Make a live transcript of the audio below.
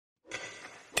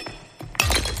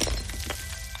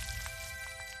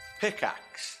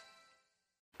Pickaxe.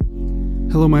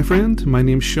 Hello my friend, my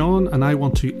name's Sean and I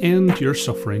want to end your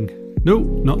suffering. No,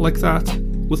 not like that.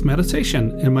 With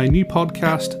meditation in my new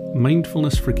podcast,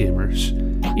 Mindfulness for Gamers.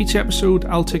 Each episode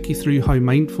I'll take you through how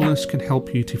mindfulness can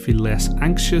help you to feel less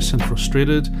anxious and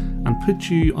frustrated and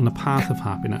put you on the path of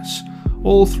happiness,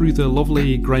 all through the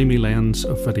lovely grimy lens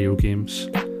of video games.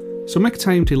 So make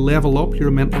time to level up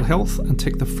your mental health and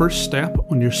take the first step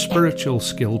on your spiritual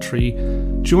skill tree.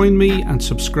 Join me and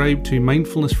subscribe to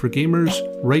Mindfulness for Gamers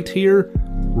right here,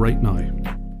 right now.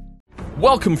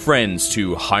 Welcome friends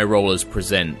to High Rollers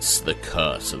Presents The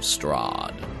Curse of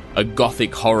Strahd, a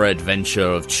gothic horror adventure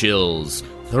of chills,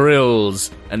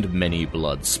 thrills, and many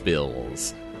blood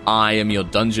spills. I am your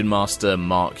Dungeon Master,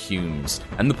 Mark Humes,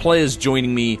 and the players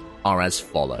joining me are as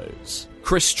follows.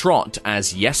 Chris Trott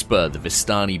as Jesper the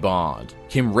Vistani Bard,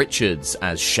 Kim Richards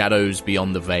as Shadows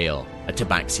Beyond the Veil, a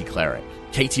Tabaxi Cleric,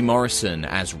 Katie Morrison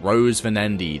as Rose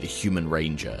Venandi, the Human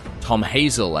Ranger, Tom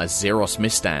Hazel as Zeros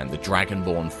Mistan, the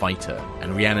Dragonborn Fighter,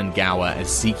 and Rhiannon Gower as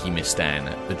Ziki Mistan,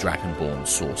 the Dragonborn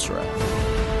Sorcerer.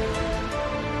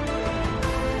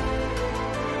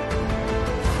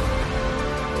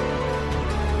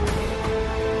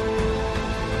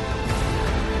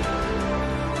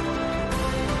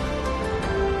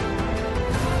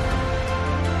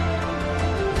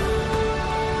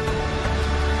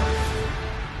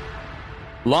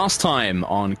 Last time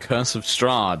on Curse of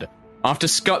Strahd, after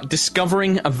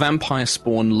discovering a vampire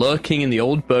spawn lurking in the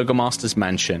old Burgomaster's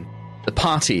mansion, the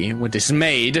party were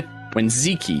dismayed when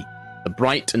Ziki, the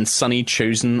bright and sunny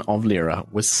chosen of Lyra,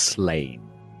 was slain.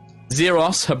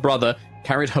 Zeros, her brother,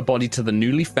 carried her body to the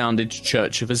newly founded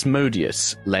Church of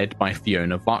Asmodeus, led by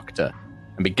Fiona Vactor,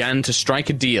 and began to strike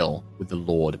a deal with the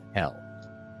Lord of Hell.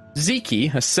 Ziki,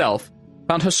 herself,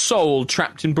 found her soul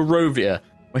trapped in Barovia,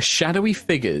 where shadowy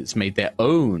figures made their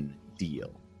own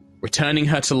deal. Returning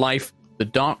her to life, the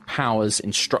dark powers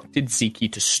instructed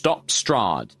Ziki to stop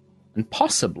Strahd and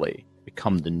possibly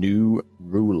become the new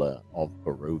ruler of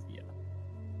Barovia.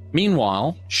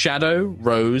 Meanwhile, Shadow,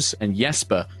 Rose, and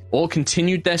Jesper all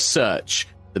continued their search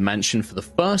for the mansion for the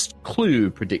first clue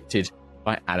predicted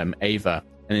by Adam Ava,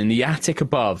 and in the attic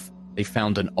above, they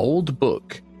found an old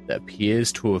book that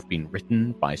appears to have been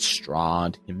written by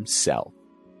Strahd himself.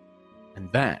 And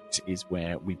that is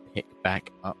where we pick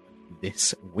back up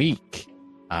this week,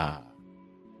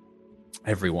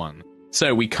 everyone.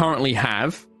 So we currently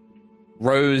have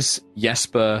Rose,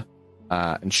 Jesper,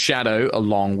 and Shadow,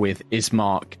 along with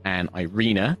Ismark and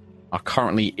Irina, are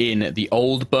currently in the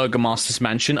old Burgomaster's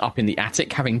mansion up in the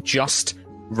attic, having just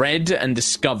read and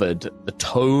discovered the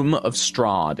Tome of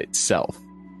Strahd itself,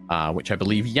 which I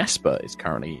believe Jesper is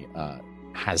currently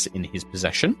has in his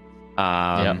possession.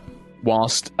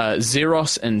 Whilst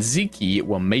Zeros and Ziki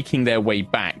were making their way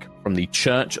back from the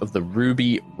Church of the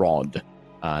Ruby Rod,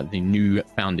 the new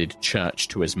founded church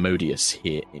to Asmodeus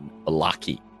here in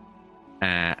Vallaki.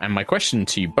 And my question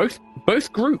to you,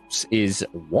 both groups, is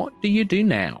what do you do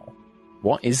now?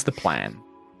 What is the plan?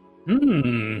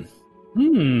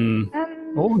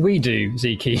 What would we do,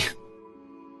 Ziki?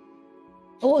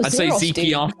 I'd say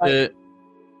Ziki after...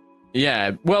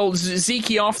 Yeah, well,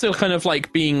 Ziki, after kind of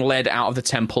like being led out of the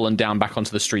temple and down back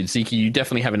onto the street, Ziki, you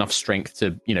definitely have enough strength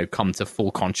to, come to full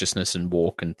consciousness and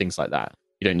walk and things like that.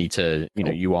 You don't need to,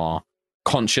 you are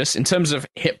conscious. In terms of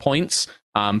hit points,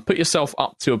 put yourself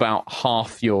up to about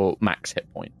half your max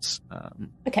hit points.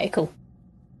 Okay, cool.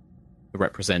 To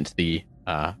represent the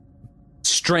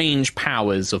strange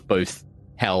powers of both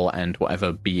hell and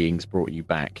whatever beings brought you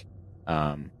back.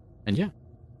 And yeah.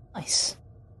 Nice.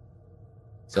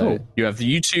 So you have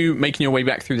you two making your way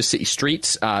back through the city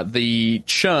streets. The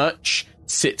church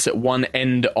sits at one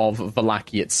end of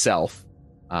Vallaki itself.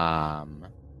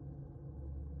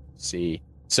 See.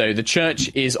 So the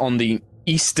church is on the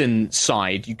eastern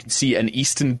side. You can see an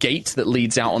eastern gate that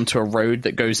leads out onto a road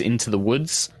that goes into the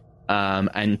woods.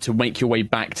 And to make your way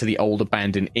back to the old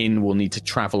abandoned inn, we'll need to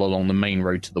travel along the main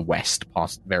road to the west,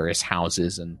 past various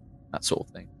houses and that sort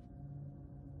of thing.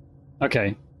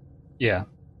 Okay. Yeah.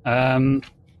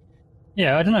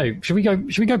 Yeah, I don't know. Should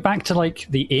we go back to like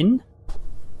the inn?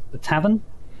 The tavern?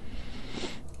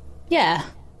 Yeah,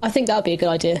 I think that would be a good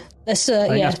idea. Let's I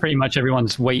think that's pretty much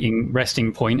everyone's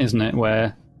resting point, isn't it?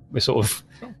 Where we're sort of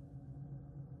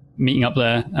meeting up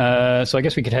there. So I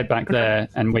guess we could head back there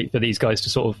and wait for these guys to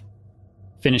sort of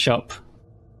finish up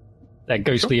their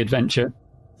ghostly adventure.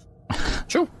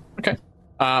 Sure. Okay.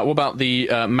 What about the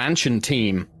mansion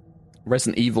team?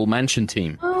 Resident Evil mansion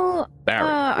team? Oh,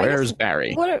 Barry. Where's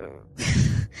Barry? What are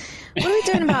we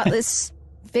doing about this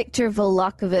Victor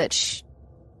Volakovich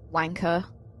wanker?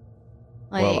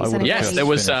 Yes, there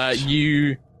was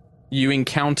you you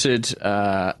encountered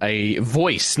a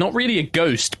voice, not really a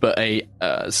ghost, but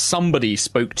somebody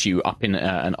spoke to you up in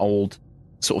an old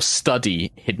sort of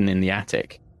study hidden in the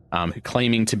attic, who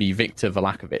claiming to be Victor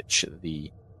Valakovich,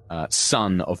 the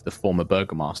son of the former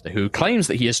burgomaster, who claims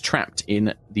that he is trapped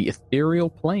in the ethereal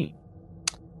plane.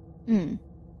 Hmm.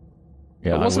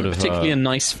 Yeah, it wasn't particularly a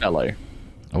nice fellow.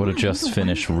 I would have just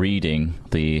finished reading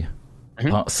the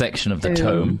section of the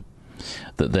tome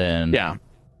that then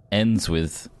ends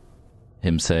with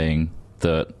him saying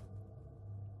that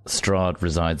Strahd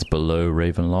resides below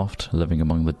Ravenloft, living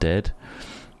among the dead,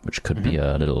 which could be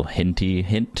a little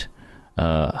hint.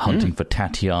 Hunting for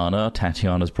Tatiana.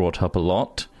 Tatiana's brought up a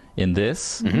lot in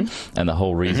this, and the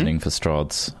whole reasoning for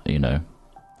Strahd's,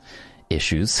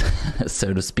 issues,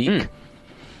 so to speak.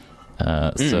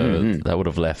 So that would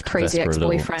have left Crazy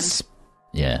Vesper ex-boyfriend.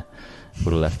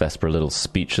 Would have left Vesper a little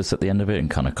speechless at the end of it and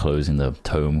kind of closing the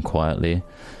tome quietly.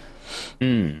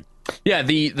 Yeah,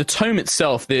 the tome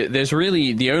itself, there's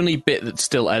really the only bit that's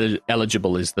still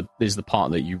eligible is the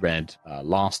part that you read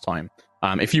last time.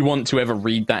 If you want to ever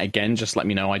read that again, just let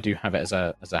me know. I do have it as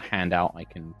a handout I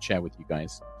can share with you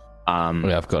guys.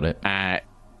 Yeah, I've got it.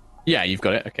 Yeah, you've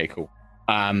got it. Okay, cool.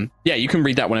 Yeah, you can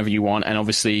read that whenever you want, and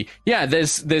obviously,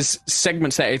 there's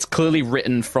segments there. It's clearly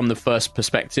written from the first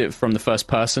perspective, from the first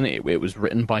person. It was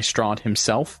written by Strahd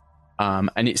himself,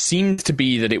 and it seemed to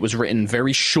be that it was written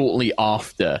very shortly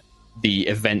after the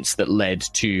events that led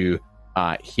to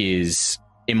his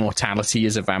immortality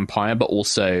as a vampire, but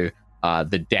also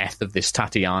the death of this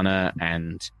Tatiana,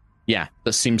 and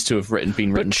that seems to have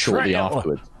been written shortly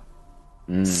afterwards.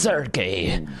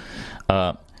 Sergei,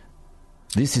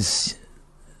 this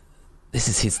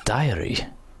is his diary,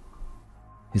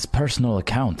 his personal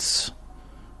accounts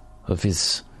of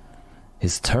his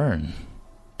turn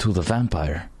to the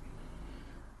vampire.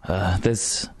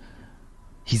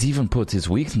 He's even put his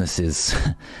weaknesses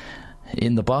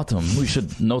in the bottom. We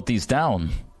should note these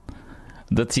down.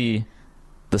 That the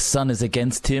sun is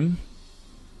against him.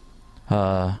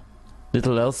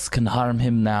 Little else can harm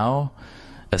him now.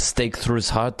 A stake through his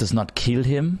heart does not kill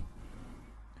him,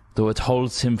 though it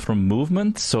holds him from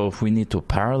movement, so if we need to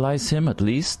paralyze him, at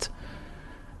least,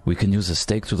 we can use a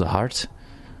stake through the heart.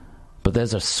 But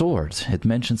there's a sword. It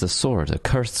mentions a sword, a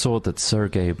cursed sword that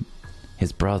Sergei,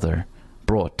 his brother,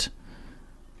 brought.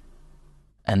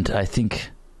 And I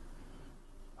think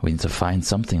we need to find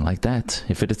something like that,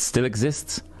 if it still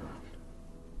exists.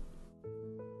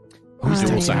 You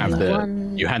also have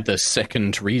you had the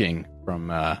second reading from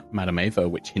Madame Ava,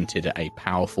 which hinted at a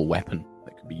powerful weapon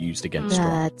that could be used against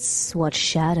Strahd. That's what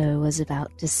Shadow was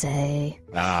about to say.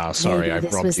 Sorry, I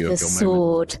robbed you of your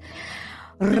sword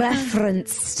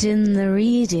referenced in the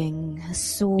reading. A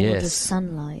sword of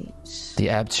sunlight. The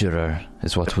abjurer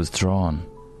is what was drawn.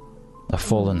 A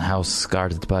fallen house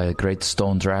guarded by a great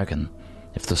stone dragon.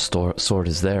 If the sword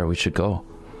is there, we should go.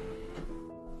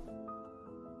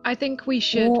 I think we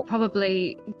should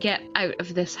probably get out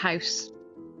of this house.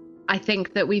 I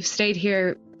think that we've stayed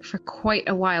here for quite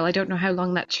a while. I don't know how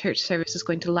long that church service is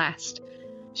going to last.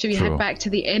 Should we head back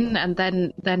to the inn and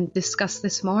then discuss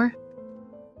this more?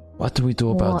 What do we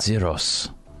do about Zeros?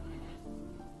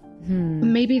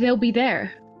 Maybe they'll be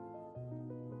there.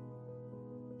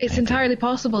 It's entirely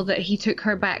possible that he took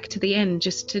her back to the inn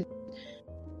just to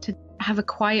have a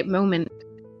quiet moment.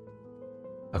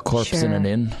 A corpse in an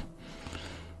inn?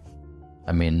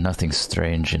 I mean, nothing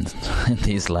strange in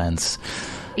these lands.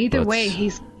 Either way,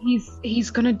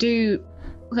 he's gonna do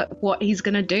what he's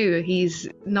gonna do. He's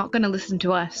not gonna listen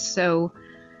to us, so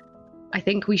I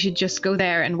think we should just go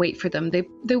there and wait for them.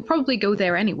 They'll probably go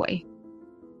there anyway.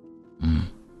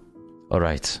 All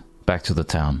right, back to the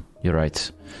town. You're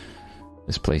right.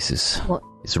 This place is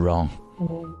wrong.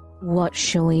 What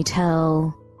shall we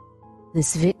tell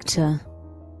this Victor?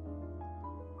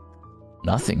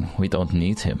 Nothing. We don't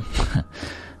need him.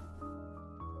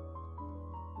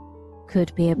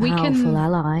 Could be a powerful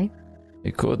ally.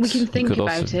 He could. We can think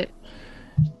about it.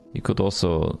 He could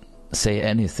also say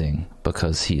anything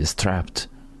because he is trapped.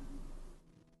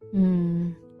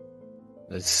 There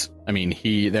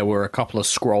were a couple of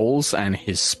scrolls and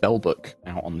his spellbook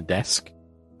out on the desk.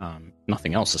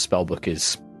 Nothing else. The spellbook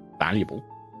is valuable.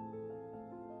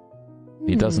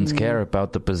 He doesn't care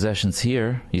about the possessions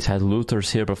here. He's had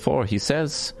looters here before. He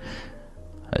says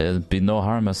it'd be no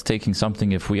harm us taking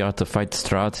something if we are to fight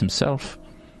Strahd himself.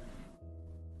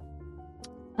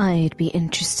 I'd be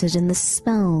interested in the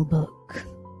spell book.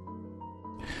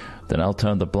 Then I'll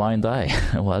turn the blind eye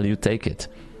while you take it.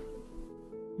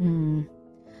 Can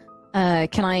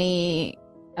I,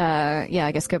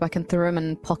 I guess go back into the room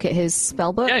and pocket his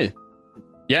spell book?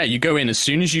 Yeah, you go in as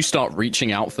soon as you start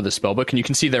reaching out for the spellbook, and you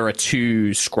can see there are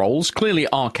 2 scrolls, clearly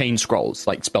arcane scrolls,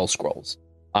 like spell scrolls,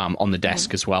 on the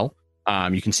desk as well.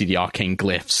 You can see the arcane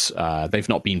glyphs. They've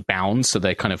not been bound, so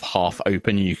they're kind of half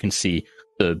open. You can see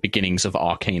the beginnings of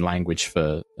arcane language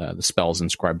for the spells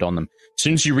inscribed on them. As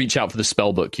soon as you reach out for the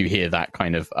spellbook, you hear that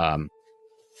kind of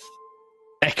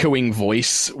echoing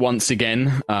voice once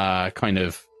again, kind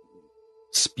of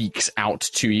speaks out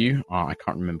to you. I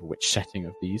can't remember which setting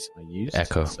of these I used.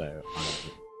 Echo. So,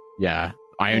 I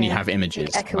only have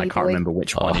images. I can't remember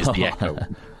which one is the echo.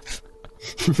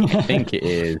 I think it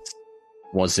is.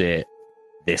 Was it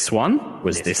this one?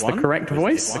 Was this the correct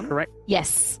voice?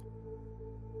 Yes.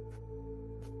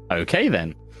 Okay,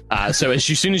 then. So as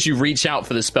soon as you reach out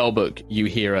for the spellbook, you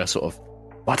hear a sort of,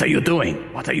 "What are you doing?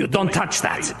 What are you? Don't touch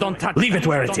that! Don't touch! Leave it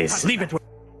where it is! Leave it where..."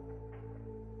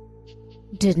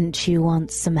 Didn't you want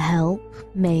some help?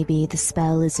 Maybe the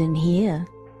spell is in here.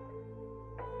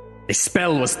 The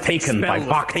spell was taken by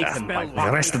Bacta.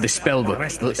 The rest of the spellbook.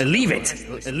 Leave it.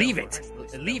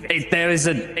 Leave it. There is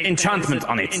an enchantment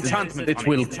on it. It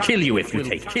will kill you if you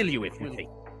take it.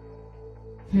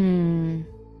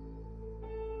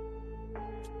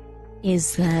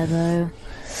 Is there, though?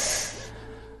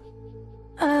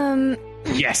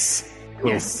 Yes.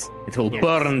 It will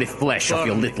burn the flesh of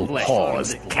your little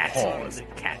paws, cat.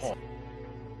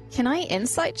 Can I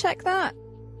insight check that?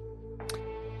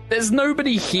 There's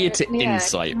nobody here to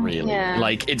insight, really. Yeah.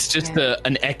 Like, it's just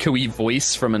an echoey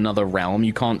voice from another realm.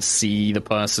 You can't see the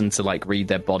person to, like, read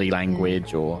their body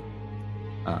language or...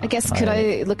 I guess, could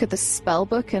I look at the spell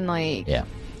book and, like... Yeah,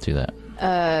 do that.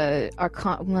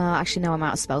 Well, actually, no, I'm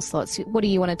out of spell slots. What do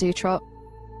you want to do, Trot?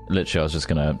 Literally, I was just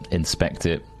going to inspect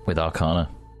it with Arcana.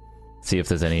 See if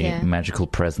there's any magical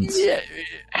presence. Yeah,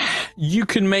 you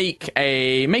can make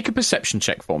a perception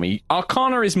check for me.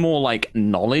 Arcana is more like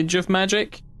knowledge of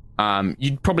magic.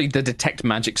 You'd probably, the detect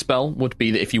magic spell would be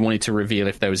that if you wanted to reveal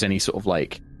if there was any sort of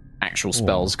like actual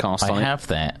spells cast on it. I have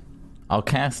that. I'll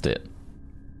cast it.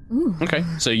 Ooh. Okay,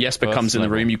 so Jesper comes in the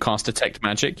room. You cast detect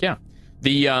magic. Yeah,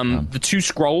 the 2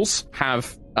 scrolls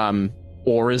have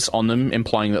auras on them,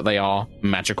 implying that they are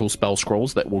magical spell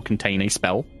scrolls that will contain a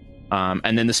spell.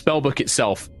 And then the spellbook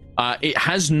itself, it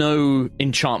has no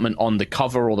enchantment on the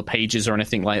cover or the pages or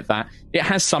anything like that. It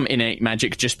has some innate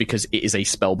magic just because it is a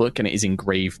spellbook and it is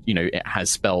engraved, it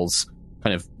has spells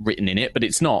kind of written in it, but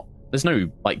it's not, there's no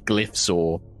like glyphs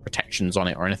or protections on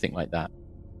it or anything like that.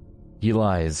 He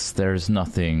lies. There's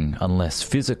nothing, unless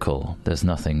physical, there's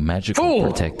nothing magical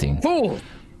protecting. Fool!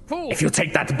 If you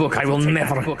take that book, I will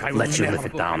never let you live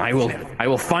it down. I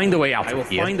will find a way out of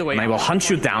here, and I will hunt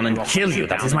you down and kill you.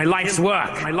 That is my life's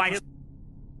work.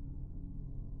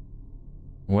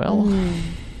 Well,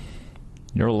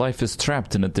 your life is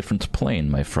trapped in a different plane,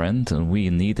 my friend, and we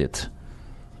need it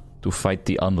to fight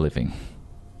the unliving.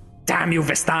 Damn you,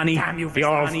 Vestani. You're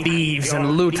all thieves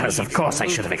and looters. Of course I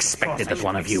should have expected that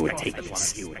one of you would take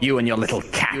this. You and your little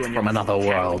cat from another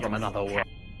world.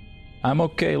 I'm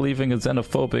okay leaving a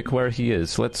xenophobic where he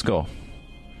is. Let's go.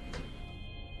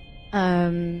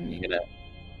 Can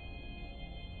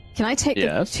I take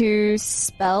the 2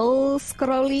 spell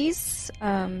scrollies?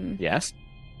 Yes.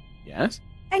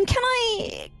 And can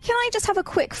I just have a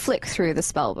quick flick through the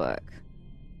spell book?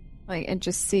 Like, and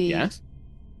just see... Yes.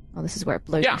 Oh, this is where it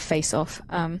blows my face off.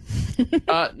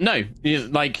 No.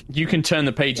 You can turn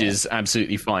the pages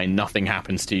absolutely fine. Nothing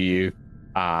happens to you.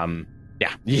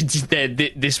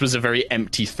 This was a very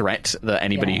empty threat that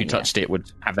anybody who touched it would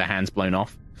have their hands blown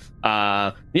off.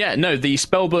 The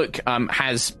spellbook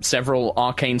has several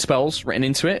arcane spells written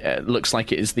into it. It looks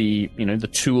like it is the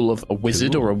tool of a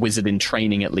wizard or a wizard in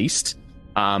training at least.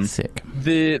 Sick.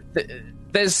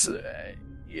 There's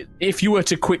if you were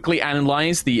to quickly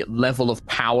analyze the level of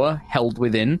power held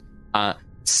within,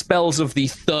 spells of the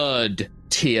 3rd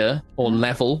tier or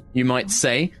level, you might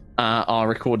say, are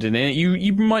recorded in it.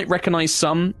 You might recognize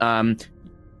some.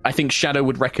 I think Shadow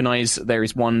would recognize there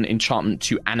is one enchantment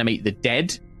to animate the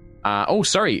dead.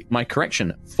 My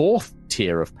correction. 4th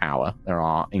tier of power there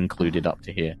are included up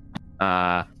to here.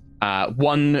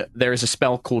 There is a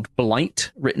spell called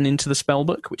Blight written into the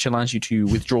spellbook, which allows you to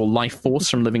withdraw life force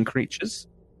from living creatures.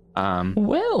 A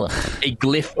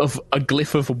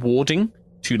glyph of warding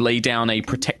to lay down a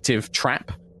protective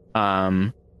trap.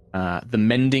 The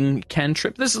mending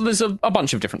cantrip. There's a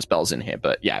bunch of different spells in here,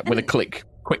 but with a quick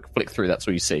flick through, that's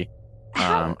what you see.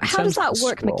 How does that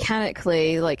work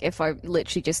mechanically? Like, if I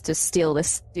literally just to steal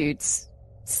this dude's,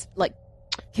 like,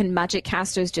 can magic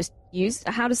casters just use?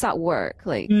 How does that work?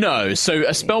 Like, no. So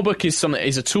a spellbook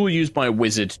is a tool used by a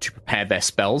wizard to prepare their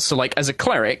spells. So, like, as a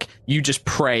cleric, you just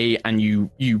pray and you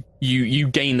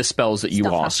gain the spells that you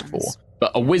ask for.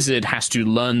 but a wizard has to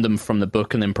learn them from the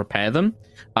book and then prepare them.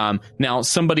 Now,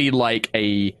 somebody like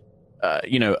a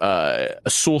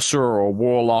sorcerer or a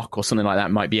warlock or something like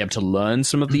that might be able to learn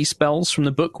some of these spells from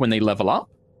the book when they level up.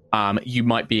 You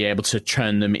might be able to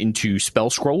turn them into spell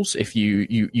scrolls if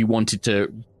you wanted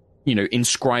to,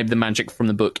 inscribe the magic from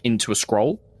the book into a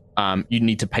scroll. You'd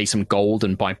need to pay some gold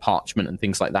and buy parchment and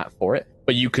things like that for it.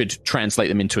 But you could translate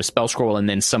them into a spell scroll and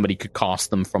then somebody could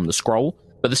cast them from the scroll.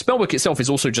 But the spellbook itself is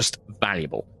also just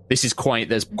valuable. There's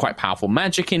quite powerful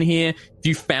magic in here. If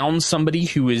you found somebody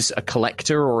who is a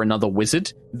collector or another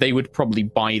wizard, they would probably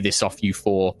buy this off you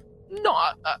for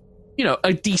not,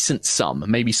 a decent sum.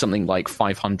 Maybe something like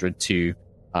 500 to,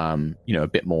 a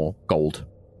bit more gold.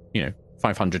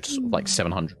 500 to like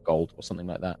 700 gold or something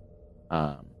like that.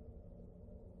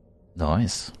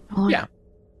 Nice. Oh, yeah.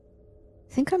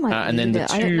 I think I might and then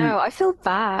I don't know. I feel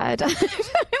bad. I feel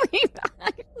really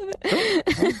bad.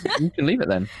 You can leave it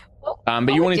then.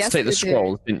 But you wanted to take the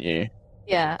scrolls, didn't you?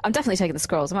 Yeah, I'm definitely taking the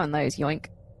scrolls. I'm on those, yoink.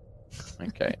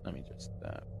 Okay, let me just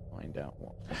find out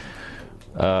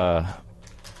what...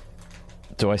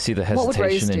 Do I see the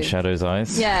hesitation in Shadow's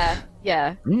eyes? Yeah.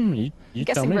 You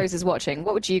Guessing Rose is watching.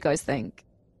 What would you guys think?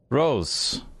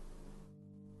 Rose,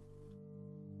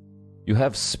 you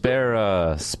have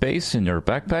spare space in your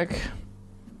backpack?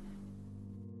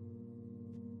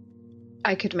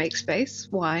 I could make space.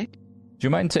 Why? Do you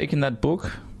mind taking that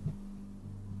book?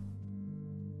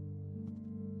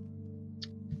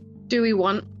 Do we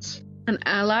want an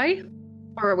ally,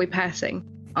 or are we passing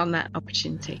on that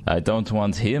opportunity? I don't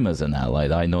want him as an ally,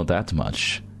 I know that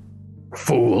much.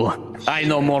 Fool! I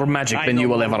know more magic than you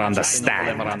will ever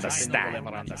understand.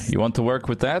 You want to work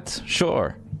with that?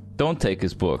 Sure. Don't take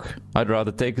his book. I'd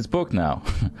rather take his book now.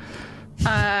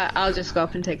 I'll just go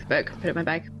up and take the book, put it in my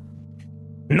bag.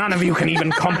 None of you can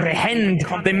even comprehend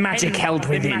the magic held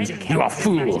within. You are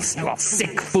fools.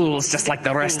 Sick fools just like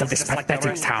the rest of this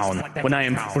pathetic town. When I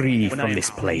am free from this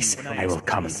place, I will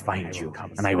come and find you,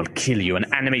 and I will kill you and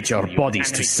animate your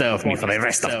bodies to serve me for the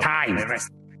rest of time.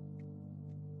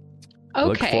 Okay.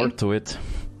 Look forward to it.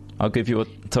 I'll give you a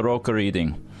Taroko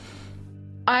reading.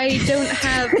 I don't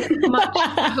have much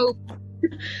hope.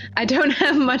 I don't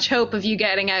have much hope of you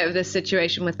getting out of this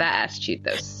situation with that attitude,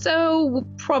 though. So we'll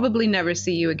probably never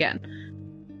see you again.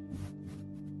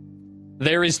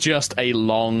 There is just a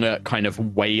long kind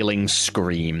of wailing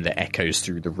scream that echoes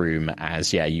through the room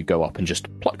as, you go up and just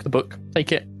pluck the book,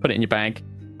 take it, put it in your bag.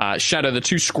 Shadow, the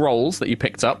 2 scrolls that you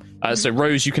picked up. So,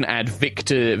 Rose, you can add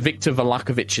Victor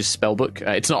Valakovich's spellbook.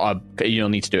 It's not you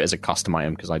don't need to do it as a custom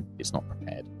item because it's not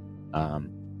prepared.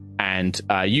 And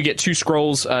you get 2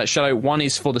 scrolls. Shadow, one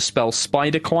is for the spell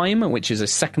Spider Climb, which is a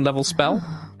 2nd level spell,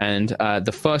 and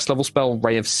the 1st level spell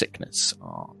Ray of Sickness.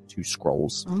 2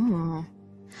 scrolls. Oh.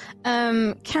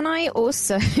 Can I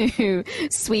also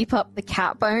sweep up the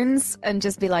cat bones and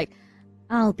just be like,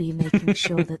 I'll be making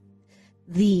sure that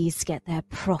these get their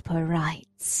proper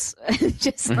rights.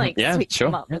 Just like sweep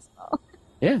them up as well.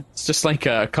 Yeah, it's just like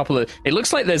a couple of... It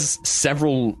looks like there's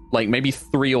several, like maybe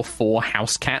 3 or 4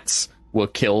 house cats were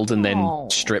killed and then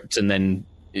stripped, and then,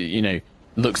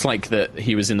 looks like that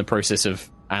he was in the process of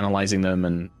analyzing them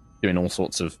and doing all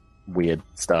sorts of weird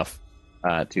stuff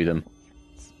to them.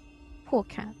 Poor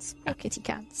cats. Poor kitty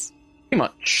cats. Pretty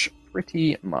much.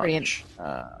 Brilliant.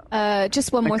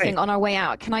 Just one more thing on our way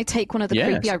out. Can I take one of the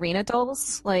creepy Irina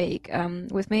dolls,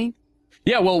 with me?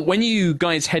 Yeah, well, when you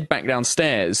guys head back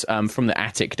downstairs from the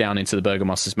attic down into the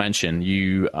Burgomaster's mansion,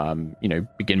 you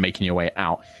begin making your way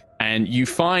out. And you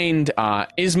find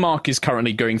Ismark is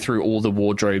currently going through all the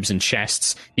wardrobes and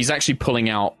chests. He's actually pulling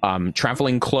out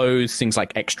traveling clothes, things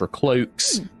like extra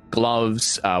cloaks,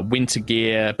 gloves, winter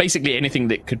gear, basically anything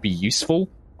that could be useful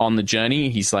on the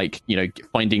journey. He's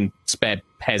finding spare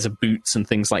pairs of boots and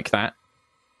things like that.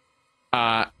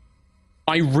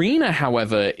 Irina,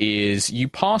 however, you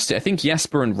passed it. I think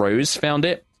Jesper and Rose found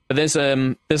it. But there's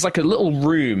like a little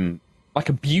room, like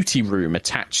a beauty room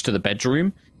attached to the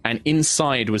bedroom. And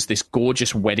inside was this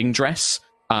gorgeous wedding dress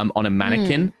on a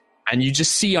mannequin. And you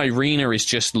just see Irina is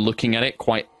just looking at it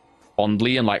quite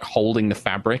fondly and holding the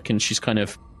fabric. And she's kind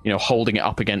of, holding it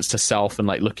up against herself and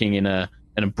looking in a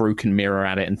broken mirror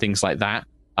at it and things like that.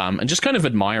 And just kind of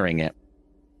admiring it.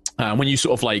 When you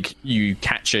sort of you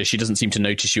catch her, she doesn't seem to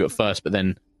notice you at first, but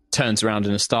then turns around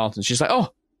in a startle and she's like, "Oh,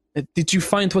 did you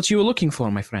find what you were looking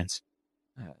for, my friends?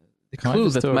 The clue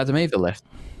that Madame Ava left."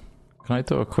 Can I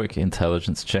do a quick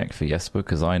intelligence check for Jesper?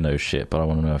 Because I know shit, but I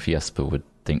want to know if Jesper would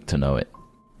think to know it.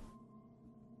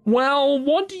 Well,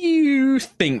 what do you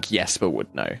think Jesper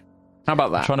would know? How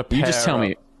about that? I'm trying to pair you just tell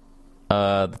me.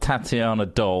 The Tatiana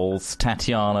dolls,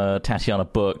 Tatiana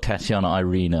book, Tatiana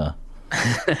Irina.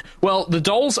 Well, the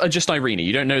dolls are just Irina.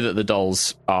 You don't know that the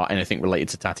dolls are anything related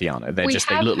to Tatiana. They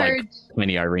look like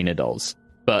mini Irina dolls.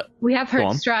 But we have heard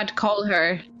Strahd call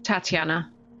her Tatiana.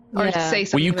 Or say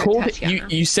something about Tatiana.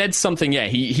 You said something,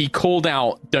 he called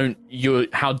out,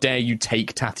 how dare you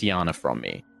take Tatiana from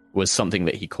me, was something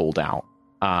that he called out.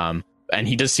 And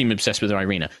he does seem obsessed with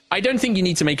Irina. I don't think you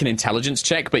need to make an intelligence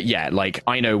check, but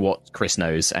I know what Chris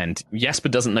knows, and Jesper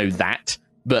doesn't know that,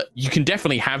 but you can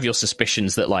definitely have your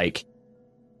suspicions that,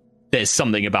 there's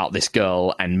something about this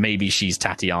girl, and maybe she's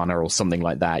Tatiana or something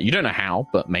like that. You don't know how,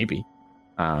 but maybe.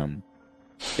 I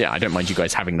don't mind you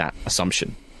guys having that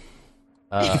assumption.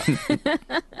 I'm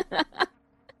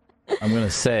going to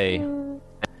say,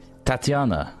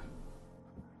 Tatiana.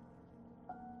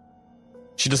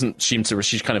 She doesn't seem to.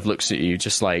 She kind of looks at you,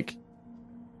 just like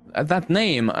that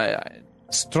name.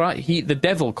 The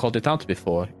devil called it out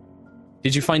before.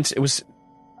 Did you find it was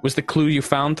the clue you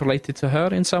found related to her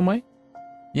in some way?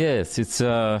 Yes, it's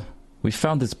we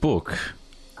found this book.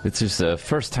 It is a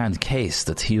first-hand case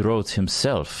that he wrote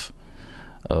himself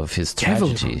of his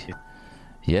tragedy.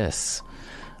 Yes,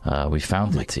 we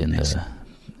found it in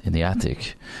the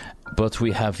attic, but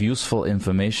we have useful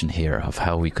information here of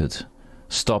how we could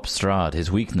stop Strahd. His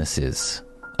weaknesses,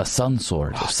 a sun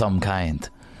sword of some kind,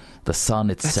 the sun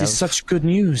itself. That is such good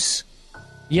news.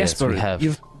 Yes, we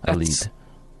have a lead.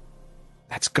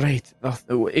 That's great.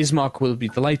 Ismark will be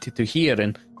delighted to hear,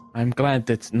 and I'm glad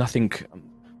that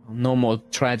no more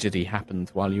tragedy happened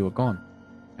while you were gone.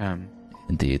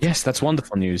 Indeed. Yes, that's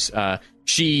wonderful news.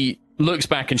 She looks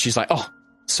back and she's like, oh,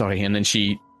 sorry, and then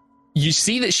you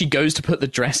see that she goes to put the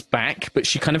dress back, but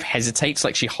she kind of hesitates,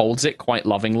 she holds it quite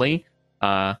lovingly.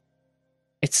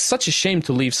 It's such a shame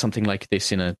to leave something like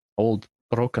this in an old,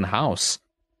 broken house.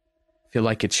 I feel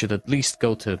like it should at least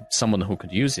go to someone who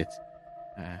could use it.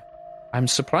 I'm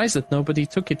surprised that nobody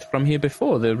took it from here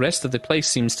before. The rest of the place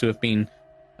seems to have been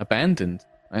abandoned.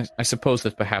 I suppose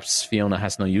that perhaps Fiona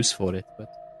has no use for it, but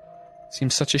it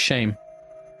seems such a shame.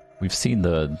 We've seen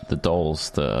the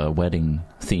dolls, the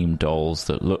wedding-themed dolls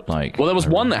that look like... Well, there was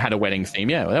one that had a wedding theme,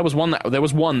 yeah. There was one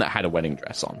that had a wedding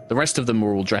dress on. The rest of them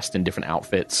were all dressed in different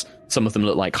outfits. Some of them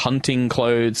look like hunting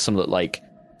clothes. Some look like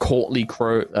courtly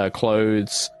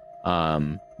clothes.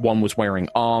 One was wearing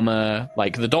armor.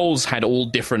 The dolls had all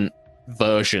different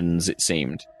versions, it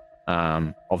seemed,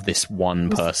 of this one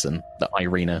person, the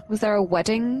Irina. Was there a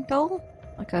wedding doll?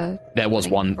 There was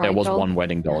one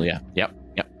wedding doll, yeah. Yep.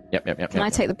 Can I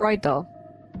take the bride doll?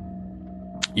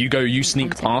 You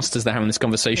sneak past as they're having this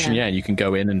conversation, yeah, and you can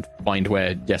go in and find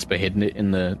where Jesper hidden it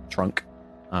in the trunk.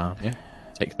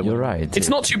 Take the You're right. It's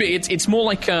not too big. It's more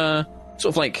like a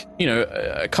sort of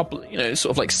a couple,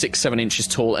 sort of 6-7 inches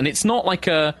tall, and it's not like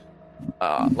an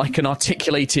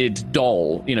articulated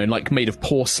doll, made of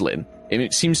porcelain.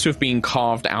 It seems to have been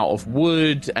carved out of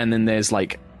wood, and then there's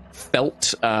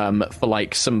felt for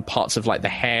some parts of the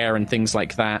hair and things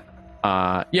like that.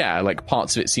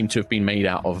 Parts of it seem to have been made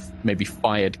out of maybe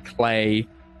fired clay.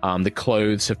 The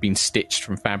clothes have been stitched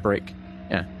from fabric.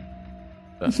 Yeah.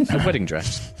 But a wedding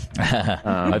dress.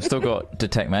 I've still got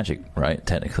detect magic, right?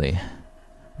 Technically.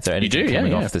 Is there anything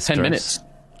coming off this 10 dress? minutes.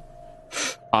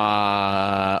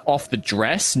 Off the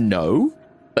dress, no.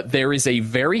 But there is a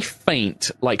very faint,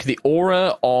 the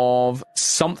aura of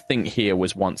something here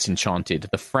was once enchanted.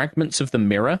 The fragments of the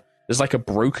mirror, there's a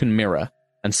broken mirror.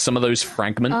 And some of those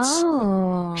fragments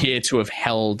appear to have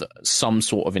held some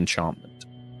sort of enchantment.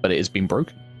 But it has been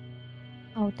broken.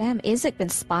 Oh, damn. Isaac been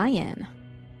spying.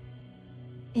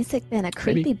 Isaac been a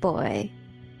creepy boy.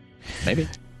 Maybe.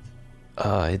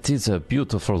 It is a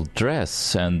beautiful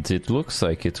dress, and it looks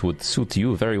like it would suit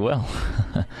you very well.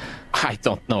 I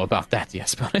don't know about that,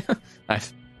 yes, but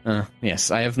yes,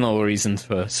 I have no reason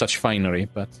for such finery,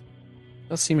 but it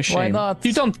does seem a shame. Why not?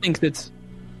 You don't think that...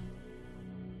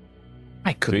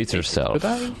 I could treat yourself.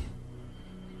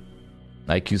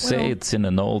 Like you say, it's in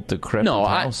an old decrepit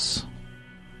house.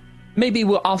 Maybe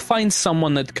I'll find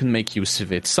someone that can make use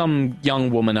of it. Some young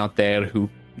woman out there who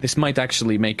this might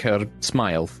actually make her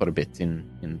smile for a bit in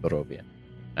Barovia.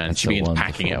 And she begins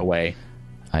packing it away.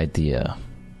 Idea.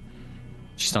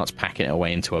 She starts packing it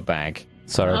away into a bag.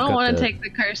 Sorry, I don't want to take the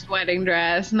cursed wedding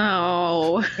dress.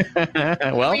 No.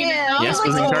 Well, yes,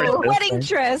 a wedding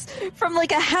dress from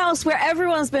a house where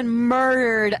everyone's been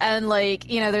murdered, and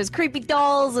there's creepy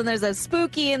dolls, and there's a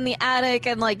spooky in the attic,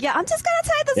 and I'm just gonna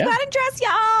take this wedding dress,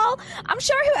 y'all. I'm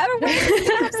sure whoever wears it is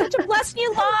gonna have such a blessed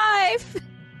new life.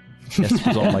 Yes,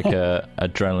 was on a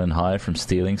adrenaline high from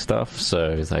stealing stuff,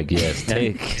 so he's yes,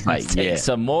 take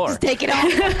some more. Just take it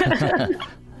off.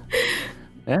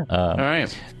 Yeah. All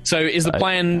right. So is the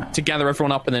plan to gather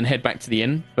everyone up and then head back to the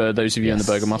inn for those of you in the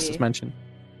Burgomaster's mansion?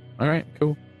 All right,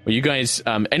 cool. Well, you guys,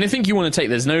 anything you want to take?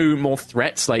 There's no more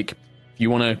threats. Like, if you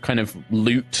want to kind of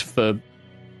loot for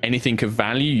anything of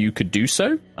value, you could do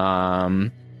so.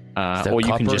 Or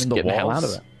you can just get the hell out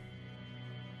of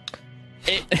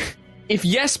it. If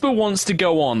Jesper wants to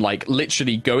go on, like,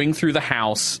 literally going through the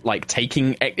house, like,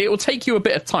 it will take you a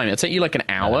bit of time. It'll take you, like, an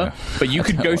hour. But you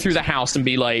could go through the house and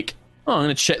be like, oh, I'm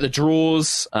going to check the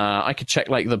drawers. I could check,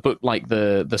 like, the book, like,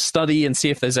 the study and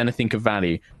see if there's anything of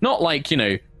value. Not, like, you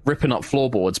know, ripping up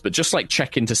floorboards, but just, like,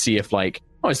 checking to see if, like,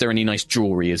 oh, is there any nice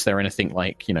jewelry? Is there anything,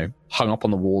 like, you know, hung up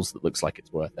on the walls that looks like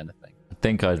it's worth anything? I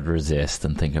think I'd resist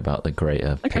and think about the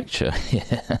greater picture.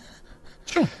 Yeah.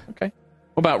 Sure, okay.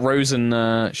 What about Rose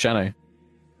and Shadow?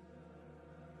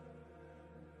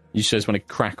 You just want to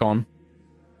crack on?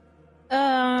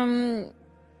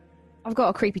 I've got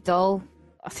a creepy doll.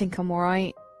 I think I'm all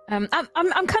right. I'm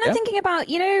kind of thinking about,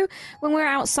 you know, when we were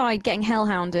outside getting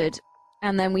hellhounded,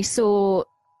 and then we saw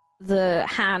the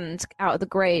hand out of the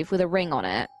grave with a ring on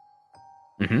it.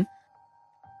 Mm-hmm.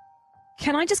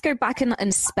 Can I just go back and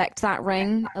inspect that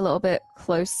ring a little bit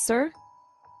closer?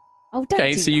 Oh,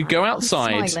 okay, so you go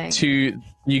outside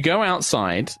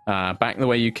back the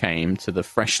way you came to the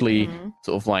freshly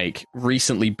sort of like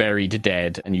recently buried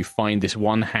dead, and you find this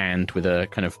one hand with a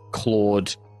kind of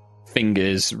clawed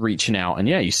fingers reaching out, and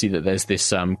you see that there's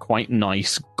this quite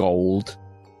nice gold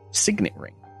signet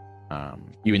ring.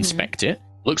 You inspect it.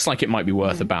 Looks like it might be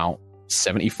worth about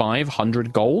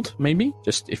 7,500 gold, maybe,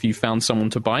 just if you found someone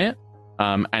to buy it.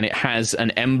 And it has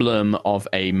an emblem of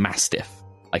a mastiff.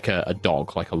 Like a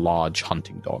dog, like a large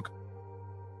hunting dog.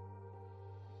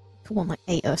 The one that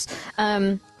ate us.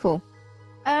 Cool.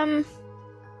 Are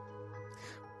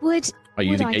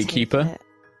you the gatekeeper?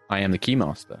 I am the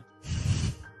keymaster.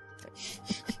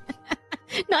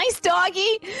 Nice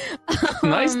doggy.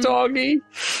 Nice doggy.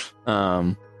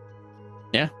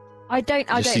 Yeah. I don't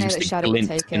know that Shadow would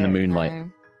take it in the moonlight.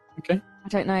 No. Okay. I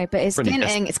don't know, but it's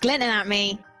glinting. It's glinting at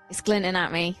me. It's glinting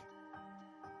at me.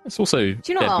 It's also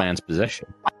dead man's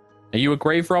possession. Are you a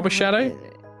grave robber, Shadow?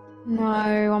 No,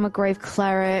 I'm a grave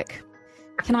cleric.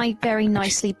 Can I very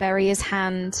nicely bury his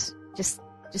hand? Just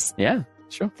yeah,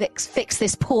 sure. Fix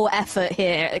this poor effort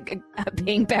here at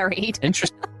being buried.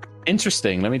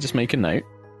 Interesting. Let me just make a note.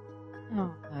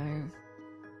 Oh no.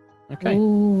 Okay.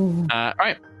 All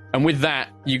right. And with that,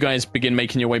 you guys begin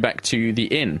making your way back to the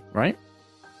inn, right?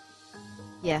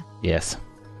 Yeah. Yes.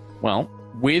 Well,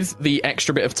 with the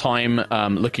extra bit of time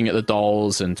looking at the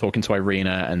dolls and talking to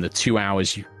Irina and the 2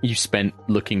 hours you spent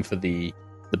looking for the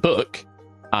book,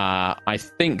 I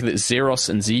think that Zeros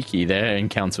and Ziki, their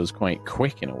encounter was quite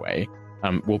quick in a way.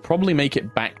 We'll probably make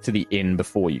it back to the inn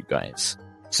before you guys.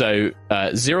 So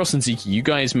Zeros and Ziki, you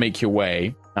guys make your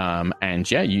way,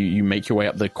 and you make your way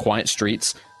up the quiet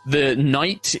streets. The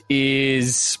night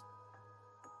is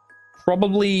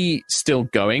probably still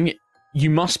going. You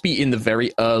must be in the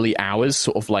very early hours,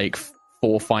 sort of like 4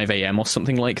 or 5 a.m. or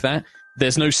something like that.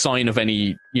 There's no sign of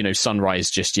any,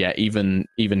 sunrise just yet. Even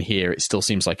here, it still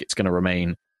seems like it's going to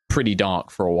remain pretty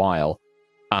dark for a while.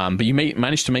 But you may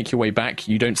manage to make your way back.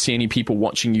 You don't see any people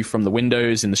watching you from the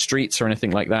windows in the streets or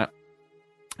anything like that.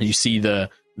 You see the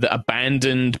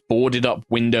abandoned, boarded up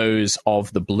windows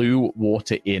of the Blue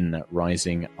Water Inn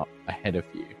rising up ahead of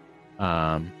you.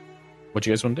 What do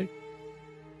you guys want to do?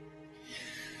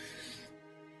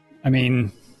 I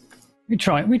mean, we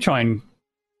try and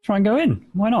go in.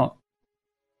 Why not?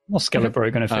 What's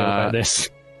Skelebro going to feel about this?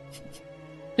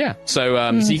 Yeah. So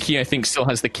Ziki, I think, still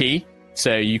has the key,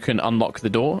 so you can unlock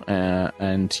the door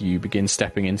and you begin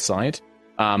stepping inside.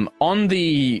 On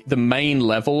the main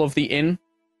level of the inn,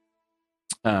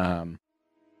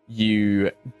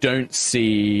 you don't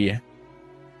see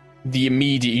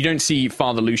you don't see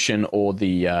Father Lucian or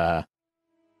the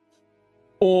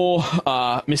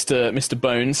Mr.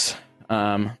 Bones.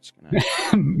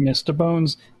 Mr.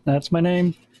 Bones, that's my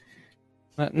name.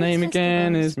 That name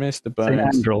again is Mr.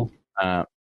 Bones. St. Andrel.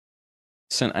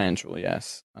 St. Andrel,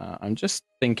 yes. I'm just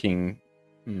thinking.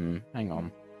 Hang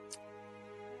on.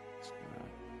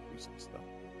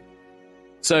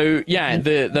 So,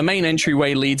 the main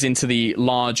entryway leads into the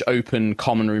large open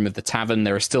common room of the tavern.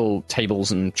 There are still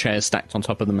tables and chairs stacked on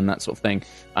top of them and that sort of thing.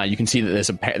 You can see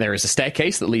that there is a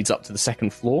staircase that leads up to the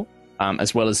second floor,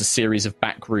 as well as a series of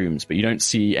back rooms, but you don't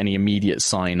see any immediate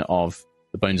sign of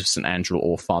the Bones of St. Andrel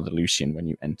or Father Lucian when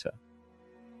you enter.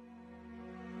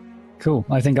 Cool.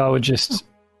 I think I would just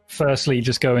firstly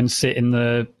just go and sit in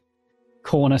the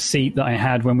corner seat that I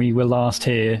had when we were last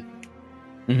here,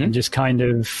 and just kind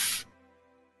of...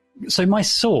 So my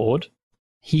sword,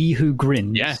 He Who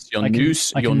Grins. Yes, your new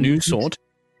sword.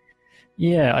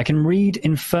 Yeah, I can read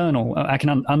Infernal. I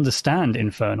can understand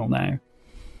Infernal now.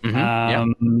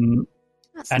 Mm-hmm.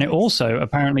 And it also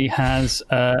apparently has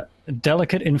a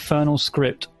delicate infernal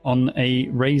script on a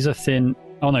razor thin.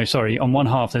 Oh no, sorry. On one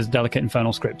half, there's delicate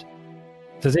infernal script.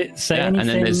 Does it say anything? And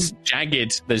then there's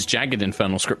jagged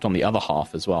infernal script on the other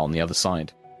half as well, on the other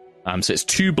side. So it's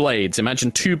 2 blades.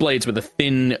 Imagine 2 blades with a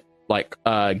thin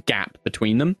gap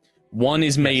between them. One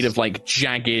is made of like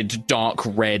jagged, dark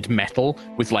red metal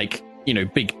with like,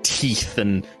 big teeth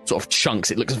and sort of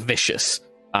chunks. It looks vicious.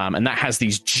 And that has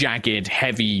these jagged,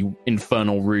 heavy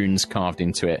infernal runes carved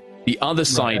into it. The other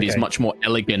side is much more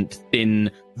elegant, thin,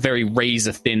 very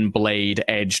razor-thin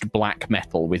blade-edged black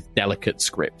metal with delicate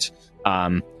script.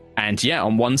 And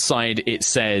on one side it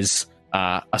says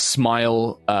a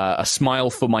smile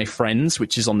for my friends,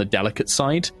 which is on the delicate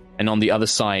side, and on the other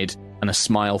side, a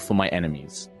smile for my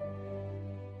enemies.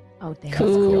 Oh, damn.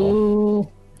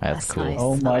 Cool. That's cool. Nice.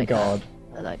 Oh my god.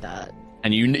 I like that.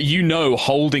 And you know,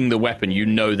 holding the weapon, you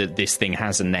know that this thing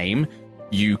has a name.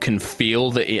 You can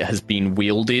feel that it has been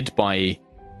wielded by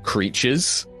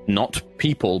creatures, not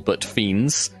people, but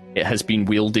fiends. It has been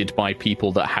wielded by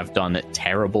people that have done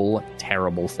terrible,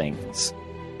 terrible things.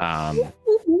 But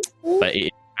it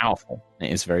is powerful.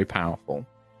 It is very powerful.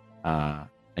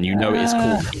 And you know it is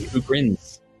called He Who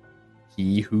Grins.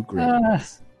 He Who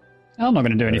Grins. I'm not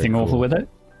going to do anything awful with it.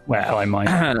 Well, I might.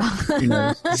 Who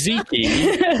knows?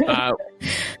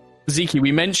 Zeke,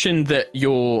 we mentioned that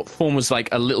your form was like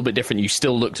a little bit different. You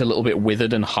still looked a little bit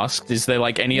withered and husked. Is there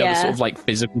like any other sort of like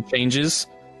physical changes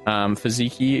for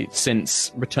Zeke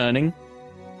since returning?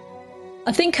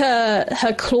 I think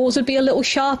her claws would be a little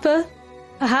sharper,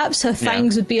 perhaps. Her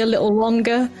fangs would be a little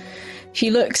longer. She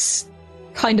looks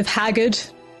kind of haggard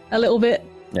a little bit.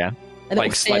 Yeah.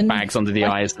 Like bags under the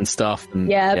eyes and stuff. And,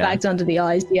 bags under the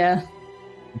eyes, A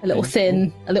little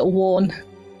thin, a little worn.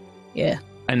 Yeah.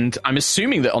 And I'm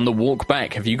assuming that on the walk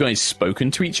back, have you guys spoken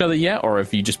to each other yet, or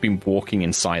have you just been walking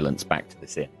in silence back to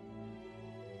this inn?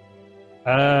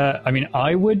 I mean,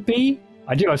 I would be.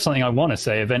 I do have something I want to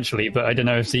say eventually, but I don't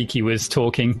know if Zeke was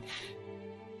talking.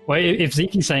 Well, if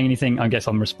Zeke's saying anything, I guess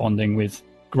I'm responding with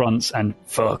grunts and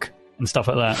fuck and stuff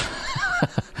like that.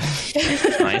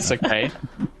 Nice, okay.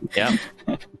 Yeah.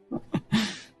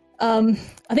 I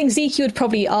think Zeke would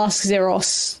probably ask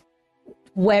Zeros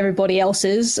where everybody else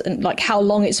is and like how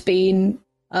long it's been,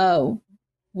 where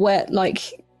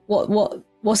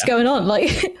what's going on,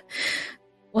 like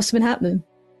what's been happening.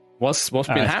 What's been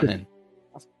happening?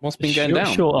 What's been going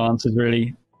down? Short answers,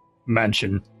 really.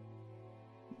 Mansion.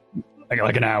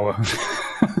 Like an hour.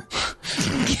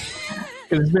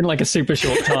 It's been like a super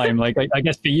short time. Like I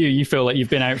guess for you feel like you've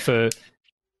been out for,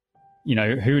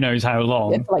 who knows how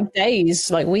long. Yeah, for like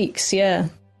days, like weeks, yeah.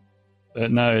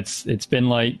 But no, it's been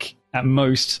like at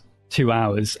most 2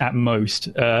 hours, at most.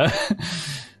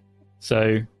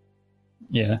 So,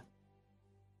 yeah.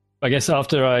 I guess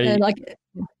after I...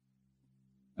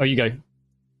 Oh, you go.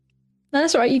 No,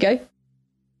 that's all right, you go.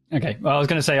 Okay, well, I was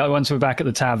going to say, once we're back at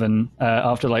the tavern,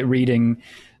 after reading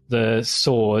the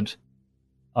sword,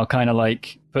 I'll kind of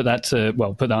put that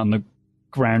on the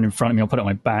ground in front of me. I'll put it on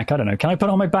my back. I don't know. Can I put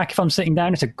it on my back if I'm sitting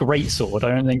down? It's a great swd. I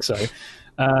don't think so.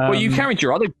 Well, you carried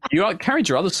your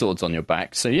other swords on your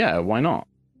back, so yeah, why not?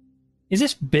 Is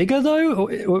this bigger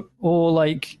though, or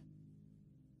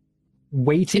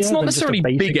weightier? It's not necessarily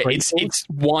bigger. It's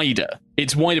wider.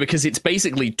 It's wider because it's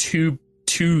basically two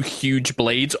huge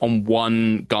blades on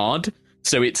one guard.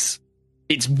 So it's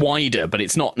wider, but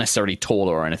it's not necessarily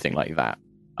taller or anything like that.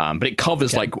 But it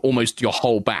covers almost your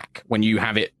whole back when you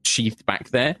have it sheathed back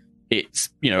there. It's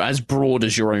as broad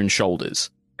as your own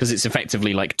shoulders because it's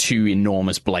effectively like 2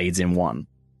 enormous blades in one.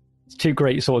 It's 2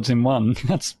 great swords in one.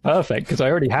 That's perfect because I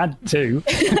already had 2.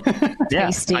 Yeah,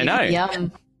 Tasty. I know.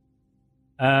 Yum.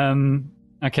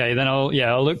 Okay, then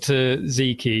I'll look to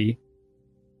Zeke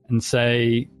and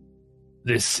say,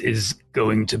 this is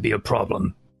going to be a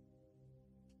problem.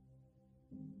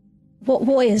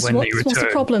 What's the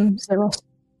problem, Zeros?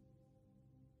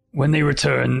 When they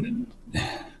return,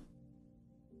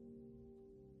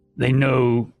 they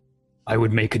know I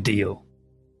would make a deal.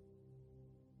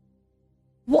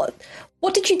 What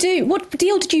did you do? What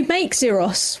deal did you make,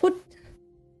 Zeros?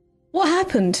 What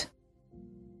happened?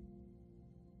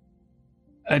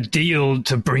 A deal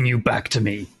to bring you back to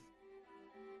me.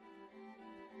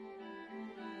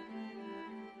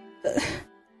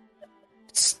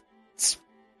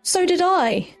 So did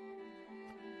I.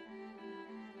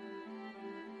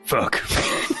 Fuck.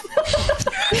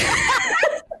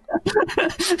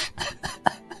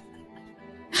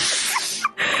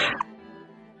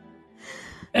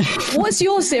 What's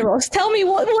yours, Zeros? Tell me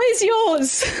what is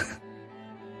yours?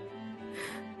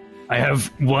 I have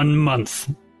 1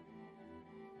 month.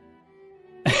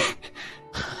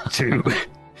 to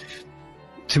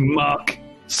mark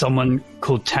someone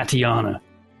called Tatiana.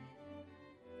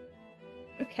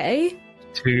 Okay.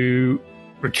 To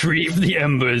retrieve the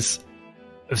embers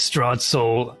of Strahd's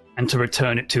soul and to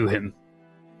return it to him.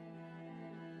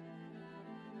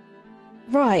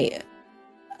 Right.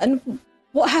 And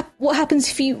what happens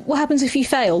if you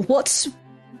fail? What's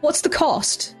the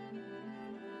cost?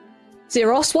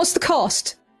 Zeros, what's the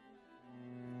cost?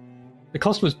 The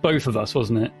cost was both of us,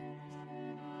 wasn't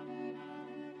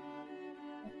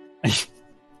it?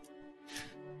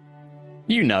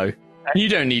 You know. You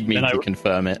don't need me to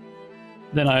confirm it.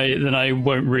 Then I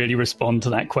won't really respond to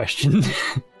that question.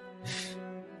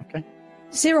 Okay.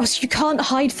 Zeros, you can't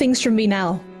hide things from me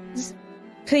now.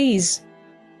 Please.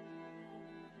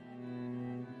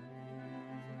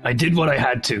 I did what I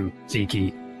had to,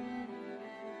 Ziki.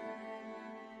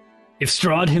 If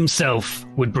Strahd himself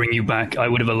would bring you back, I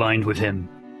would have aligned with him.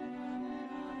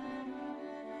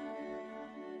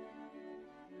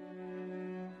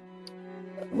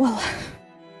 Well,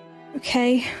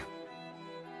 okay.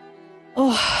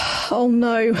 Oh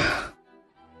no.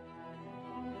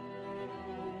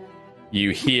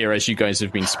 You hear, as you guys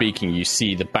have been speaking, you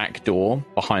see the back door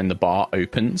behind the bar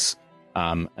opens,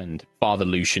 and Father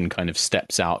Lucian kind of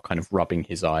steps out, kind of rubbing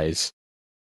his eyes.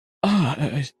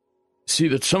 I see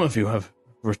that some of you have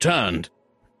returned.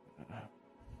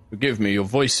 Forgive me, your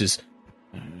voices.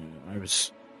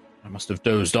 I must have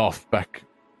dozed off back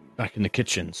in the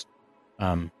kitchens.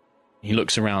 He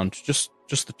looks around. Just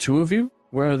the two of you?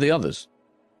 Where are the others?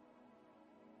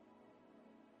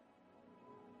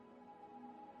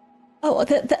 Oh,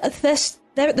 they're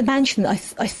at the mansion. I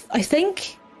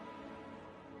think.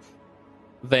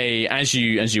 They, as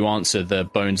you answer, the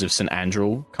bones of St.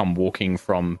 Andrew come walking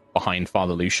from behind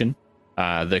Father Lucian.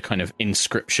 The kind of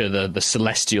inscription, the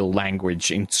celestial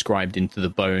language inscribed into the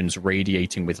bones,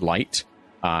 radiating with light.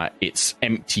 Its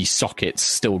empty sockets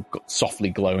still softly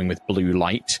glowing with blue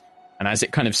light. And as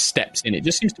it kind of steps in, it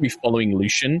just seems to be following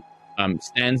Lucian.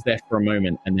 Stands there for a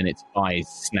moment, and then its eyes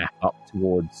snap up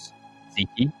towards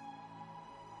Ziki.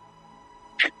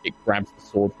 It grabs the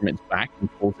sword from its back and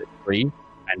pulls it free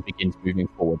and begins moving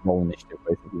forward. Roll initiative,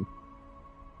 both of you.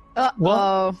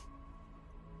 Uh-oh.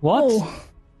 What? Oh.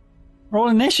 Roll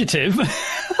initiative?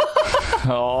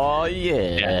 Oh,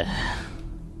 yeah.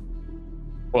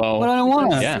 Well, But I don't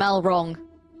want to. Yeah. Smell wrong.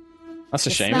 That's a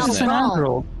It shame, smells isn't it? wrong.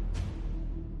 Andrew.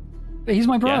 But he's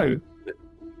my bro. Yeah.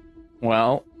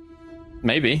 Well,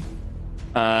 maybe.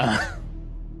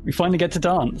 We finally get to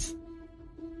dance.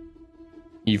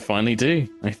 You finally do,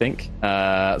 I think.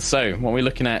 So, what are we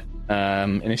looking at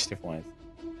initiative-wise?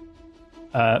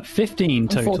 15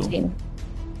 total. 14.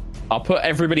 I'll put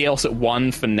everybody else at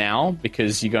 1 for now,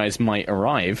 because you guys might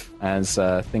arrive as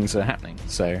things are happening.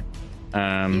 So,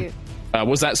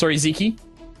 was that, sorry, Ziki?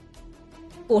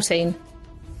 14.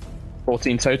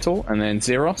 14 total, and then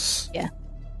Zeros? Yeah.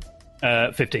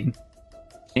 15.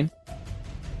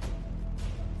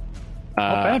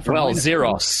 Well,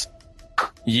 Zeros,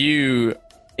 you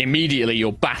immediately,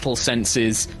 your battle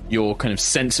senses, your kind of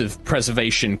sense of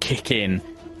preservation kick in.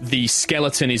 The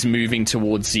skeleton is moving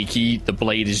towards Ziki. The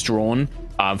blade is drawn.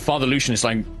 Father Lucian is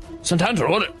like, St. Andrew,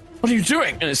 what are you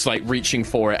doing? and it's like reaching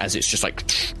for it as it's just like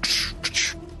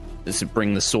to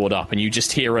bring the sword up, and you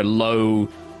just hear a low,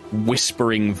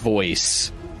 whispering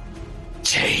voice.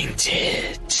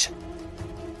 Tainted.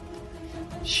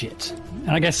 Shit.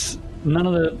 And I guess none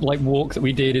of the walk that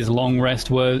we did is long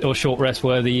rest worthy or short rest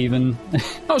worthy even.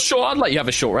 Oh, sure, I'd let you have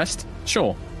a short rest.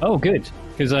 Sure. Oh, good.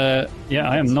 Because I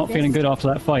am not feeling good after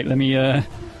that fight. Let me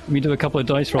do a couple of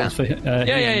dice rolls for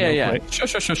Yeah.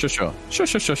 Sure.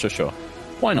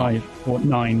 Why not?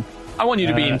 9. I want you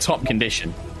to be in top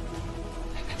condition.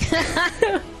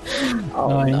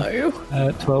 Oh, 9,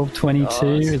 no. 12, 22. God.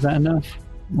 Is that enough?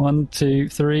 1, 2,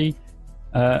 3.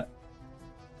 Yeah,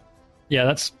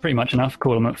 that's pretty much enough.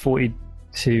 Cool, I'm at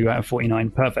 42 out of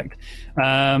 49. Perfect.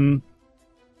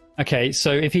 Okay,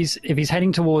 so if he's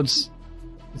heading towards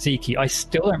Ziki, I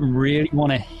still don't really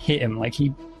want to hit him. Like,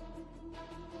 he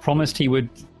promised he would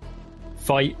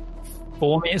fight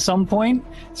for me at some point,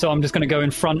 so I'm just going to go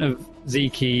in front of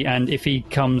Ziki, and if he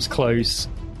comes close...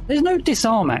 There's no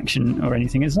disarm action or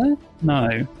anything, is there?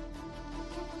 No.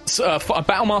 So, a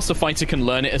Battlemaster fighter can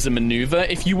learn it as a maneuver.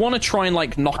 If you want to try and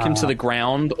knock him to the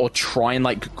ground or try and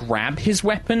grab his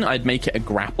weapon, I'd make it a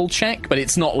grapple check, but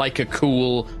it's not like a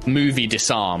cool movie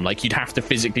disarm. You'd have to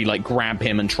physically grab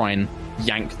him and try and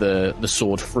yank the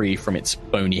sword free from its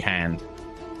bony hand.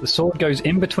 The sword goes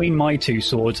in between my two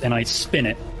swords and I spin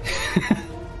it.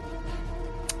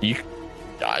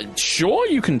 Sure,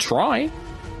 you can try.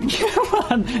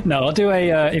 No, I'll do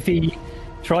a if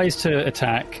tries to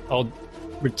attack, I'll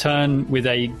return with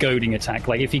a goading attack.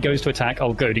 Like, if he goes to attack,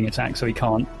 I'll goading attack, so he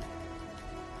can't.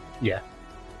 Yeah.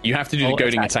 You have to do the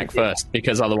goading attack first,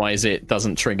 because otherwise it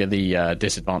doesn't trigger the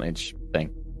disadvantage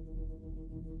thing.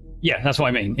 Yeah, that's what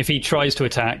I mean. If he tries to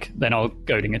attack, then I'll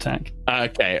goading attack.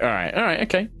 Okay, alright,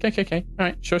 okay.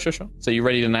 Alright, sure. So you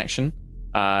readied an action.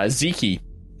 Zeke,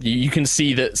 you can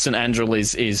see that St. Andrel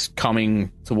is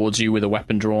coming towards you with a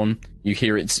weapon drawn. You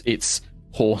hear its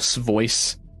hoarse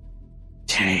voice.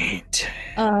 Taint.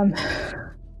 I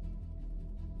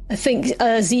think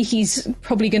Zeke's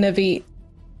probably going to be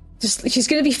she's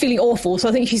going to be feeling awful, so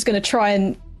I think she's going to try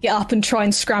and get up and try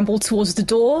and scramble towards the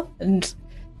door and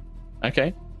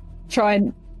try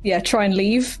and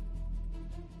leave.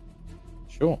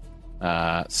 Sure.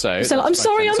 So I'm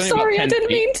sorry, I didn't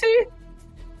mean to.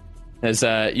 As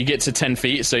you get to 10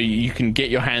 feet, so you can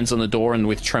get your hands on the door, and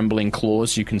with trembling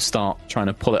claws, you can start trying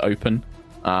to pull it open.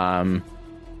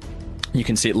 You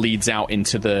can see it leads out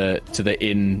into the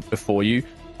inn before you. Do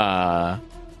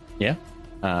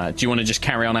you want to just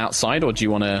carry on outside, or what do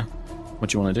you want to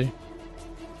do?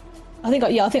 I think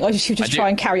I should just try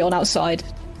and carry on outside.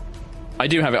 I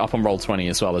do have it up on Roll20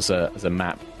 as well as a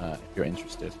map, if you're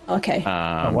interested. Okay.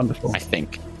 Wonderful. I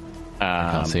think.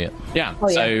 I can't see it.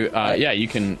 Yeah. You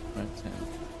can.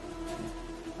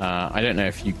 I don't know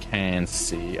if you can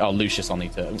see. Oh, Lucius, I'll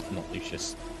need to. Not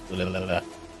Lucius.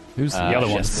 Who's the other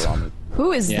one?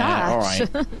 Who is that? All right.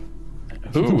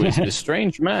 Who is this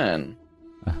strange man?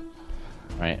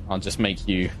 Right, I'll just make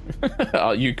you.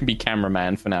 You can be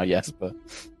cameraman for now, Jesper.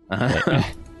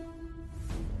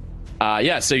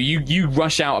 So you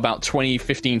rush out about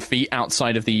 15 feet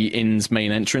outside of the inn's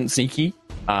main entrance, Zeke.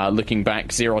 Looking back,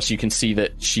 Xeros, you can see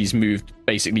that she's moved,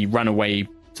 basically run away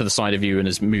to the side of you and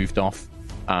has moved off.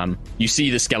 You see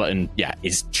the skeleton,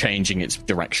 is changing its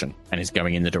direction and is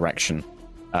going in the direction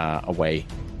away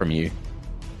from you.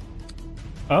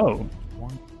 Oh.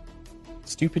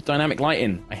 Stupid dynamic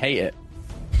lighting. I hate it.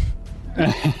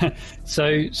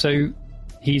 So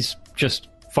he's just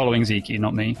following Zeke,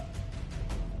 not me.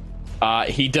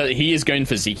 He is going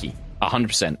for Zeke,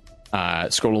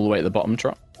 100%. Scroll all the way at the bottom,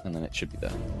 Trot, and then it should be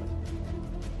there.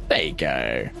 There you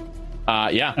go.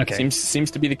 Okay.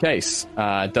 Seems to be the case.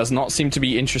 Does not seem to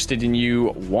be interested in you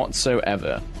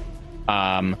whatsoever.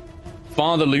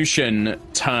 Father Lucian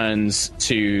turns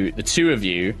to the two of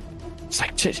you. It's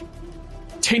like,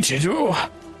 tainted. Oh,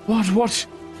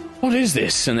 what is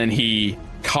this? And then he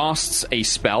casts a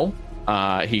spell.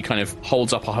 He kind of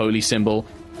holds up a holy symbol.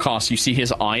 You see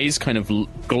his eyes kind of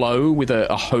glow with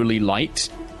a holy light,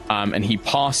 and he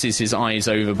passes his eyes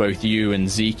over both you and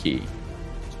Zeke.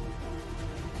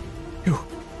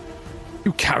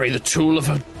 You carry the tool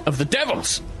of the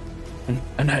devils,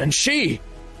 and she.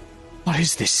 What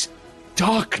is this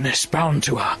darkness bound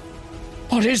to her?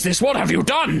 What is this? What have you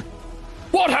done?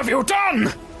 What have you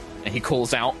done? And he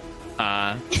calls out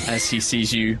as he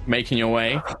sees you making your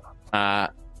way.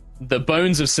 The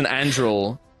bones of St.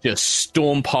 Andrel just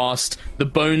storm past. The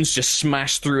bones just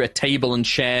smash through a table and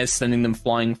chairs, sending them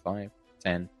flying 5,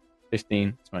 10,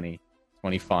 15, 20,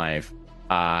 25.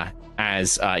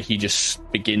 As he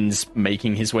just begins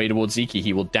making his way towards Zeke.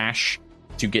 He will dash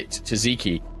to get to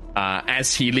Zeke.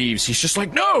 As he leaves, he's just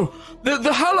like, no!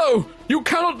 The Hallow! You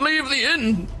cannot leave the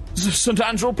inn! St.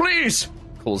 Andrel, please!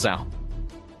 Calls out.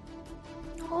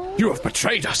 You have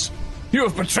betrayed us! You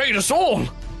have betrayed us all!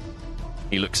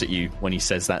 He looks at you when he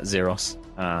says that, Xeros.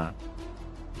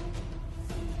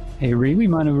 Hey, we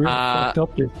might have really fucked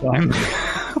up this time.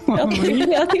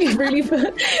 I think it's really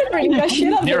messed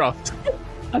shit up. Xeros.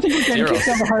 I think we're getting kicked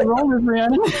out of high rollers,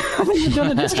 Rhiannon. I think we've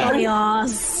done it this time.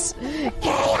 Chaos!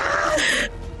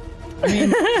 I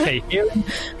mean, okay,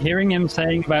 hearing him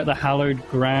saying about the hallowed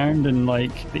ground and,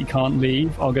 like, that he can't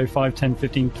leave, I'll go 5, 10,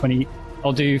 15, 20.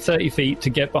 I'll do 30 feet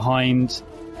to get behind St.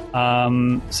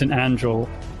 Andrel,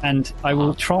 and I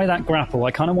will try that grapple.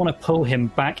 I kind of want to pull him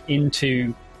back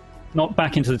into... Not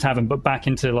back into the tavern, but back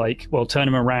into, like, turn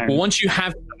him around. Well, once you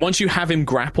have him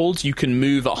grappled, you can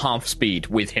move at half speed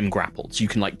with him grappled. So you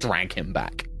can, like, drag him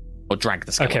back. Or drag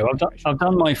the skeleton. Okay, well, I've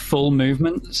done my full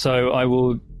movement, so I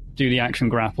will do the action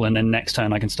grapple, and then next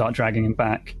turn I can start dragging him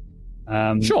back.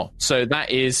 Sure. So that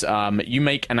is, you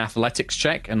make an athletics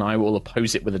check, and I will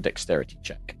oppose it with a dexterity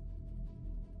check.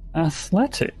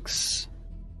 Athletics?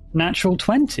 Natural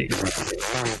 20.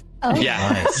 Oh. Yeah.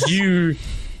 Nice.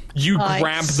 You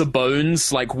grab the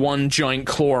bones, like one giant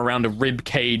claw around a rib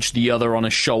cage, the other on a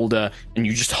shoulder, and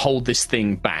you just hold this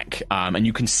thing back. And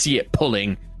you can see it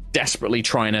pulling, desperately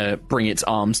trying to bring its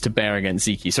arms to bear against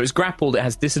Zeke. So it's grappled. It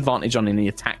has disadvantage on any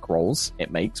attack rolls it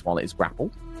makes while it is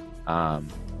grappled.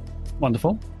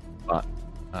 Wonderful. But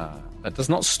That does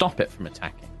not stop it from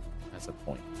attacking. As a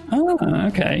point. Oh,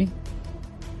 okay.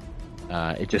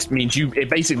 It just means it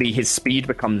basically his speed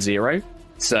becomes 0.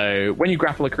 So when you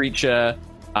grapple a creature,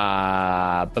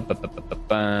 I just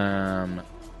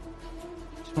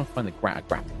want to find the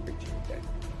grapple creature. Okay.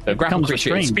 So grapple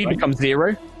creature, its speed becomes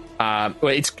 0.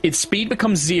 Its speed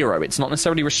becomes 0. It's not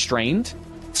necessarily restrained.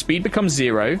 Speed becomes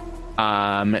 0.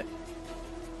 And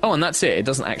that's it. It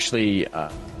doesn't actually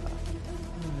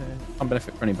can't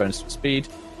benefit from any bonus to speed.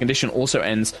 Condition also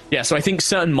ends. Yeah, so I think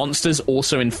certain monsters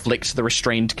also inflict the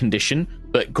restrained condition,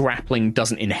 but grappling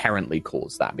doesn't inherently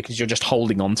cause that because you're just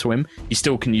holding on to him. He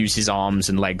still can use his arms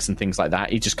and legs and things like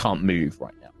that. He just can't move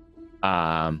right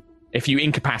now. If you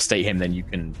incapacitate him, then you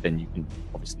can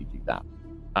obviously do that.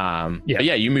 But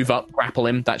yeah, you move up, grapple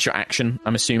him. That's your action.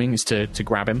 I'm assuming is to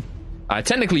grab him.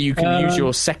 Technically, you can use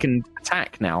your second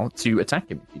attack now to attack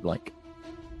him if you'd like.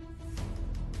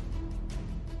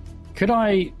 Could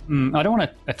I don't want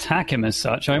to attack him as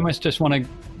such. I almost just want to,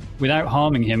 without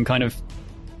harming him, kind of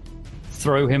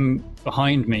throw him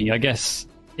behind me. I guess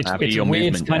it's a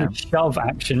weird kind of shove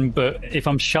action, but if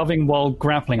I'm shoving while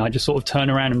grappling, I just sort of turn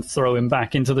around and throw him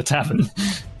back into the tavern.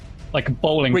 Like a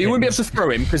bowling pin. You wouldn't be able to throw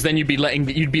him, because then you'd be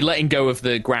letting go of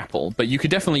the grapple, but you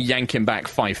could definitely yank him back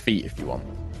 5 feet if you want.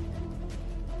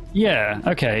 Yeah,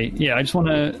 okay. Yeah, I just want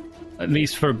to, at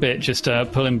least for a bit, just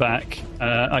pull him back.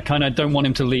 I kind of don't want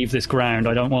him to leave this ground.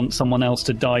 I don't want someone else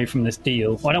to die from this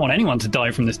deal. I don't want anyone to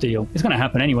die from this deal. It's going to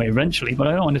happen anyway eventually, but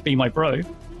I don't want to be my bro.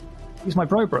 Who's my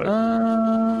bro?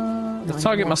 The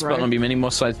target must not be many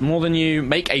more sides more than you.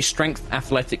 Make a strength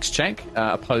athletics check,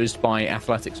 opposed by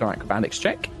athletics or acrobatics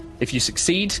check. If you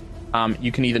succeed,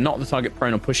 you can either knock the target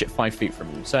prone or push it 5 feet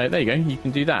from you. So there you go, you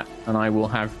can do that. And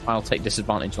I'll take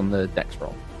disadvantage on the dex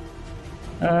roll.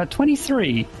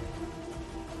 23.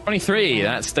 23,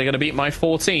 they're going to beat my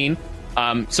 14.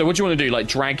 So what do you want to do? Like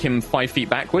drag him 5 feet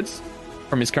backwards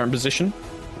from his current position?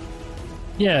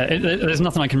 Yeah, there's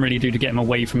nothing I can really do to get him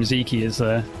away from Zeke, is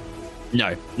there?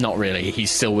 No, not really. He's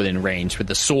still within range. With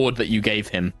the sword that you gave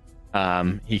him,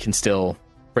 he can still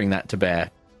bring that to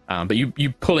bear. But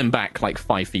you pull him back like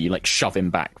 5 feet. You like shove him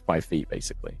back 5 feet,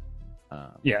 basically.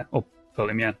 Yeah, or pull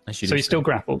him, yeah. So he's still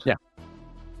grappled? Yeah.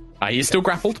 He's still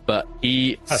grappled, but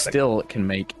he still can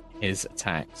make his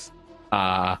attacks.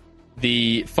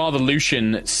 The Father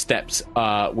Lucian steps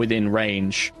within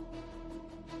range.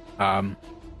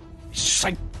 He's just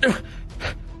like,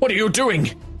 what are you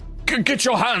doing? Get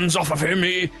your hands off of him.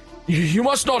 You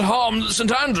must not harm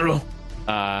St. Andrew.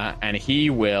 And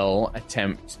he will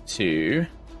attempt to...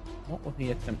 What will he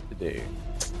attempt to do?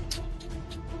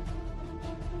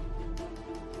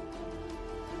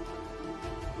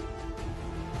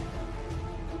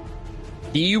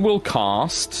 He will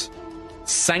cast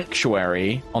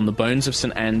Sanctuary on the bones of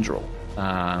St. Andrew.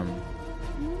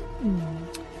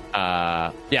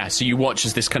 So you watch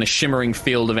as this kind of shimmering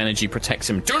field of energy protects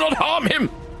him. Do not harm him!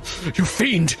 You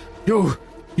fiend! You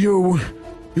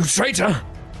traitor!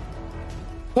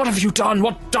 What have you done?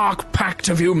 What dark pact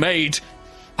have you made?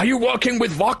 Are you working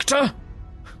with Vokta?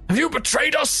 Have you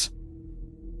betrayed us?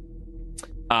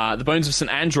 The bones of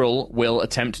St. Andrel will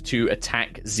attempt to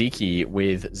attack Zeke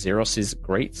with Xeros's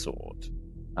greatsword.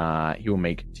 He will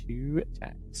make 2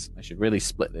 attacks. I should really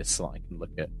split this so I can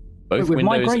look at both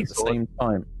windows at the same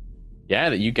time. Yeah,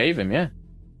 that you gave him, yeah.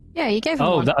 Yeah, you gave him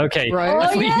okay. Oh,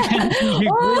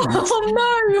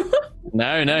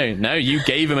 no! No, you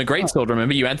gave him a greatsword,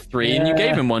 remember? You had 3 and you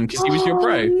gave him one because he was your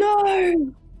bro.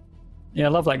 No! Yeah, I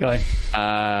love that guy.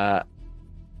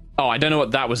 I don't know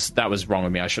what that was wrong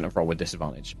with me. I shouldn't have rolled with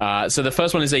disadvantage. So the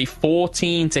first one is a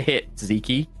 14 to hit,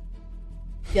 Zeke.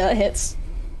 Yeah, that hits.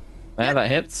 Yeah, that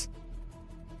hits.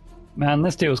 Man,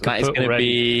 this deal's kaput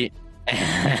already.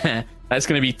 That's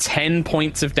going to be 10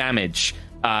 points of damage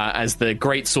as the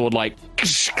greatsword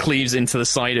cleaves into the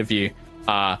side of you.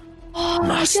 I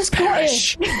just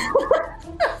perish. Got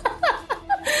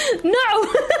it.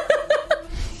 No.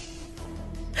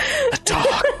 The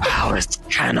dark powers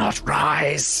cannot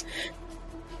rise.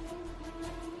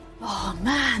 Oh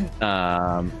man.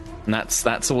 And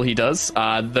that's all he does.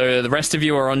 The rest of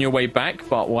you are on your way back,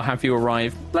 but we'll have you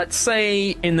arrive, let's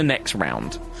say, in the next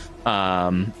round.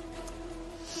 You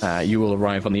will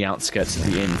arrive on the outskirts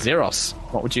of the inn. Xeros,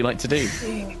 what would you like to do?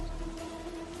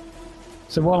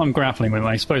 So while I'm grappling with him,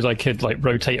 I suppose I could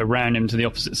rotate around him to the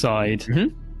opposite side.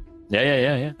 Mm-hmm.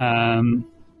 Yeah.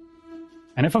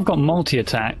 And if I've got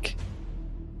multi-attack,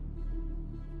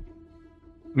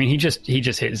 I mean, he just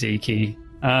hit Zeke. He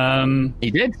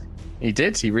did.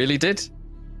 He really did.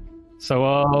 So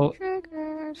I'll...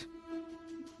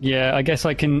 Yeah, I guess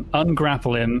I can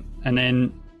ungrapple him and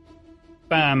then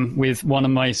bam with one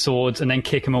of my swords and then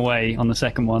kick him away on the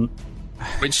second one.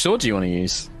 Which sword do you want to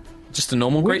use? Just a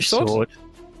normal great sword?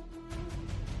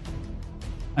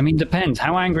 I mean, depends.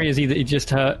 How angry is he that he just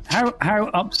hurt?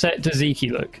 How upset does Zeke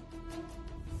look?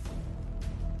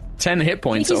 10 hit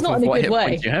points He's off not of in a what good hit way.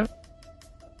 points you have.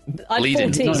 Bleeding.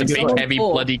 It's a big, heavy,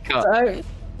 bloody cut. So...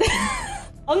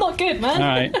 I'm not good,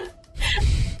 man.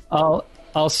 All right.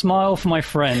 I'll smile for my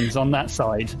friends on that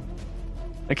side.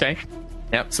 Okay.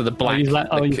 Yep. So the black,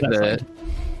 the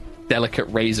delicate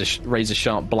razor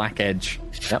sharp black edge.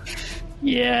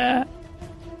 Yep.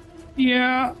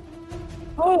 Yeah.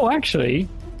 Oh, actually.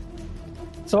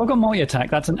 So I've got multi-attack.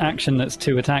 That's an action that's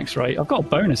 2 attacks, right? I've got a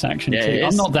bonus action too.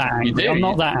 I'm not that angry. I'm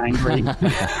not that angry.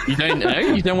 You don't know?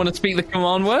 You don't want to speak the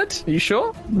command word? Are you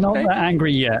sure? Not that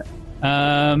angry yet.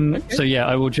 Okay. So yeah,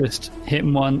 I will just hit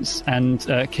him once and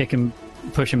kick him,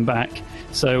 push him back.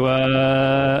 So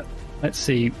let's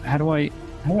see. How do I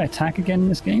attack again in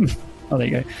this game? Oh, there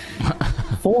you go.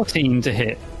 14 to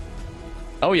hit.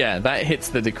 Oh yeah, that hits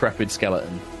the decrepit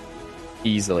skeleton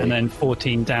easily. And then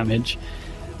 14 damage.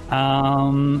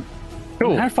 Cool.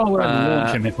 How far would I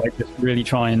launch him if I just really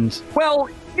try and... Well,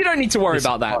 you don't need to worry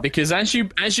about that, because as you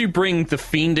bring the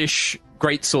fiendish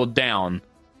greatsword down,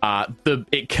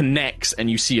 it connects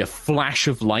and you see a flash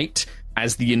of light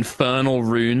as the infernal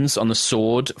runes on the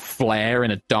sword flare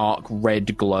in a dark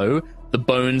red glow. The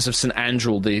bones of St.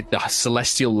 Andrew, the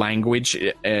celestial language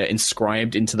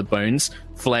inscribed into the bones,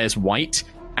 flares white,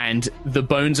 and the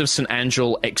bones of St.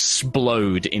 Andrew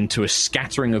explode into a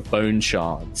scattering of bone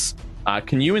shards.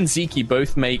 Can you and Zeke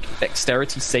both make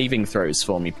dexterity saving throws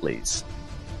for me, please?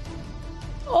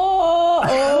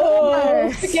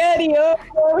 Oh, spaghetti! I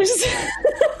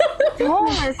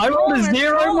rolled a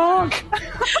 0, Mark.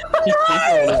 You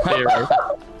rolled a 0.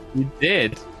 You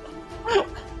did.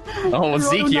 Oh,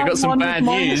 Zeke, you got some bad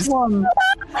news.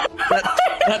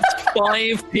 That's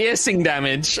 5 piercing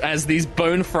damage as these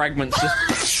bone fragments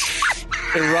just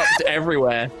erupt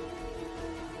everywhere.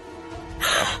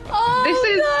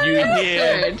 You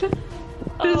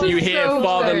hear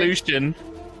Father Lucian.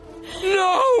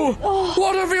 No!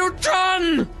 What have you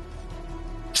done?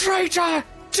 Traitor!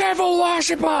 Devil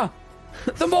worshipper!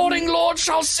 The Morning Lord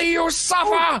shall see you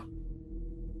suffer!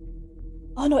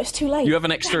 Oh no, it's too late. You have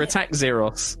an extra attack,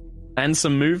 Zeros. And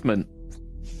some movement.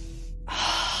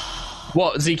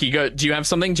 What, Zeke, go? Do you have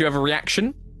something? Do you have a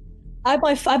reaction? I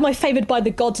have my favoured by the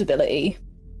gods ability.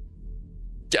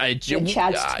 You do.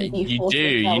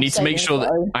 You need to make sure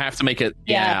that I have to make it.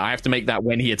 Yeah, I have to make that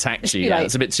when he attacks you. Yeah,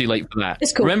 it's a bit too late for that.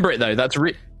 It's cool. Remember it though. That's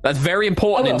very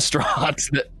important in Strahd.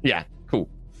 Yeah, cool.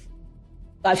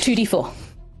 I have 2d4.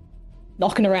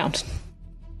 Knocking around.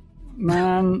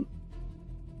 Man.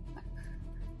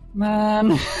 What,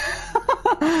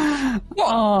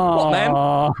 man?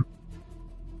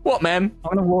 What, man?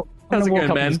 I'm gonna walk. How's it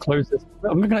going, man?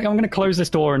 I'm gonna close this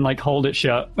door and hold it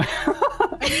shut.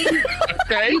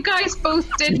 Okay. You guys both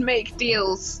did make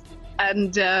deals,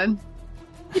 and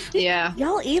yeah,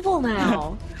 y'all evil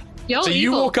now.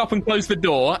 You walk up and close the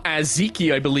door. As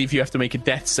Zeke, I believe you have to make a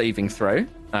death saving throw,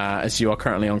 as you are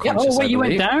currently unconscious. Oh wait, you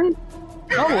went down?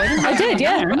 Oh, I did.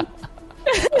 Yeah.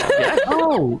 Yeah.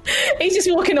 Oh, he's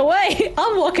just walking away.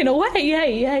 I'm walking away.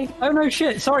 Yay! Oh no,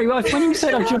 shit. Sorry. When you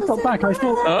said I just got back, I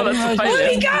thought. Oh, that's a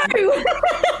Where'd he go?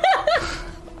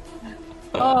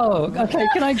 Oh, okay.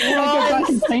 Can I go back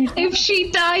and change? If she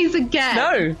dies again.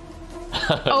 No.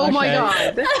 Oh my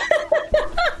god.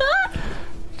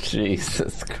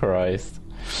 Jesus Christ.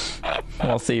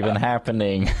 What's even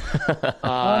happening?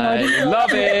 I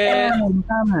love it.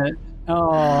 Damn it.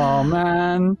 Oh,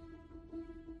 man.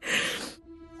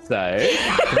 So,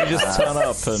 can you just turn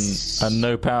up and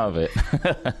no power of it?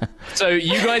 So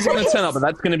you guys are going to turn up, but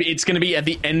it's going to be at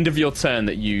the end of your turn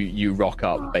that you rock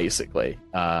up, basically.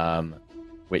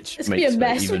 Which it's makes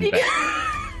it even better.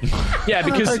 Yeah,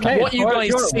 because what you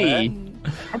guys see,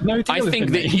 I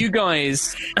think that you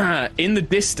guys, in the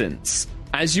distance,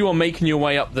 as you are making your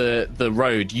way up the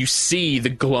road, you see the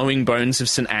glowing bones of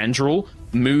St. Andrew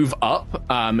move up.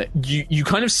 You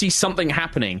kind of see something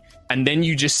happening, and then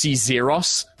you just see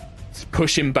Zeros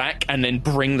push him back and then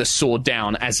bring the sword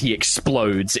down as he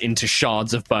explodes into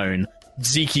shards of bone.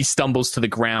 Zeke stumbles to the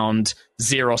ground.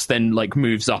 Zeros then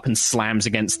moves up and slams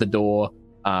against the door,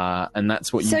 and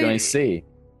that's what you guys see.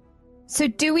 So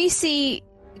do we see?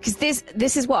 Because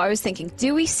this is what I was thinking.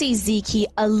 Do we see Zeke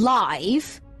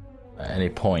alive? At any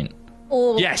point.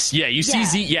 Or yes, yeah. You see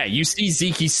Zeke. Yeah, you see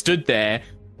Zeke stood there.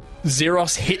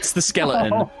 Zeros hits the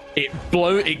skeleton. Oh.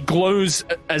 It glows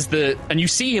and you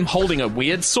see him holding a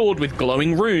weird sword with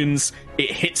glowing runes.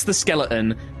 It hits the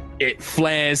skeleton. It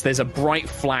flares. There's a bright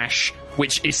flash.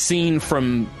 which is seen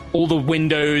from all the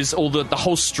windows. The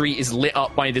whole street is lit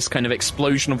up by this kind of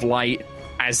explosion of light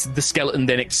as the skeleton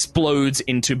then explodes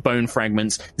into bone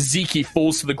fragments. Ziki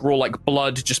falls to the ground like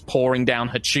blood just pouring down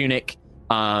her tunic.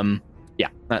 Yep.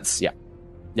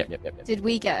 Did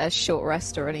we get a short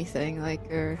rest or anything?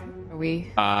 Like, or are we?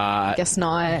 Guess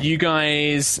not. You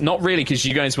guys, not really, because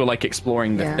you guys were like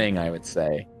exploring the thing. I would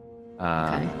say.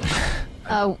 Okay.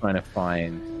 Trying to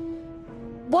find.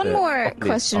 One more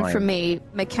question from me,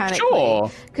 mechanically. Sure.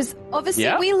 Because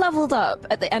obviously we leveled up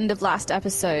at the end of last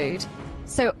episode.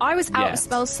 So I was out of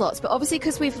spell slots, but obviously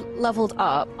because we've leveled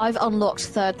up, I've unlocked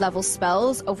 3rd level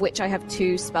spells, of which I have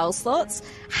 2 spell slots.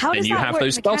 How does that work? Then you have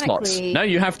those spell slots. No,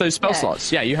 you have those spell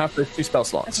slots. Yeah, you have those 2 spell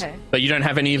slots. Okay. But you don't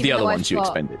have any of the other ones you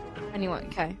expended. Anyone?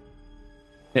 Okay.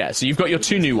 Yeah, so you've got your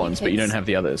 2 new ones, but you don't have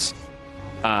the others.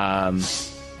 So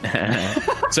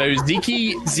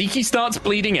Ziki starts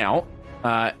bleeding out.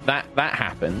 That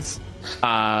happens.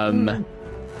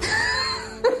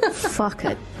 Fuck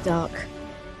a duck.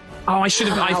 Oh, I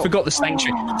forgot the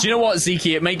Sanctuary. Do you know what,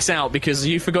 Ziki? It makes out because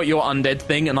you forgot your undead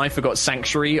thing and I forgot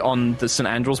Sanctuary on the St.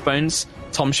 Andrew's bones.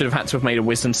 Tom should have had to have made a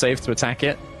wisdom save to attack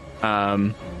it.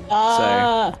 So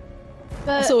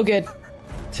that's all good.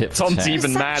 Tom's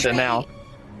even madder now.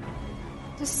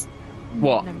 Just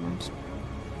what?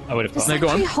 I would have thought. Does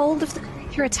Sanctuary hold if the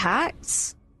creature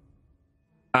attacks?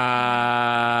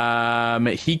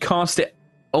 He cast it.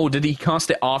 Oh, did he cast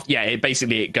it after? Yeah,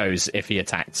 it goes if he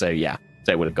attacked. So yeah.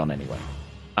 So it would have gone anyway.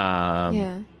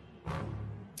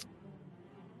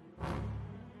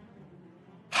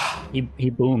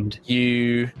 He boomed.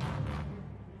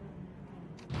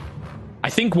 I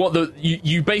think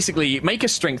you basically make a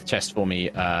strength test for me,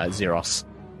 Zeros.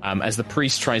 As the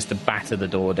priest tries to batter the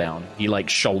door down, he like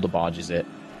shoulder barges it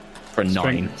for a 9.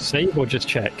 Strength save or just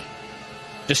check?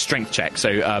 Just strength check.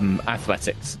 So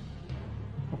athletics.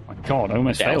 Oh my god! I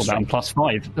almost failed that.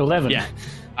 +5, 11. Yeah.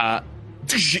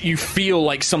 You feel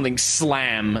like something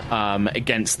slam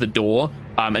against the door,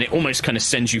 and it almost kind of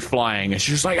sends you flying. And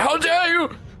she's just like, "How dare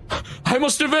you! I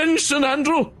must avenge St.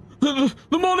 Andrew! The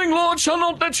Morning Lord shall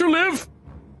not let you live!"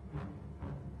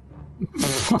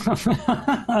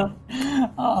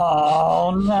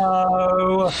 Oh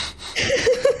no!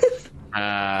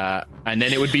 And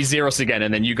then it would be Zeros again,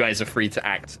 and then you guys are free to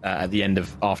act at the end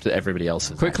of after everybody else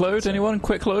has Quick load, anyone?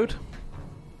 Quick load?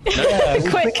 Yeah,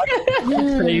 quick.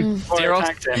 Zeros.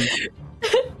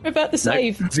 We're about to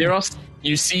save. Zeros,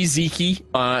 you see Ziki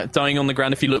dying on the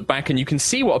ground if you look back, and you can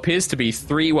see what appears to be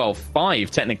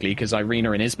 5 technically, because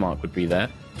Irina and Ismark would be there.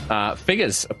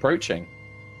 Figures approaching.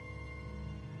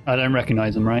 I don't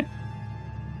recognize them, right?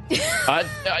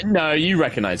 No, you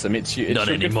recognize them. It's not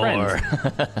your anymore.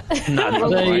 Not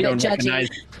anymore. I don't recognize.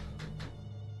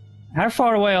 How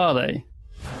far away are they?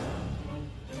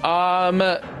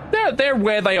 They're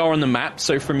where they are on the map.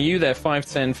 So from you, they're 5,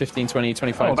 10, 15, 20,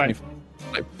 25, 25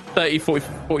 like 30,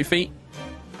 40 feet.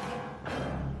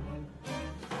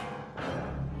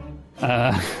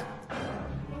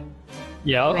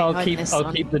 Yeah, I'll keep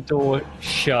the door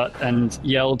shut and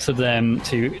yell to them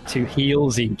to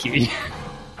heal Ziki.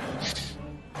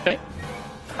 Okay.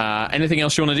 Anything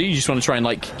else you want to do? You just want to try and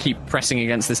like keep pressing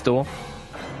against this door?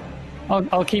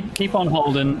 I'll keep on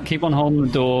holding the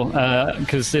door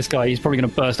because this guy, he's probably going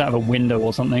to burst out of a window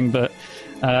or something. But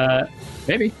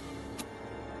maybe,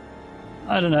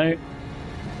 I don't know.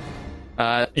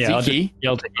 Ziki,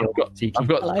 yell to heal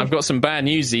Ziki. I've got some bad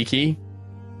news, Ziki.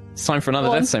 It's time for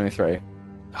another death saving throw.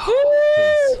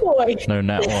 Boy. No,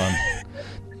 nat 1.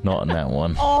 Not a nat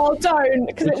 1. Oh, don't,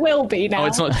 because it will be now. Oh,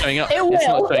 it's not showing up. It will. It's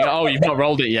not showing up. Oh, you've not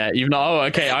rolled it yet. You've not. Oh,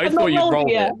 okay. I thought you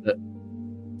rolled it. But...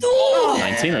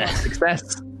 19. That's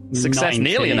success. Success 19.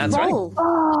 Nearly, and that's right.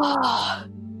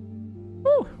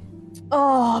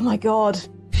 Oh my god.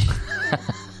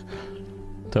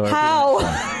 How?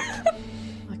 I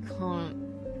can't.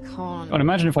 Well,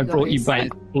 imagine if I brought you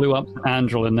back, blew up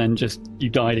Andrel, and then just you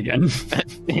died again.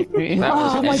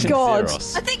 Oh my god.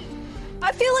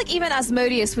 I feel like even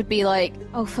Asmodeus would be like,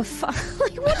 oh, for fuck.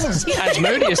 Like, what did you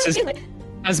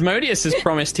Asmodeus has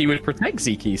promised he would protect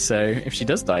Ziki, so if she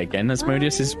does die again,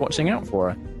 Asmodeus is watching out for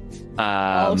her.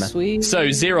 Oh, sweet. So,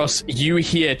 Zeros, you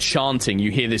hear chanting, you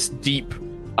hear this deep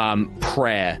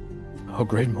prayer. Oh,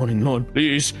 great morning, Lord,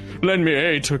 please lend me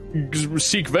aid to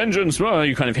seek vengeance. Well,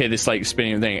 you kind of hear this like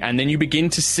spinning thing, and then you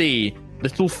begin to see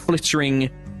little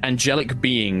flittering angelic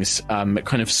beings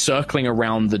kind of circling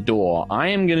around the door. I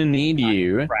am going to need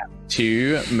you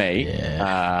to make...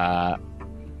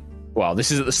 well,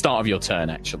 this is at the start of your turn,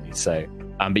 actually. So,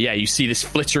 but yeah, you see this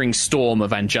flittering storm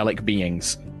of angelic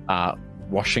beings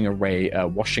washing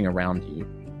around you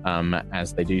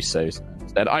as they do so.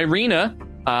 Instead, Irina,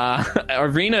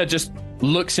 Irina just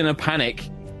looks in a panic.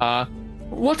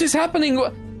 What is happening?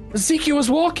 Ziki was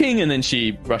walking, and then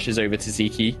she rushes over to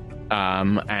Ziki,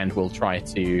 and will try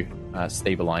to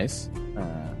stabilize.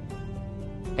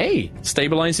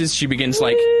 Stabilizes. She begins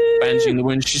bandaging the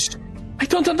wound. I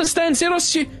don't understand,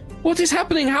 Zeros. What is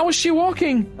happening? How is she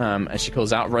walking? As she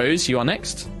calls out, Rose, you are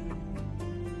next.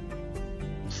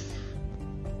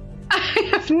 I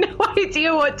have no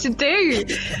idea what to do.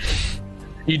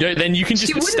 You don't. Then you can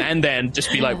just stand there and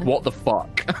just be like, "What the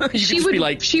fuck?" What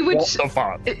the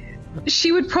fuck?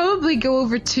 She would probably go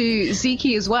over to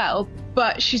Ziki as well,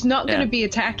 but she's not going to be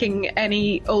attacking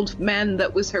any old man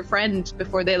that was her friend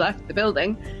before they left the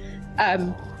building.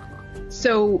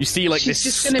 So you see, like,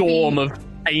 this storm of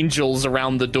angels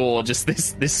around the door, just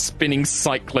this spinning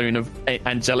cyclone of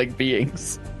angelic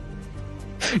beings.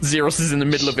 Zeros is in the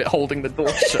middle of it, holding the door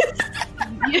shut.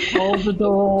 Hold the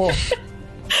door.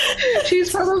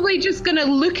 She's probably just going to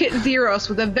look at Zeros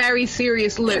with a very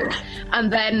serious look,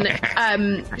 and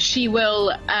then she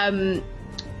will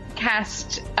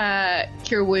cast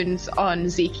Cure Wounds on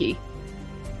Ziki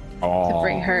to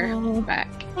bring her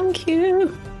back. Thank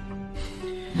you.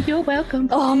 You're welcome.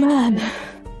 Oh, man. All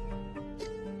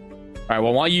right,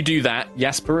 well, while you do that,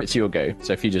 Jasper, it's your go.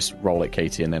 So if you just roll it,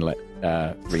 Katie, and then let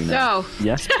Rena. Oh.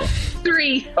 Jasper.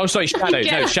 3. Oh, sorry, Shadow.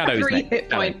 No, Shadow's 3 next. hit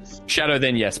points. Shadow,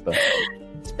 then Jasper.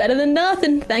 It's better than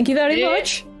nothing. Thank you very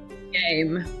much.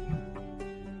 Game.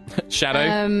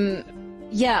 Shadow?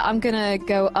 Yeah, I'm gonna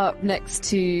go up next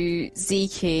to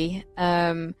Ziki.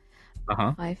 5,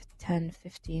 10,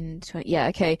 15, 20. Yeah,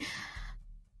 okay.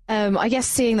 I guess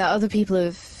seeing that other people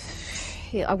have...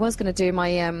 I was gonna do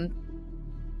my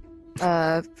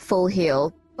full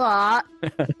heal, but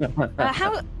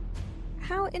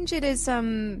how injured is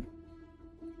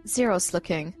Zeros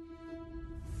looking?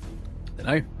 I don't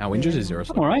know. How injured is Zeros?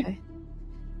 All right. Okay.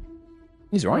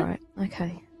 He's all right. All right.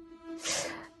 Okay.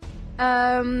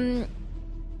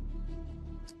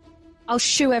 I'll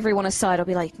shoo everyone aside. I'll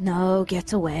be like, "No,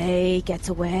 get away, get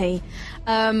away."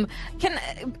 Can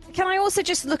I also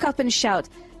just look up and shout,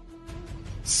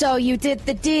 "So you did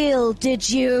the deal, did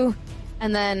you?"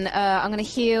 And then I'm going to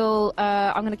heal.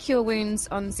 I'm going to cure wounds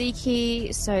on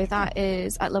Ziki. So that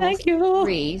is at level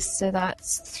 3. So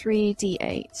that's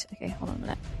 3d8. Okay, hold on a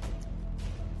minute.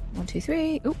 1, 2,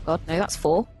 3. Oh God, no, that's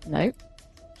 4. No,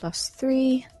 plus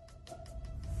 3.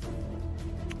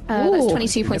 That's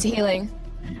 22 points of healing.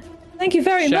 Thank you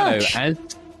very much. Shadow,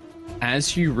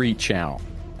 as you reach out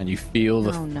and you feel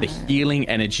the healing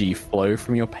energy flow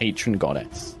from your patron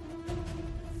goddess,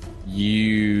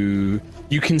 you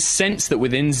can sense that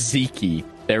within Ziki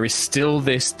there is still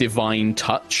this divine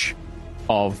touch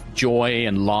of joy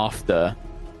and laughter.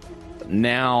 But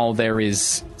now there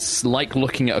is, it's like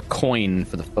looking at a coin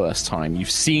for the first time.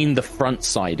 You've seen the front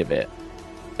side of it,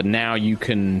 but now you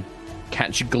can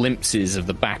catch glimpses of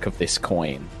the back of this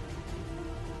coin,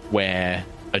 where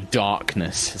a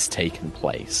darkness has taken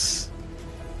place.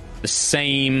 The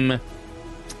same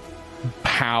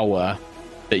power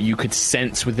that you could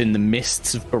sense within the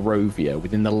mists of Barovia,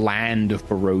 within the land of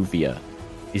Barovia,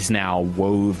 is now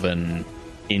woven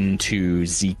into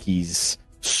Ziki's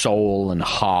soul and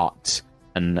heart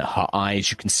and her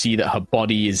eyes. You can see that her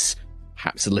body is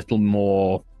perhaps a little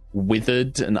more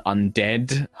withered and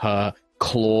undead. Her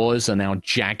claws are now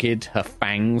jagged, her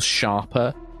fangs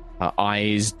sharper, her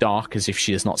eyes dark as if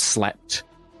she has not slept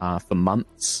for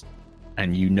months.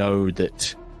 And you know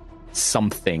that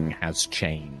something has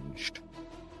changed.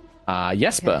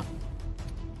 Jesper.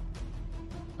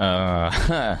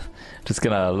 Just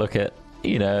gonna look at,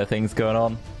 things going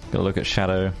on. Gonna look at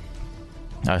Shadow.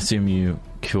 I assume you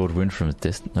cured wound from a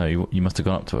distance. No, you must have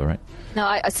gone up to her, right?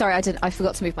 No, sorry, I didn't. I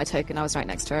forgot to move my token. I was right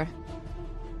next to her.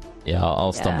 Yeah,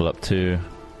 I'll stumble up to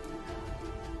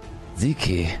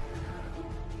Ziki.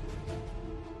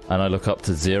 And I look up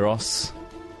to Zeros.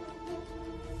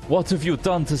 What have you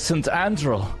done to St.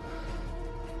 Andrel?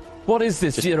 What is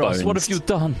this, Zeros? Bones. What have you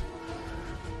done?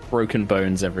 Broken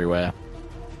bones everywhere.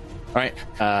 Alright,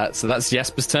 so that's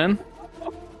Jesper's turn.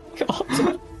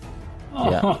 God.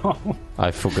 Yeah.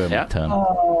 I forgo my turn.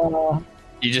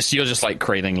 You're just like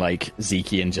cradling like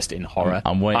Ziki and just in horror.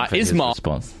 I'm waiting for his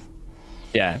response.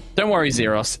 Yeah, don't worry,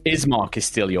 Zeros. Ismark is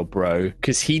still your bro,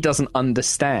 because he doesn't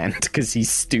understand, because he's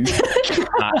stupid.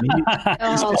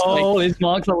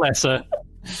 Ismark's the lesser.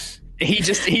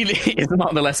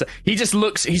 Ismark the lesser. He just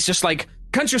looks, he's just like,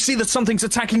 can't you see that something's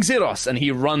attacking Zeros? And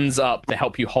he runs up to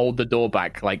help you hold the door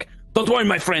back, like, don't worry,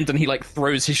 my friend. And he like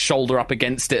throws his shoulder up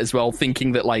against it as well,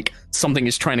 thinking that like something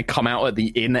is trying to come out at the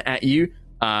inn at you.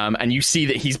 And you see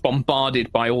that he's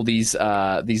bombarded by all these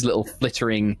little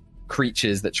flittering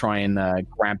creatures that try and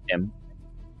grab him.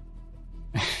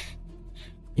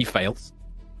 He fails.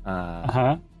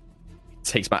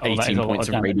 Takes about 18 points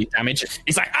of radiant damage.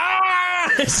 He's like,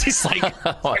 ah! It's just like,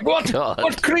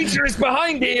 what creature is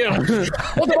behind here?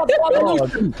 What about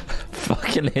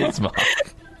Fucking Ismark.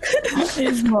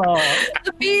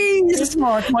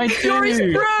 Ismark, my dude. You're his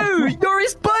bro. You're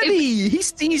his buddy.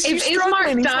 He's if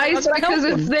Ismark dies because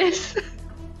of this,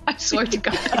 I swear to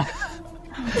God.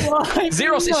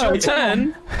 Zeros, it's your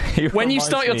turn. When you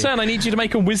start your turn, I need you to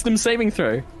make a wisdom saving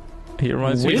throw. He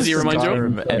reminds me of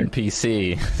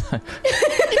NPC.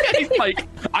 He's like,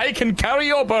 I can carry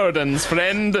your burdens,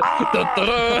 friend. I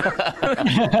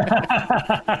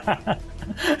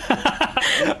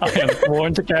am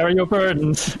born to carry your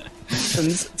burdens.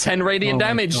 10 radiant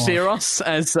damage, Zeros,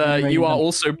 as you are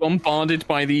also bombarded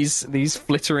by these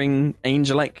flittering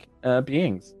angelic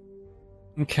beings.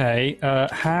 Okay,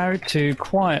 how to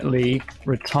quietly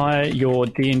retire your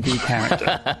D&D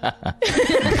character.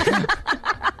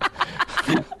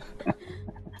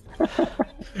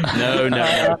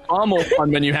 No. Far more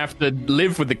fun when you have to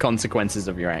live with the consequences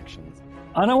of your actions.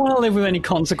 I don't want to live with any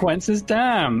consequences,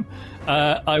 damn.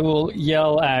 I will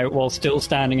yell out while still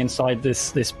standing inside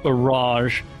this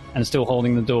barrage and still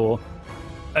holding the door.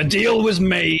 A deal was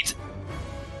made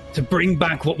to bring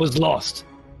back what was lost.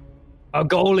 Our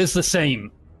goal is the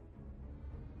same.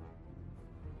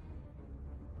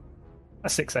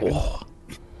 That's 6 seconds. Oh.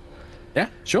 Yeah,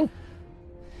 sure.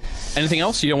 Anything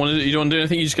else? You don't want to do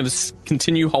anything? You're just going to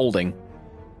continue holding.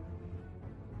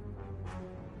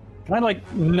 Can I,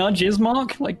 nudge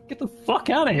Ismark? Get the fuck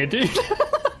out of here, dude.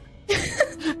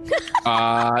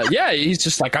 Yeah, he's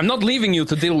just like, I'm not leaving you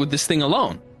to deal with this thing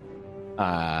alone.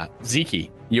 Ziki,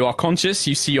 you are conscious.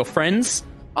 You see your friends.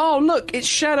 Oh, look, it's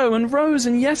Shadow and Rose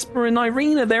and Jesper and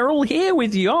Irina. They're all here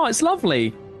with you. Oh, it's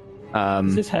lovely.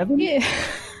 Is this heaven? Yeah.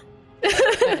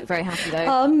 Very happy,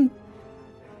 though.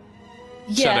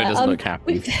 Shadow doesn't look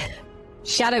happy.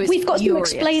 Shadow is We've got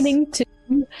furious. some explaining to.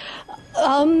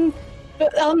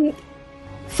 But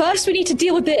first we need to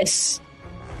deal with this.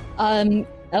 I'm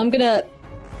gonna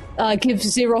give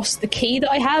Zeros the key that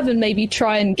I have and maybe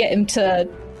try and get him to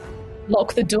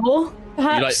lock the door.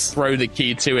 Perhaps You throw the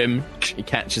key to him. He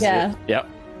catches it. Yep.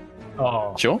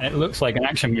 Oh, sure. It looks like an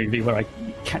action movie where I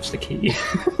catch the key.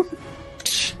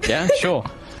 Yeah, sure.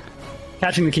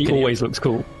 Catching the key always looks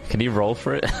cool. Can you roll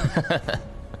for it?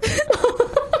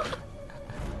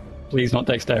 Please, not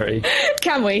dexterity.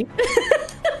 Can we?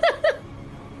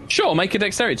 Sure, make a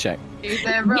dexterity check.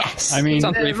 Yes. I mean,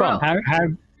 sounds pretty fun.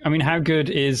 How good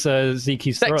is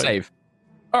Ziki's throw? Dex save.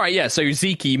 All right, yeah. So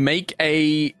Ziki, make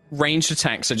a ranged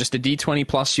attack. So just a D20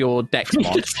 plus your dex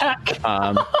mod. Attack.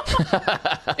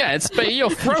 Yeah, but you're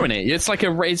throwing it. It's like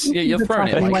a raise. You're throwing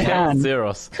it. My hand.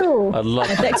 Zeros. Cool. I love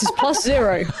My dex is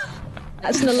 +0.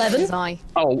 That's an 11.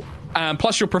 Oh,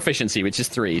 plus your proficiency, which is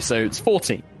 3, so it's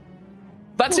 14.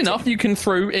 That's enough. You can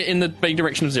throw it in the big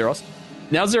direction of Zeros.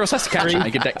 Now Zeros has to catch it and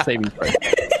make a dex saving throw.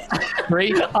 3.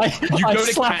 You go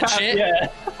to catch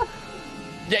it.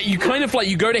 Yeah, you kind of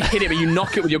you go to hit it, but you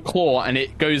knock it with your claw, and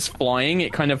it goes flying.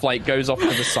 It kind of goes off to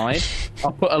the side.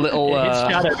 I'll put a little.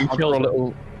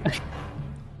 Shadow.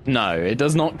 No, it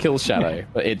does not kill Shadow,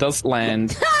 but it does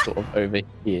land sort of over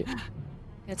here.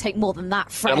 Gonna take more than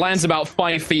that, friend. It lands about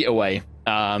 5 feet away.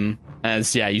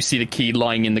 As you see the key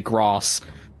lying in the grass.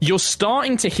 You're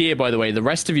starting to hear, by the way, the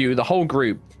rest of you, the whole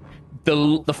group,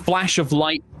 the flash of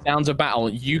light, sounds of battle.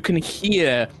 You can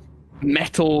hear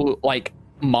metal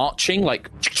marching,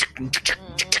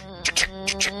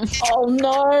 Oh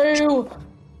no!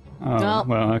 Oh,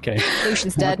 well, okay.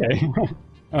 Lucian's dead. Okay.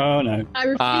 Oh no. I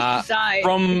refuse to die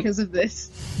because of this.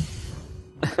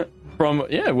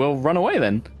 We'll run away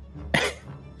then.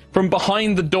 From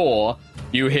behind the door,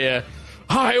 you hear,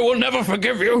 I will never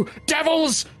forgive you,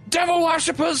 devils, devil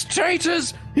worshippers,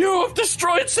 traitors, you have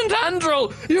destroyed St.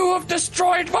 Andrel, you have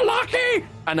destroyed Valaki!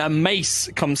 And a mace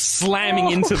comes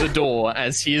slamming into the door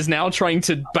as he is now trying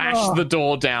to bash the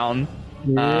door down.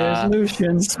 Here's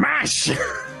Lucian. Smash!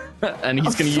 And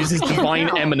he's going to use his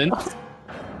Divine Eminence.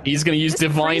 He's going to use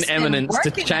Divine Eminence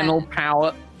to channel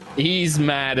power. He's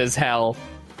mad as hell.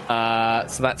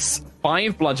 So that's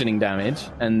 5 bludgeoning damage,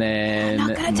 and then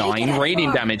 9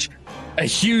 radiant damage. A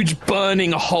huge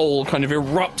burning hole kind of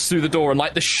erupts through the door, and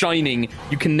like The Shining,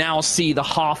 you can now see the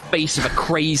half face of a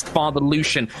crazed Father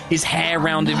Lucian, his hair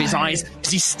round of his eyes,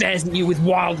 as he stares at you with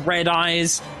wild red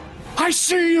eyes. I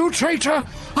see you, traitor!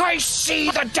 I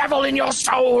see the devil in your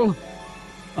soul!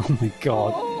 Oh my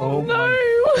god. Oh my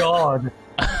god.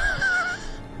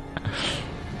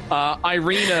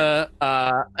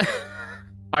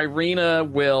 Irina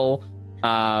will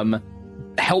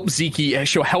help Ziki.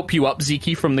 She'll help you up,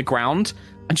 Ziki, from the ground,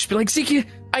 and just be like, Ziki,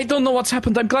 I don't know what's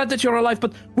happened. I'm glad that you're alive,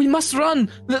 but we must run.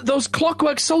 Those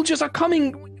clockwork soldiers are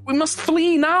coming. We must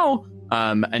flee now.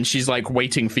 And she's like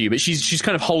waiting for you, but she's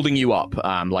kind of holding you up.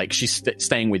 Like she's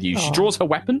staying with you. She draws her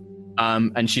weapon.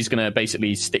 And she's going to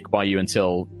basically stick by you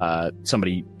until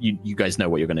you guys know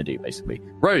what you're going to do, basically.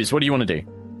 Rose, what do you want to do?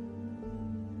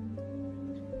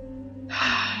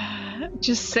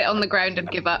 Just sit on the ground and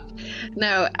give up.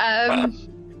 No.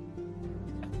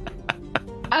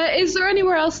 Is there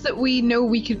anywhere else that we know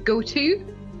we could go to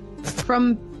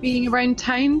from being around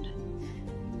town?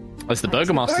 There's the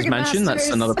Burgomaster's mansion. That's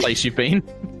another place you've been.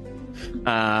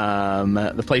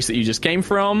 The place that you just came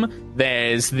from.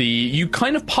 There's you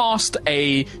kind of passed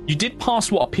you did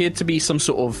pass what appeared to be some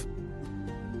sort of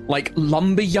like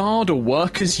lumber yard or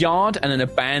worker's yard and an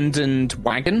abandoned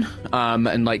wagon,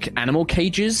 and like animal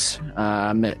cages.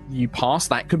 You passed.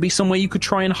 That could be somewhere you could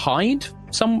try and hide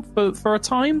for a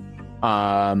time.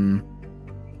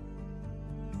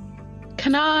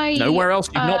 Can I? Nowhere else.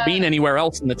 You've not been anywhere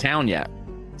else in the town yet.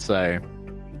 So.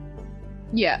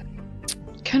 Yeah.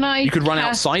 Can I? You could run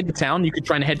outside the town. You could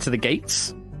try and head to the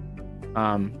gates.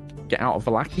 Get out of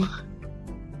Vallaki.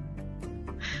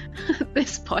 At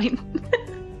this point,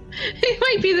 it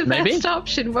might be the best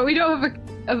option, but we don't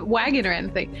have a wagon or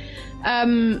anything.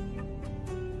 Can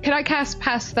I cast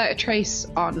Pass Without a Trace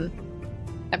on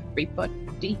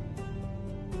everybody?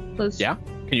 Please? Yeah.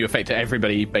 Can you affect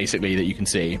everybody basically that you can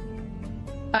see?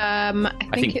 I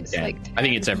think it's like. I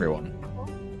think it's everyone.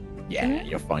 Yeah,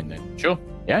 you're fine then. Sure.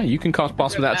 Yeah, you can cast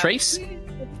Pass Without a Trace.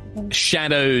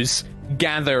 Shadows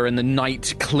gather and the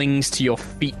night clings to your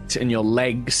feet and your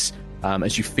legs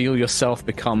as you feel yourself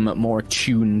become more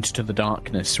attuned to the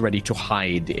darkness, ready to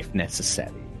hide if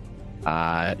necessary.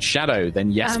 Shadow,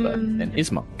 then Jesper, then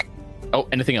Ismark. Oh,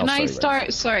 anything else?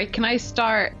 Can I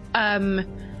start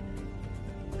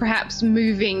perhaps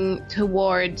moving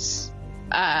towards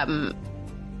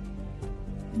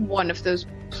one of those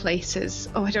places?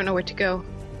 Oh, I don't know where to go.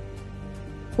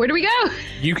 Where do we go?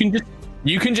 You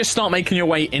can just start making your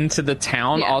way into the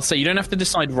town. Yeah. I'll say you don't have to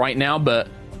decide right now, but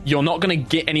you're not going to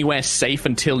get anywhere safe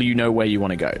until you know where you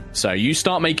want to go. So you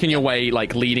start making your way,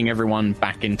 like leading everyone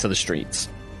back into the streets.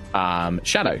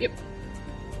 Shadow. Yep.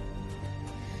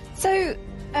 So,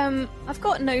 I've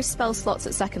got no spell slots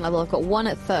at second level. I've got one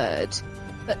at third.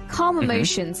 But Calm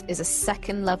Emotions is a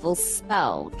second level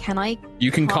spell. Can I?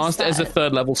 You can cast it as a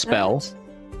third level spell.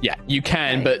 Yeah, you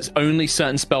can, but only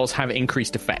certain spells have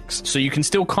increased effects. So you can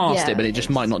still cast it, but it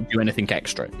just might not do anything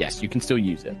extra. Yes, you can still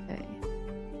use it. Okay.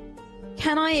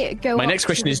 Can I go? My next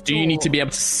question is: do you need to be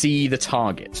able to see the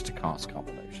target to cast Calm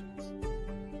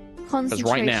Emotions?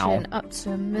 Concentration right now, up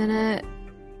to a minute.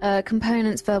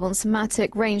 Components, verbal and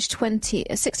somatic, range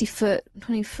 60 foot,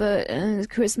 20 foot,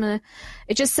 charisma.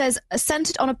 It just says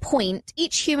centered on a point.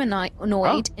 Each humanoid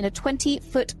in a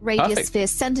 20-foot radius sphere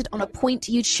centered on a point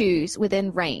you choose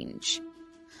within range.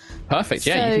 Perfect.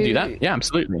 Yeah, you can do that. Yeah,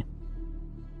 absolutely.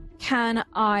 Can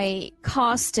I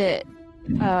cast it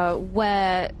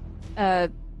where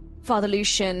Father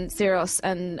Lucian, Zeros,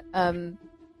 and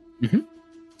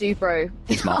Dubro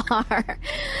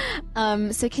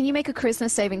are? So can you make a charisma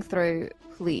saving throw,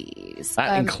 please?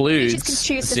 That includes you can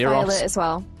choose to fail it as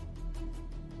well.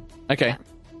 Okay.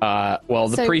 Yeah. Well,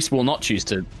 the priest will not choose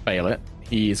to fail it.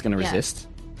 He is going to resist.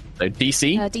 So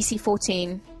DC? DC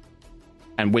 14.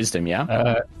 And wisdom,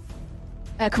 yeah?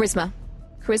 Charisma.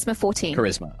 Charisma 14.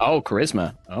 Charisma. Oh,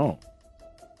 charisma.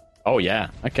 Oh, yeah.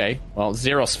 Okay. Well,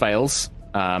 Zeros fails.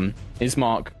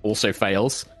 Ismark also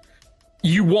fails.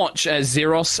 You watch as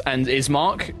Zeros and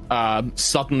Ismark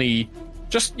suddenly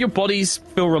just your bodies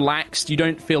feel relaxed. You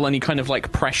don't feel any kind of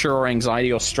like pressure or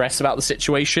anxiety or stress about the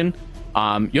situation.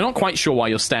 You're not quite sure why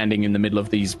you're standing in the middle of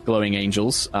these glowing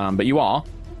angels, but you are.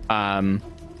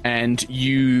 And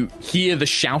you hear the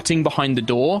shouting behind the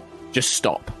door just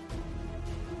stop.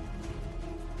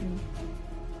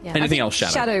 Yeah, anything else,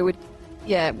 Shadow? Shadow would...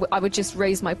 Yeah, I would just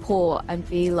raise my paw and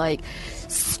be like,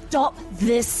 stop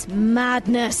this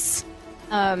madness!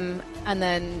 And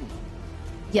then,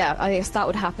 yeah, I guess that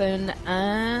would happen.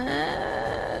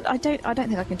 And I don't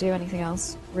think I can do anything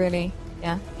else, really.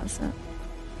 Yeah, that's it.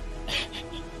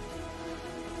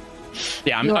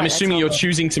 Yeah, I'm assuming you're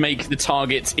choosing to make the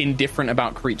targets indifferent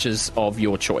about creatures of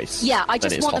your choice. Yeah, I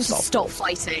just want them to stop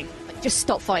fighting. Like, just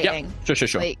stop fighting. Yeah,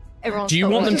 sure. Like, do you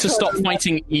want them to stop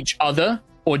fighting each other,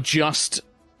 or just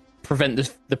prevent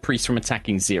the priest from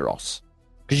attacking Zeros?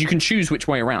 Because you can choose which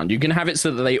way around. You can have it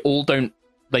so that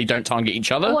they don't target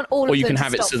each other, or you can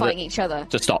have it so that each other.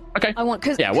 To stop. Okay. I want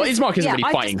Ismark isn't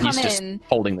really fighting. He's just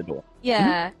holding the door.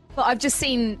 Yeah, but I've just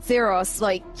seen Zeros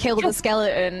like kill the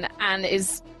skeleton and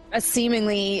is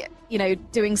seemingly,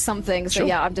 doing something. So Sure.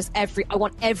 yeah, I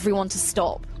want everyone to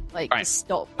stop. Just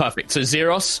stop. Perfect. So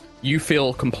Xeros, you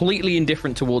feel completely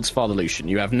indifferent towards Father Lucian.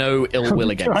 You have no ill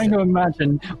will against trying him. to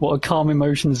imagine what a calm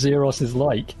emotion Xeros is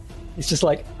like. It's just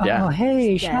like, Yeah. oh,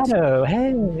 hey, Scared. Shadow,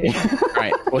 hey.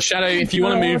 Right. Well, Shadow, if you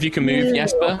want to move, you can move.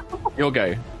 Jesper, you'll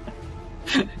go.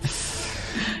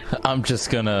 I'm just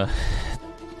gonna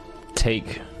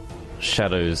take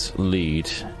Shadow's lead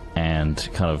and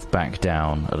kind of back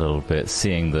down a little bit,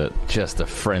 seeing that just a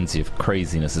frenzy of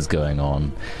craziness is going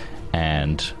on,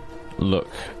 and look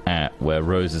at where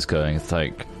Rose is going. It's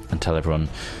like, and tell everyone,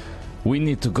 we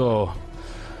need to go.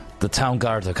 The town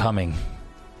guards are coming.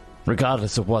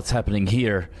 Regardless of what's happening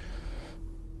here,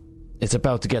 it's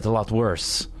about to get a lot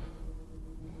worse.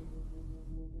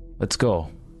 Let's go.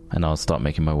 And I'll start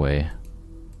making my way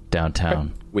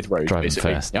downtown. With Rose, driving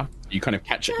basically. fast. Yeah. You kind of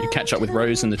catch up with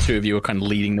Rose, and the two of you are kind of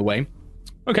leading the way.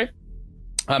 Okay.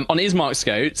 On Ismark's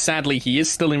go, sadly, he is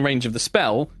still in range of the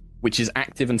spell, which is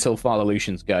active until Father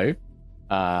Lucian's go.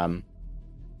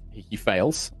 He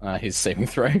fails his saving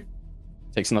throw.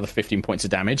 Takes another 15 points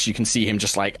of damage. You can see him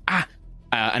just like,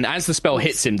 and as the spell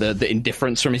hits him, the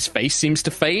indifference from his face seems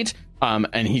to fade.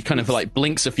 And he kind of like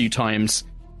blinks a few times,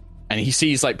 and he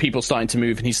sees like people starting to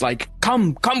move, and he's like,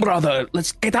 come, brother,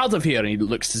 let's get out of here. And he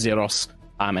looks to Xeros,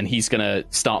 and he's going to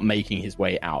start making his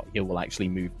way out. He will actually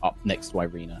move up next to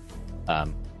Irina,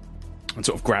 and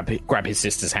sort of grab his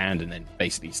sister's hand, and then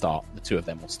basically the two of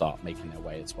them will start making their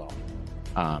way as well,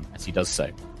 as he does so.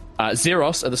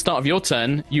 Xeros, at the start of your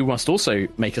turn, you must also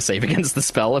make a save against the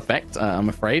spell effect, I'm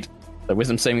afraid. The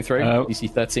wisdom saving throw, DC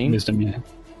 13. Wisdom,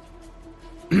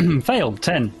 yeah. Failed,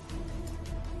 10.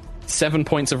 7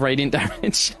 points of radiant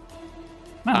damage.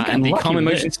 Man, and the lucky calm with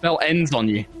emotion it. spell ends on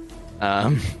you.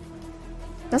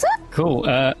 Does it? Cool.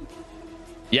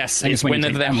 Yes, Ends it's when you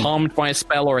whenever take they're damage. harmed by a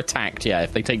spell or attacked. Yeah,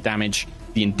 if they take damage,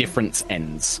 the indifference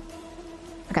ends.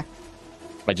 Okay.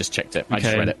 I just checked it. I just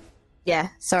Okay. read it. Yeah.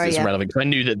 Sorry. It's Yeah. relevant because I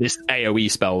knew that this AoE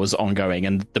spell was ongoing,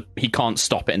 and he can't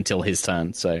stop it until his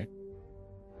turn. So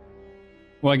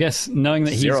Well, I guess knowing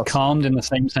that he's Xeros. calmed in the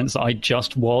same sense that I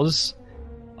just was,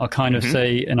 I'll kind of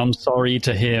say, and I'm sorry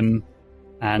to him,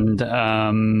 and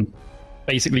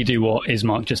basically do what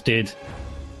Ismark just did.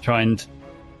 Try and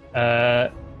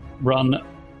run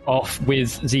off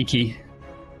with Zeke.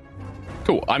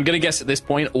 cool. I'm going to guess at this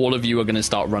point, all of you are going to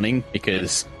start running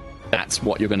because that's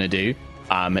what you're going to do.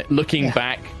 Looking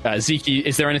back, Zeke,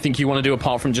 is there anything you want to do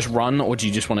apart from just run, or do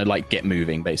you just want to like get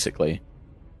moving, basically?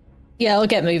 Yeah, I'll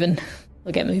get moving.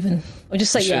 Or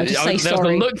just say, There say was a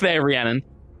sorry. look there, Rhiannon.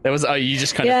 There was. Oh, you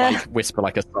just kind Yeah. of like whisper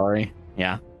like a sorry.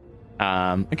 Yeah.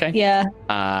 Okay.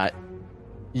 Yeah.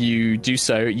 You do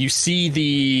so. You see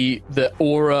the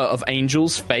aura of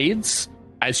angels fades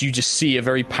as you just see a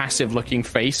very passive looking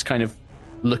face kind of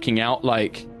looking out,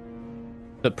 like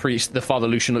the priest, the Father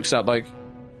Lucian looks out like,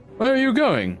 where are you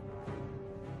going?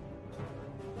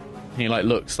 And he like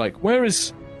looks like, where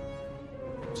is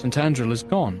St. Andrew is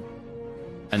gone?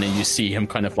 And then you see him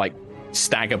kind of like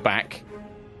stagger back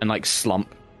and like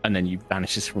slump, and then he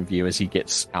vanishes from view as he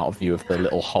gets out of view of the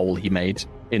little hole he made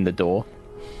in the door.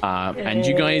 And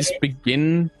you guys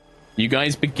begin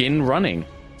running.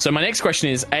 So my next question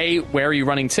is, A, where are you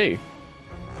running to?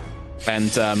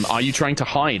 And are you trying to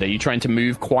hide? Are you trying to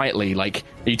move quietly? Like,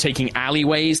 are you taking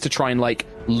alleyways to try and like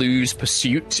lose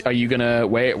pursuit? Are you gonna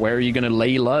where are you gonna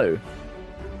lay low?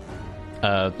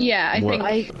 Yeah, I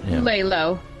think lay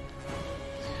low.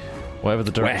 Wherever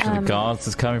the direction of the guards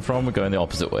is coming from, we're going the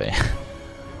opposite way.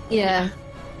 Yeah.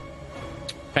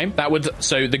 Okay,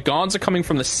 so the guards are coming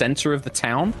from the center of the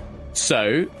town.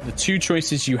 So the two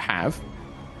choices you have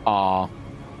are,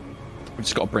 we've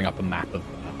just got to bring up a map of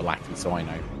Balaki so I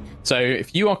know. So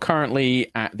if you are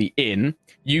currently at the inn,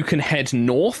 you can head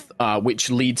north,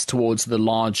 which leads towards the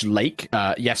large lake.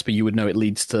 Jesper, you would know it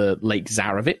leads to Lake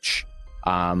Zarovich.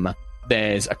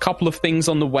 There's a couple of things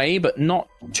on the way, but not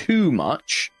too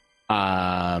much.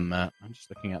 I'm just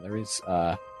looking at, there is,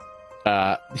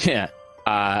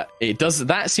 it does,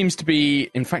 that seems to be,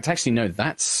 in fact, actually, no,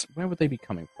 that's, where would they be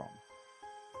coming from?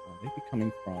 They'd be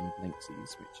coming from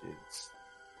Linksys, which is,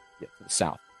 to the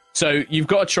south. So you've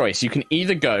got a choice. You can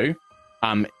either go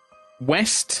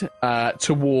west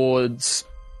towards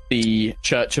the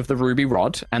Church of the Ruby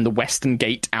Rod and the western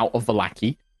gate out of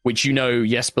Vallaki, which you know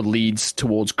Jesper leads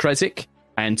towards Kresik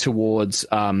and towards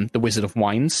the Wizard of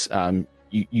Wines.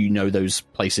 You know those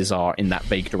places are in that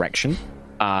vague direction.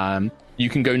 You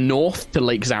can go north to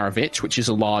Lake Zarovich, which is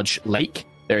a large lake.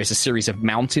 There is a series of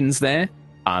mountains there.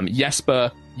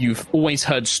 Jesper, you've always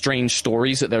heard strange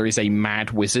stories that there is a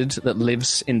mad wizard that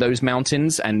lives in those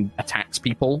mountains and attacks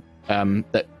people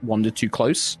that wander too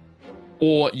close.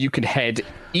 or you could head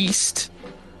east,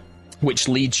 which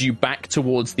leads you back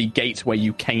towards the gate where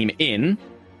you came in.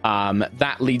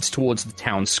 That leads towards the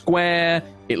town square.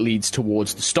 It leads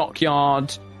towards the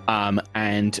stockyard.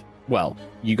 And, well,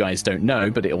 you guys don't know,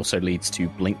 but it also leads to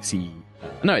Blinksy.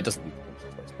 No, it doesn't lead to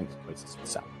Blinksy Toys. Blinksy Toys is to the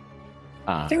south.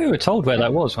 I think we were told where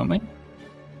that was, weren't we?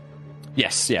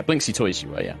 Yes, yeah, Blinksy Toys you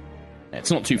were, yeah. It's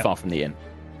not too far from the inn.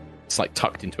 It's like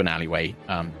tucked into an alleyway,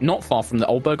 not far from the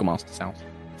old Burgomaster's house.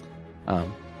 But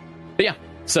yeah,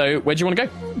 so where do you want to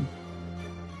go?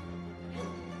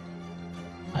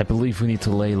 I believe we need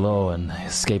to lay low and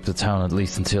escape the town at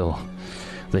least until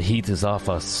the heat is off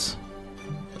us.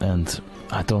 And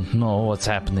I don't know what's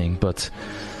happening, but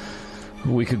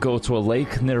we could go to a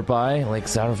lake nearby, Lake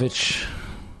Zarovich.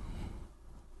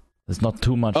 There's not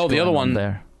too much the other one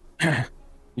there.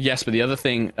 Yes, but the other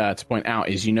thing to point out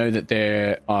is you know that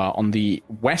there on the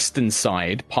western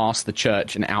side, past the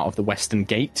church and out of the western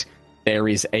gate, there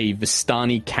is a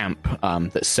Vistani camp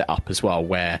that's set up as well,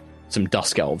 where some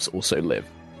Dusk Elves also live.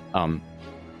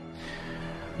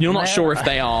 You're not sure if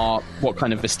they are, what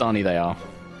kind of Vistani they are.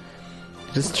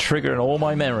 Just triggering all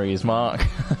my memories, Mark.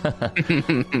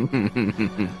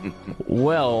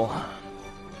 Well,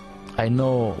 I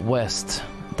know west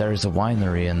there is a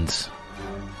winery, and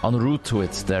en route to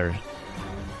it there,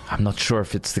 I'm not sure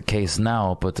if it's the case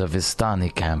now, but a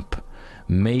Vistani camp.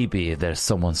 Maybe there's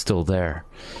someone still there.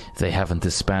 They haven't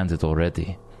disbanded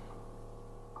already.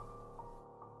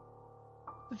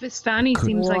 Vistani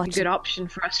seems like a good option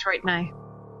for us right now.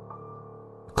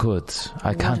 Good.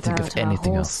 I can't think of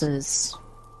anything else.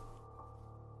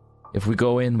 If we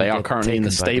go in, they are currently in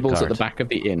the stables at the back of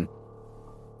the inn.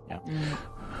 Yeah.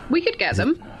 We could get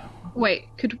them. Wait,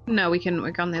 we can.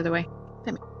 We're gone the other way.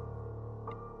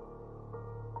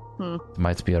 It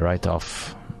might be a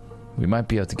write-off. We might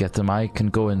be able to get them. I can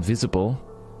go invisible.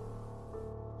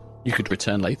 You could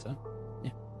return later.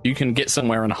 Yeah. You can get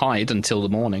somewhere and hide until the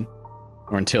morning,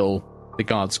 or until the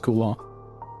guards cool off.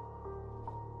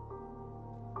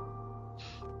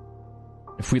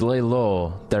 If we lay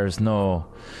low, there's no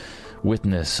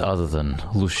witness other than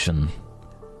Lucian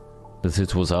that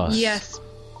it was us. Yes,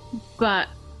 but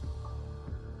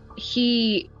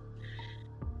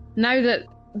now that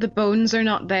the bones are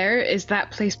not there, is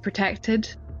that place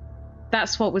protected?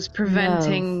 That's what was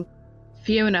preventing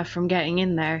Fiona from getting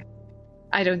in there.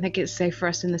 I don't think it's safe for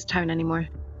us in this town anymore.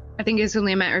 I think it's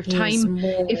only a matter of time.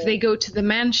 If they go to the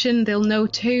mansion, they'll know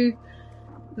too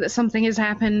that something has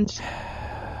happened.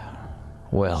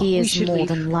 Well, he is more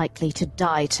than likely to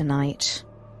die tonight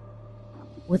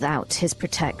without his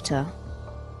protector.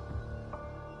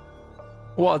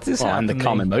 What is happening? And the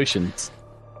calm emotions.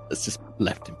 It's just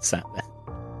left him sat there.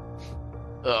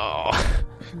 Oh.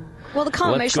 Well, the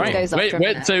calm emotions goes after a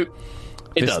minute. So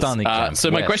it Vistani does. camp,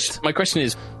 so my question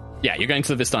is, yeah, you're going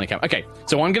to the Vistani camp. Okay,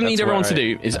 so what I'm going to need everyone to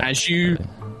do is as you...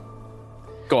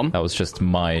 Go on. That was just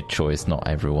my choice, not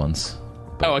everyone's.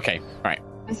 Oh, okay. All right.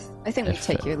 I think we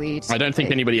take your lead. I don't think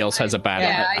anybody else has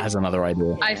has another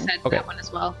idea. I said that one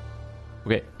as well.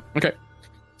 Okay.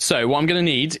 So what I'm going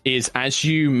to need is as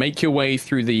you make your way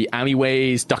through the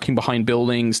alleyways, ducking behind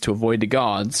buildings to avoid the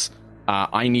guards,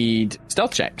 I need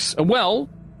stealth checks. Well,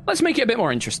 let's make it a bit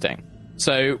more interesting.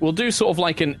 So we'll do sort of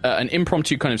like an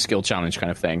impromptu kind of skill challenge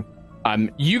kind of thing.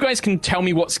 You guys can tell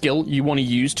me what skill you want to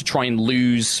use to try and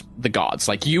lose the guards.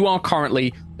 Like, you are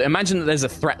currently... Imagine that there's a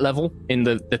threat level in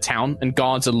the town, and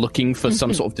guards are looking for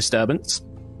some sort of disturbance.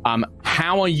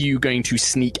 How are you going to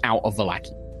sneak out of the lackey?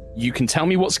 You can tell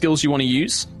me what skills you want to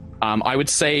use. I would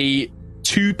say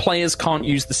 2 players can't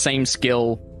use the same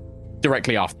skill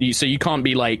directly after you. So you can't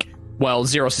be like, well,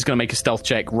 Zeros is going to make a stealth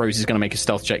check, Rose is going to make a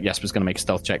stealth check, Jesper's going to make a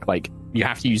stealth check. Like, you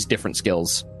have to use different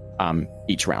skills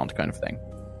each round kind of thing.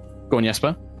 Go on,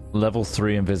 Jesper. Level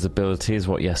 3 invisibility is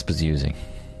what Jesper's using.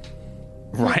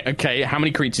 Right, okay. How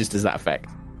many creatures does that affect?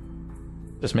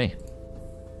 Just me.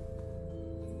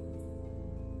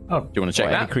 Oh, do you want to check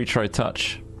that? Any creature I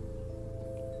touch.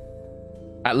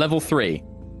 At level 3,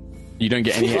 you don't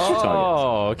get any extra targets.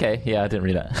 Oh, okay. Yeah, I didn't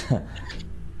read that.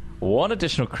 1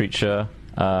 additional creature,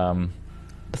 3rd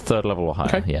level or higher.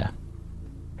 Okay. Yeah.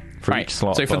 For each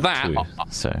slot. So for that,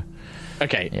 2,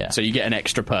 okay. Yeah. So you get an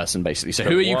extra person basically. So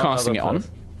who are you casting it on?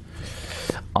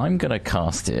 I'm gonna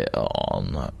cast it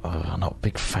on. I'm not a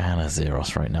big fan of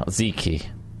Zeros right now. Ziki,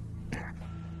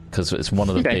 because it's one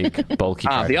of the big bulky.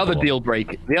 The other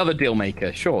deal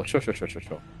maker. Sure.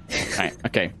 Right.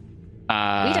 Okay. We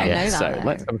don't know that.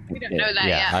 So we don't know that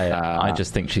yet. I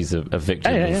just think she's a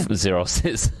victim of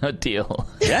Zeros' deal.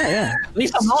 Yeah. At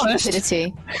least I'm honest.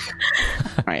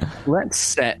 Right. Let's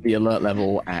set the alert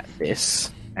level at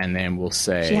this, and then we'll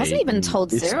say... She hasn't even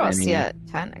told Zeros yet,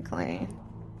 technically.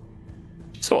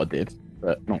 She sort of did,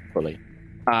 but not fully.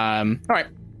 All right.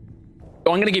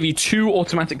 So I'm going to give you 2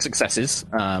 automatic successes,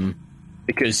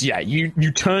 because,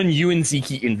 you turn you and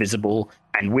Ziki invisible,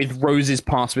 and with Rose's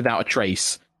pass without a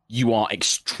trace, you are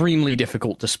extremely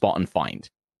difficult to spot and find.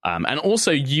 And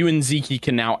also, you and Ziki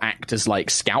can now act as, like,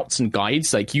 scouts and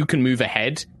guides. Like, you can move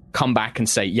ahead, come back and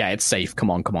say, yeah, it's safe. Come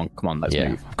on, let's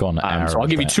move. I've got an so I'll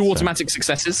give you 2 automatic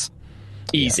successes.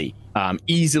 Easy.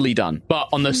 Easily done. But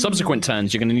on the subsequent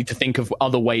turns, you're going to need to think of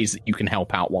other ways that you can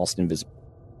help out whilst invisible.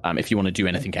 If you want to do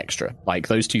anything extra. Like,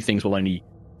 those 2 things will only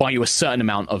buy you a certain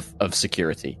amount of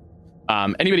security.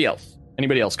 Anybody else?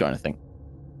 Anybody else got anything?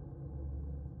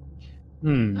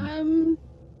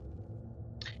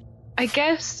 I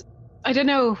guess, I don't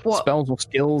know what spells or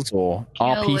skills or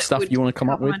RP stuff you want to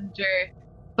come up with.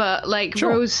 But like,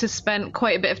 sure. Rose has spent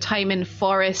quite a bit of time in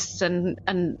forests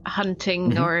and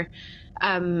hunting or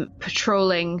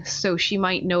patrolling, so she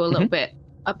might know a little bit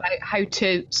about how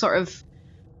to sort of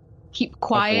keep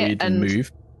quiet and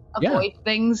move, avoid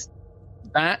things.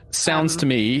 That sounds to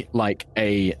me like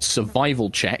a survival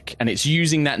check, and it's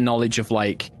using that knowledge of,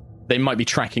 like, they might be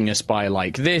tracking us by,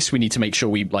 like, this. We need to make sure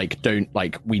we, like, don't,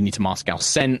 like, we need to mask our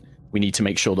scent. We need to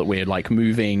make sure that we're, like,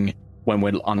 moving when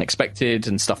we're unexpected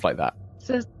and stuff like that.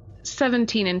 So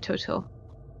 17 in total.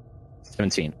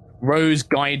 17. Rose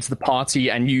guides the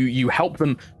party, and you help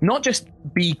them not just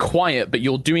be quiet, but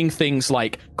you're doing things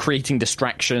like creating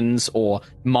distractions or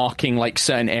marking, like,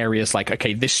 certain areas, like,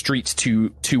 okay, this street's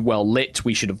too well lit,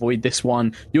 we should avoid this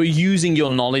one. You're using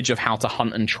your knowledge of how to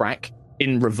hunt and track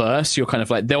in reverse. You're kind of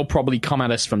like, they'll probably come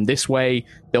at us from this way,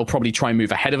 they'll probably try and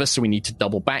move ahead of us, so we need to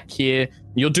double back here.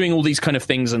 You're doing all these kind of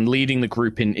things and leading the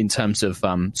group in terms of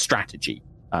strategy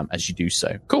as you do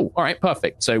so. Cool. All right,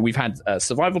 perfect. So we've had a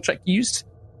survival check used.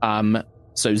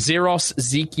 So Zeros,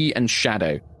 Ziki, and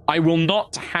Shadow. I will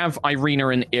not have Irina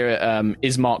and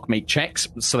Ismark make checks,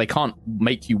 so they can't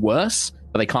make you worse,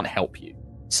 but they can't help you.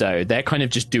 So they're kind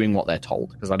of just doing what they're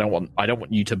told, because I don't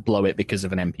want you to blow it because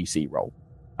of an NPC roll.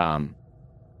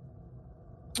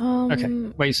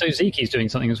 Okay. Wait, so Ziki's doing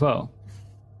something as well?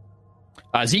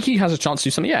 Ziki has a chance to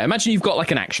do something. Yeah, imagine you've got,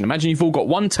 like, an action. Imagine you've all got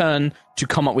one turn to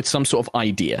come up with some sort of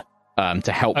idea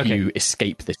to help you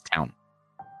escape this town.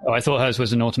 Oh, I thought hers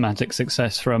was an automatic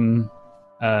success from...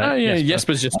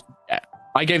 Jesper's just... Yeah.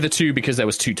 I gave the 2 because there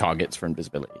was 2 targets for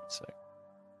invisibility, so...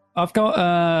 I've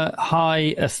got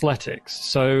high athletics,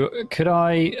 so could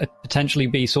I potentially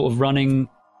be sort of running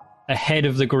ahead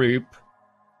of the group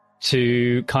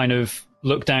to kind of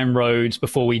look down roads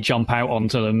before we jump out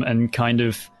onto them and kind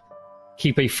of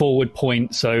keep a forward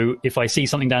point, so if I see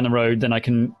something down the road, then I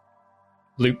can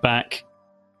loop back,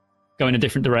 go in a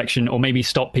different direction, or maybe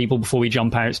stop people before we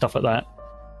jump out, stuff like that?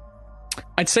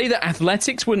 I'd say that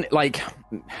athletics wouldn't, like...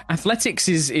 Athletics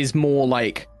is more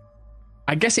like...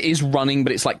 I guess it is running,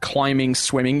 but it's like climbing,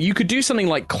 swimming. You could do something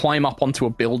like climb up onto a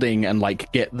building and,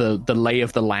 like, get the lay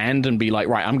of the land and be like,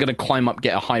 right, I'm going to climb up,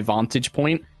 get a high vantage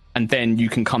point, and then you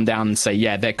can come down and say,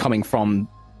 yeah, they're coming from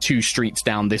 2 streets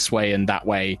down this way and that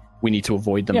way. We need to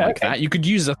avoid them that. You could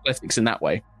use athletics in that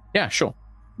way. Yeah, sure.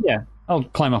 Yeah, I'll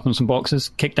climb up on some boxes,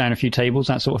 kick down a few tables,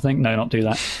 that sort of thing. No, not do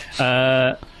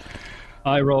that.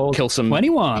 I rolled kill some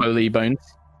 21. Holy bones.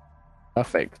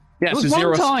 Perfect. Yeah, so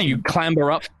Zeros, you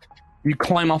clamber up. You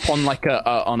climb up on, like,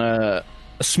 a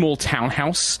small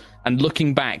townhouse, and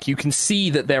looking back, you can see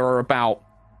that there are about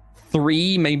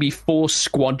 3, maybe 4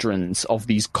 squadrons of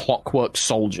these clockwork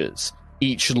soldiers,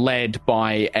 each led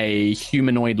by a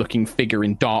humanoid-looking figure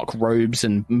in dark robes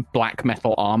and black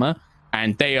metal armor.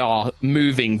 And they are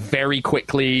moving very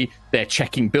quickly. They're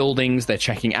checking buildings, they're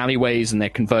checking alleyways, and they're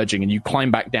converging. And you climb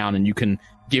back down, and you can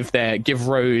give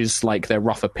Rose, like, their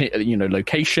rougher,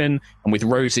 location. And with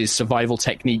Rose's survival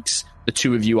techniques, the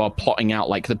 2 of you are plotting out,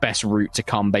 like, the best route to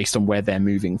come based on where they're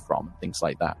moving from, things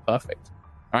like that. Perfect.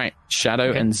 All right,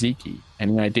 Shadow and Ziki,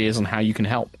 any ideas on how you can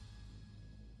help?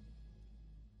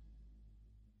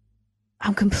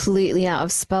 I'm completely out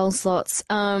of spell slots.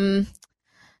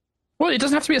 Well, it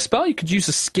doesn't have to be a spell. You could use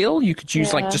a skill. You could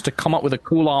use, like, just to come up with a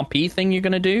cool RP thing you're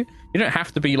going to do. You don't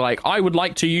have to be like, I would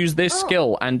like to use this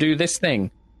skill and do this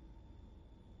thing.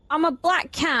 I'm a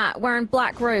black cat wearing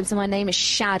black robes, and my name is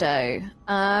Shadow.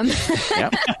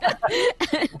 Yep.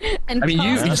 And I mean,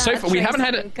 we haven't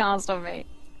had it cast on me.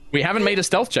 We haven't made a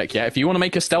stealth check yet. If you want to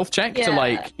make a stealth check to,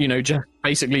 like, just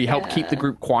basically help keep the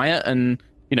group quiet and,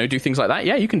 do things like that,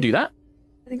 you can do that.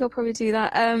 I think I'll probably do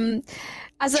that.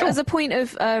 As a point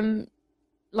of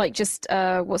like just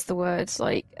what's the word,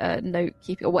 like note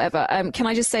keeping or whatever, can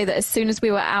I just say that as soon as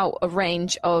we were out of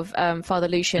range of Father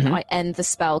Lucian, I end the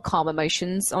spell Calm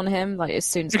Emotions on him, like as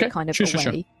soon as we're kind of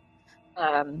away.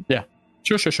 Sure. Yeah,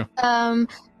 sure.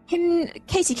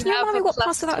 Casey, can you remind me what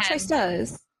Plus Without a Trace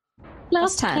does?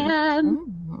 Plus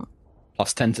 10.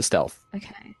 Plus 10 to stealth.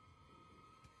 Okay.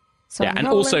 So yeah, and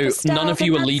also none of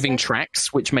you are leaving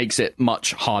tracks, which makes it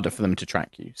much harder for them to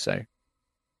track you. So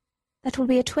that will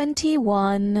be a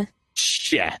 21.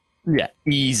 Yeah,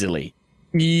 easily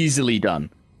done.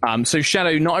 So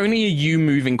Shadow, not only are you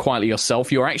moving quietly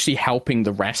yourself, you're actually helping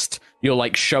the rest. You're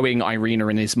like showing Irina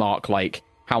and Ismark like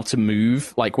how to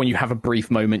move. Like when you have a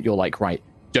brief moment, you're like, right,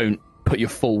 don't put your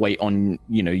full weight on,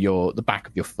 the back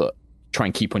of your foot. Try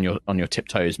and keep on your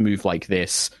tiptoes. Move like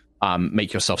this.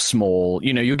 Make yourself small.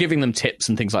 You're giving them tips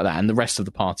and things like that, and the rest of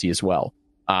the party as well.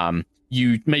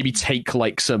 You maybe take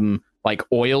like some like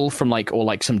oil from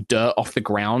or some dirt off the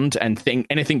ground and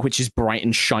anything which is bright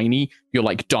and shiny. You're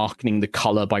like darkening the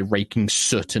color by raking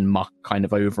soot and muck kind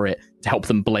of over it to help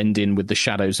them blend in with the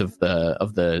shadows of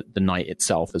the night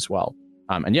itself as well.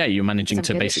 And yeah, you're managing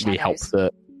to basically help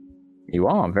the. You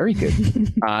are very good.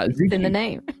 Ziki, in the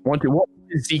name. What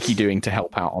is Ziki doing to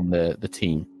help out on the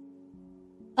team?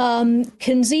 Can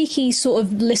Ziki sort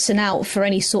of listen out for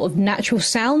any sort of natural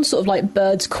sounds, sort of like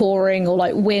birds cawing or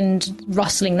like wind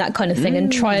rustling, that kind of thing,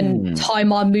 and try and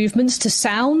time our movements to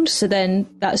sound, so then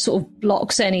that sort of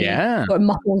blocks any or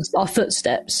muffles our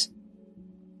footsteps?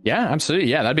 Yeah, absolutely.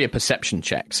 Yeah, that'd be a perception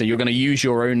check. So you're going to use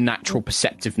your own natural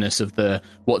perceptiveness of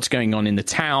what's going on in the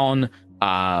town.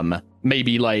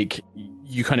 Maybe like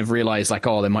you kind of realize like,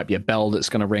 oh, there might be a bell that's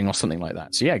going to ring or something like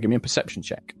that. So yeah, give me a perception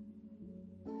check.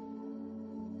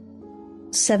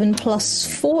 7 +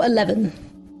 4, 11.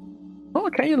 Oh,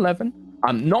 okay, 11.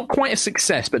 Not quite a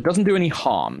success, but doesn't do any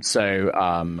harm. So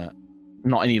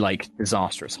not any like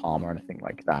disastrous harm or anything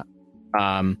like that.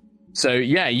 So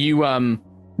yeah,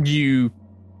 you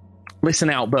listen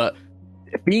out, but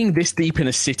being this deep in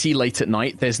a city late at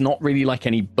night, there's not really like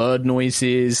any bird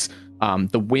noises.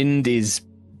 The wind is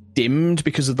dimmed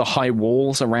because of the high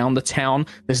walls around the town.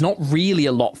 There's not really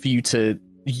a lot for you to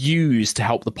use to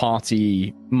help the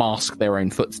party mask their own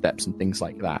footsteps and things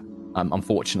like that,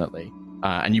 unfortunately.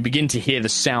 And you begin to hear the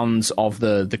sounds of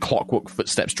the clockwork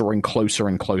footsteps drawing closer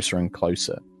and closer and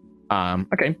closer.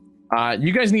 Okay.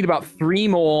 You guys need about 3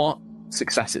 more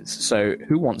successes. So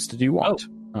who wants to do what?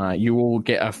 You will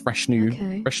get a fresh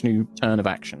new turn of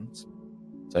actions.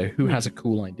 So who has a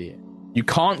cool idea? You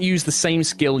can't use the same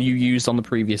skill you used on the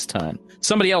previous turn.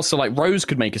 Somebody else, so like Rose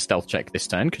could make a stealth check this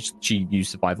turn because she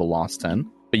used survival last turn,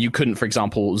 but you couldn't. For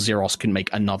example, Zeros can make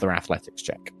another athletics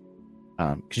check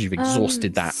because you've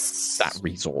exhausted that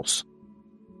resource.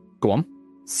 Go on.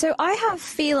 So I have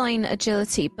feline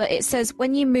agility, but it says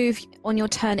when you move on your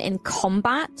turn in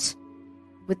combat,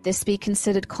 would this be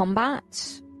considered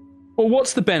combat? Well,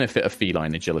 what's the benefit of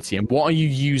feline agility, and what are you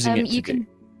using it to do?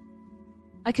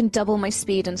 I can double my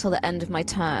speed until the end of my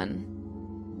turn.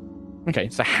 Okay,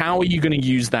 so how are you going to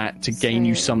use that to gain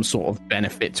you some sort of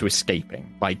benefit to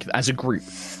escaping? Like, as a group?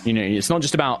 It's not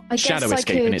just about Shadow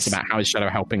escaping, it's about how is Shadow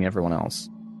helping everyone else.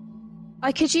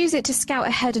 I could use it to scout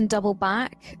ahead and double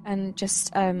back and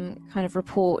just kind of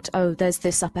report, oh, there's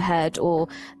this up ahead, or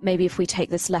maybe if we take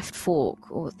this left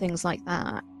fork, or things like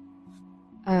that.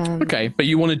 Okay, but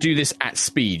you want to do this at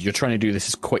speed. You're trying to do this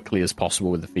as quickly as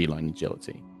possible with the feline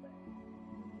agility.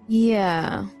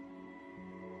 Yeah.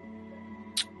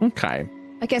 Okay.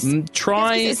 I guess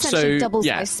essentially doubles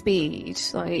my speed.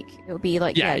 Like it would be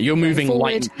like you're moving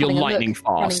you're lightning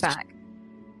fast. Running back.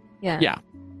 Yeah.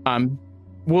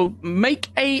 Well, make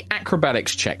a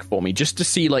acrobatics check for me just to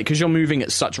see because you're moving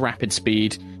at such rapid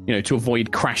speed, to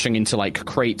avoid crashing into like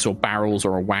crates or barrels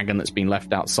or a wagon that's been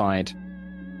left outside.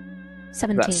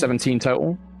 17. That's 17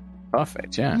 total.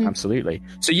 Perfect, yeah, absolutely.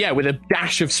 So yeah, with a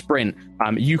dash of sprint,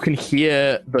 you can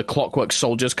hear the clockwork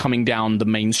soldiers coming down the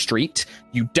main street.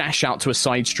 You dash out to a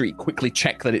side street, quickly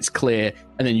check that it's clear,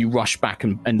 and then you rush back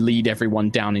and lead everyone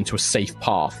down into a safe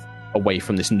path away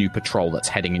from this new patrol that's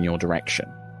heading in your direction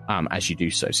as you do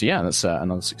so. So yeah, that's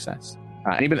another success.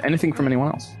 Anything from anyone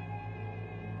else?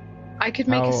 I could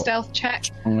make a stealth check.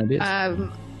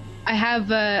 I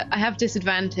have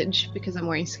disadvantage because I'm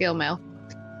wearing scale mail,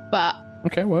 but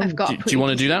okay, well, do you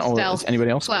want to do that, or is anybody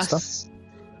else got stuff?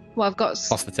 Well, I've got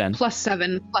plus the 10, plus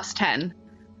 7, plus 10,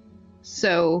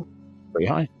 so pretty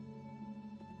high.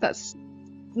 That's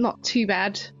not too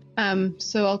bad.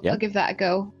 So I'll give that a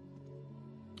go.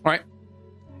 All right.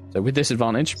 So with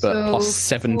disadvantage, but plus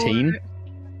 17.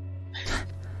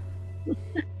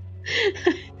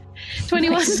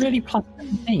 21. It's really plus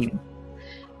 17.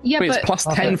 Yeah, Wait, but it's plus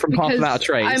 10 from path without a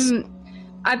trace.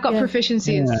 I've got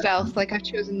proficiency in stealth. Like I've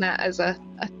chosen that as a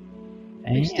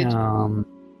boosted.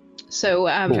 So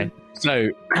Cool. So,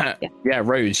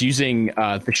 Rose, using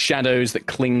the shadows that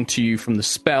cling to you from the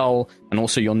spell, and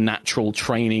also your natural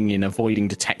training in avoiding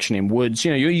detection in woods.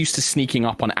 You're used to sneaking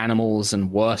up on animals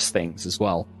and worse things as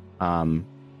well.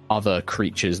 Other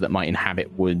creatures that might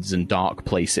inhabit woods and dark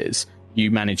places.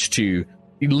 You manage to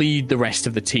lead the rest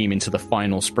of the team into the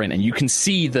final sprint, and you can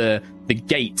see the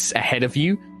gates ahead of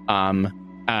you.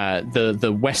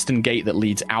 The western gate that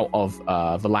leads out of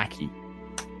Vallaki.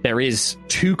 There is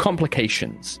 2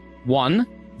 complications. 1,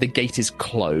 the gate is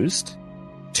closed.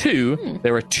 2,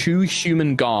 there are 2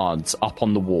 human guards up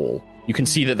on the wall. You can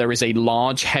see that there is a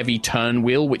large, heavy turn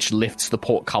wheel which lifts the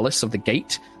portcullis of the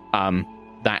gate.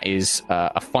 That is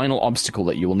a final obstacle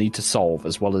that you will need to solve,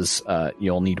 as well as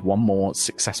you'll need one more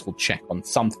successful check on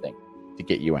something to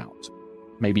get you out.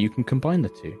 Maybe you can combine the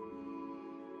 2.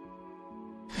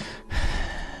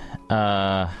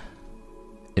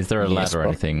 Is there a ladder or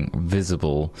anything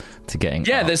visible to getting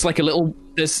up? There's like a little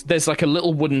there's like a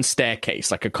little wooden staircase,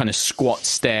 like a kind of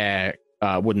squat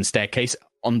wooden staircase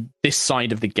on this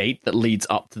side of the gate that leads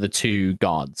up to the 2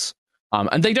 guards.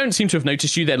 And they don't seem to have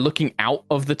noticed you. They're looking out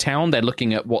of the town. They're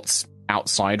looking at what's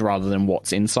outside rather than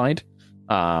what's inside.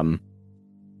 They've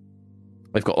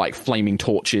got like flaming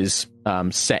torches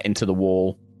set into the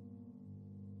wall.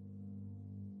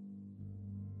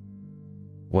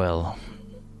 Well,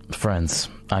 friends,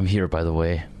 I'm here, by the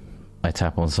way. I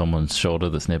tap on someone's shoulder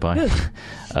that's nearby.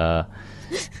 I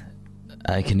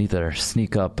can either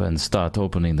sneak up and start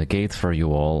opening the gate for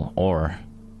you all, or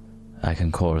I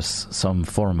can cause some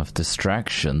form of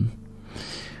distraction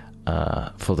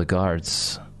for the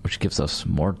guards, which gives us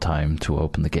more time to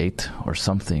open the gate or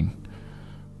something.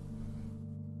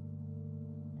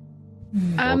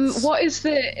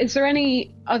 Is there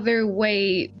any other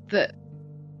way that,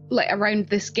 like, around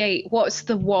this gate, what's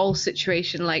the wall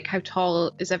situation like? How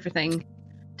tall is everything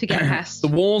to get past? The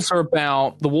walls are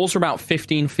about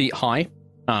 15 feet high.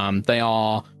 They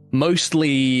are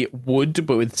mostly wood,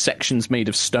 but with sections made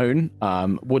of stone.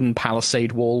 Wooden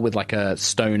palisade wall with like a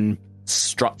stone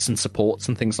struts and supports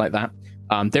and things like that.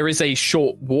 There is a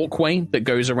short walkway that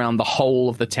goes around the whole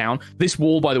of the town. This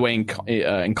wall, by the way,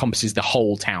 encompasses the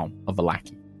whole town of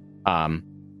Vallaki.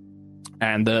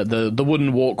 And the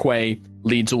wooden walkway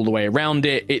leads all the way around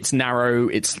it. It's narrow.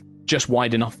 It's just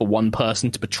wide enough for one person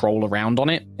to patrol around on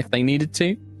it if they needed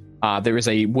to. There is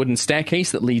a wooden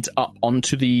staircase that leads up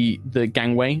onto the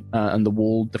gangway and the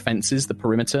wall defenses, the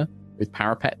perimeter, with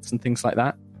parapets and things like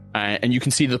that. And you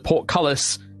can see the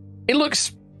portcullis. It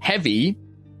looks heavy.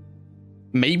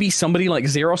 Maybe somebody like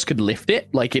Xeros could lift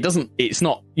it. Like, it's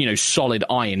not, solid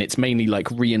iron. It's mainly like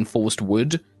reinforced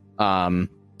wood.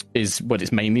 Is what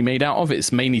it's mainly made out of.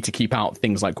 It's mainly to keep out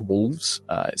things like wolves,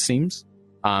 it seems.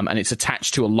 And it's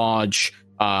attached to a large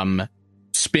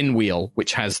spin wheel,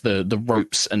 which has the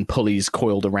ropes and pulleys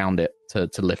coiled around it to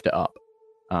lift it up.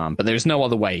 But there's no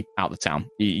other way out the town.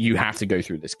 You have to go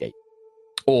through this gate.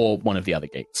 Or one of the other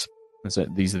gates. So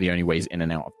these are the only ways in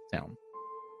and out of the town.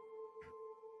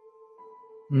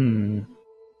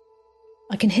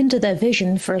 I can hinder their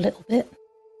vision for a little bit.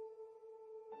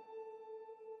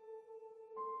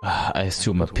 I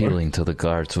assume appealing to the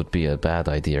guards would be a bad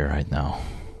idea right now.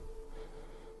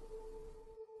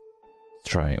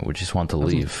 We just want to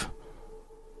leave.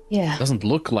 Yeah. It doesn't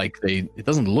look like they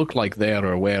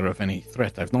are aware of any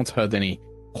threat. I've not heard any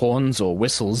horns or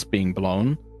whistles being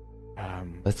blown.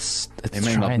 Let's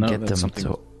try and get them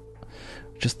to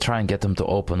just try and get them to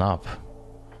open up.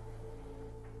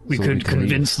 We could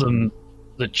convince them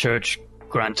the church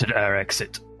granted our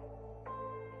exit.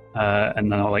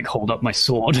 And then I'll hold up my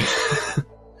sword.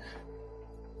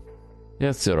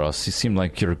 Yes, Zeros, you seem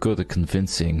like you're good at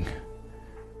convincing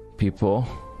people.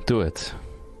 Do it.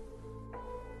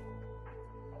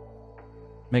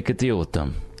 Make a deal with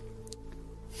them.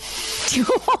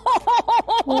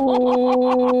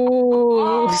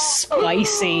 Oh,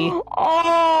 spicy.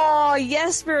 Oh,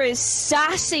 Jesper is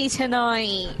sassy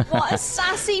tonight. What a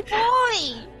sassy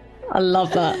boy. I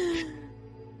love that.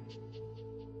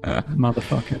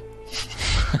 Motherfucker.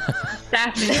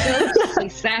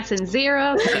 Sassing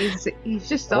Zero. He's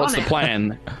just on What's it. the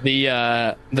plan?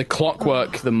 The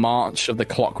clockwork, the march of the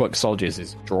clockwork soldiers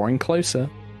is drawing closer.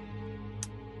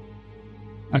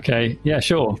 Okay, yeah,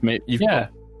 sure. You've got,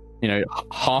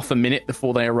 half a minute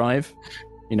before they arrive.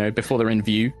 Before they're in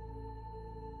view.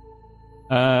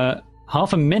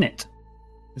 Half a minute?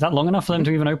 Is that long enough for them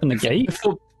to even open the gate?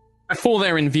 Before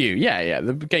they're in view. Yeah.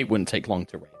 The gate wouldn't take long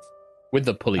to raise. With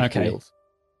the pulley wheels.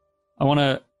 I want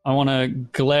to I want to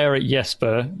glare at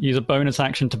Jesper, use a bonus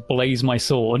action to blaze my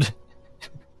sword,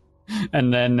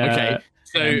 and then... Okay,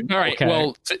 so, all right,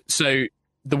 well, so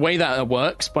the way that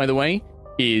works, by the way,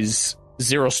 is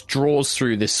Xeros draws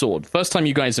through this sword. First time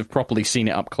you guys have properly seen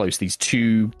it up close, these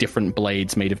two different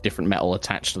blades made of different metal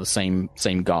attached to the same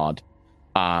guard.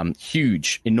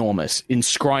 Huge, enormous,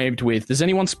 inscribed with... Does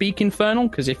anyone speak Infernal?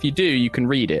 Because if you do, you can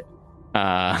read it.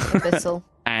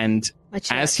 And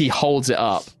as he holds it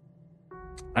up,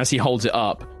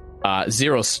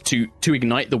 Xeros, to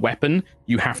ignite the weapon,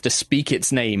 you have to speak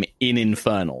its name in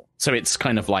Infernal. So it's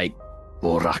kind of like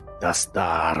Borak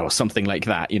Dastar or something like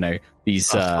that, you know, these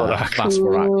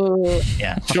Vasvorak.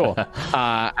 Yeah, sure.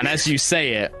 And as you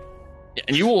say it,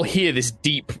 and you all hear this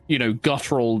deep, you know,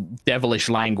 guttural, devilish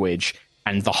language,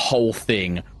 and the whole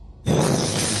thing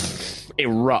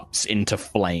erupts into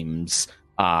flames.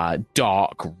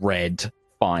 Dark red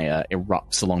fire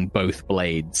erupts along both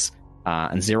blades.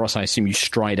 And Xeros, I assume you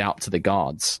stride out to the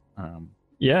guards.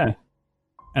 Yeah.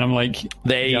 And I'm like,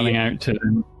 yelling out to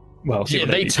them. Well, yeah,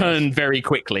 they turn very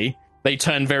quickly. They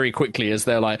turn very quickly as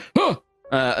they're like, oh!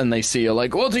 And they see you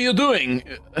like, what are you doing?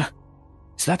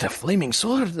 Is that a flaming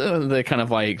sword? They're kind of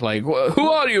like, who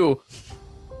are you?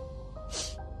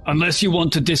 Unless you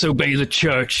want to disobey the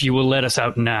church, you will let us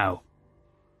out now.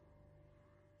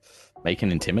 Make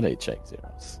an intimidate check,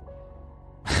 Xeros.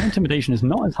 Intimidation is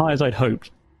not as high as I'd hoped.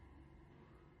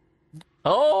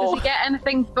 Does he get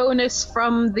anything bonus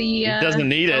from the... He doesn't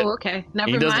need it. Oh, okay.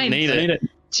 Never he doesn't mind. need it.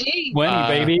 Gee.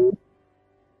 Baby.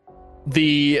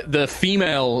 The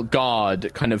female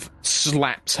guard kind of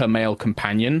slaps her male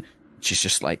companion. She's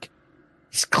just like,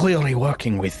 he's clearly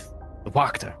working with the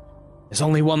Wachter. There's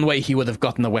only one way he would have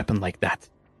gotten a weapon like that.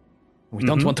 We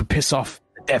don't want to piss off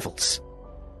the devils.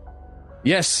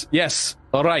 Yes,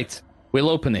 all right. We'll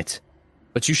open it.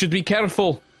 But you should be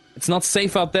careful. It's not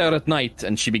safe out there at night.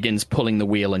 And she begins pulling the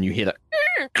wheel, and you hear that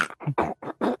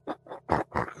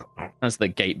as the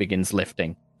gate begins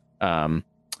lifting. And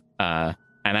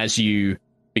as you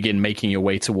begin making your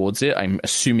way towards it, I'm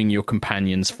assuming your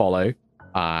companions follow.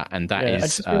 And that is... I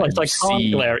just realized I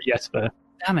can't glare at Jesper.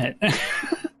 Damn it.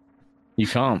 You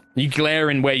can't. You glare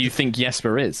in where you think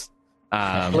Jesper is.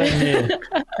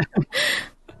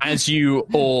 As you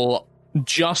all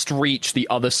just reach the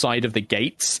other side of the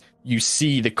gates, you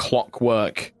see the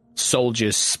clockwork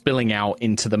soldiers spilling out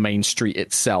into the main street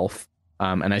itself.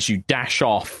 And as you dash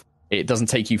off, it doesn't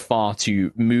take you far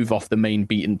to move off the main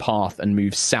beaten path and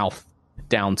move south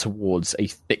down towards a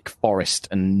thick forest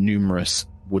and numerous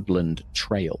woodland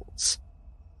trails.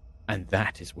 And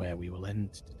that is where we will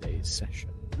end today's session.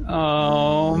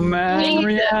 Oh, man,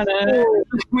 Rhiannon.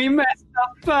 We messed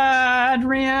up bad,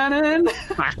 Rhiannon.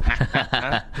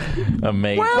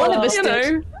 Amazing. Well, one of us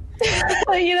did.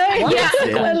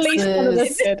 At least one of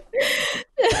us did.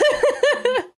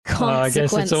 I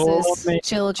guess it's all me.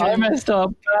 Children. I messed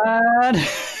up bad.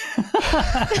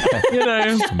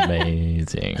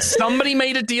 Amazing. Somebody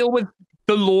made a deal with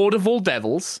the Lord of all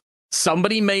Devils.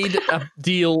 Somebody made a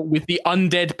deal with the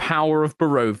undead power of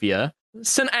Barovia.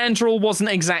 St. Andrel wasn't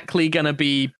exactly going to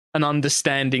be an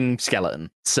understanding skeleton,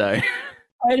 so...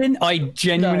 I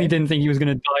genuinely didn't think he was going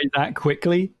to die that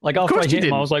quickly. Like, after I hit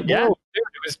him, I was like, whoa, dude, it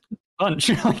was punch.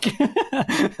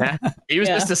 He was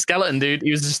just a skeleton, dude. He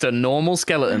was just a normal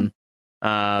skeleton.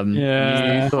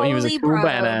 You thought he was a cool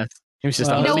badass. He was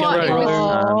just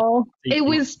a It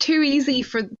was too easy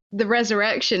for the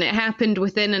resurrection. It happened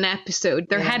within an episode.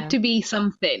 There had to be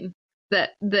something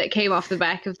that came off the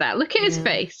back of that. Look at his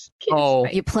face.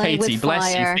 You play Katie, with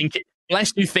bless fire.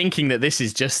 Bless you thinking that this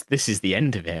is the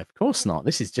end of it. Of course not.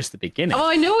 This is just the beginning. Oh,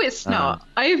 I know it's not.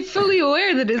 I'm fully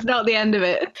aware that it's not the end of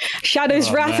it. Shadow's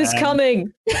wrath is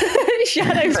coming.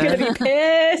 Shadow's going to be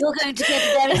pissed. You're going to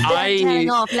get very bad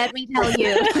tearing off, let me tell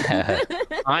you.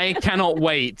 I cannot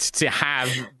wait to have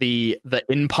the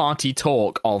in-party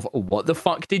talk of what the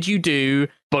fuck did you do,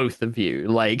 both of you?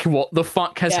 Like, what the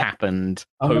fuck has happened?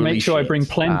 I'm going to make sure I bring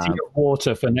plenty of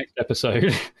water for next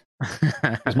episode.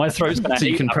 Because my throat's going to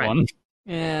hate that one.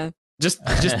 Yeah. Just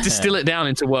distill it down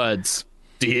into words.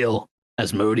 Deal,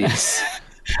 Asmodeus.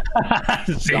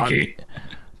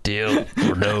 Deal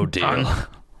or no deal.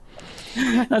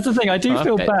 That's the thing. I do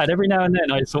feel bad every now and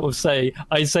then. I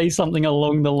say something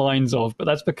along the lines of, but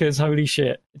that's because holy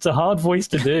shit, it's a hard voice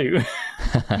to do.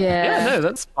 Yeah, no,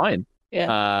 that's fine.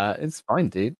 Yeah, it's fine,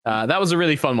 dude. That was a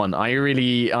really fun one. I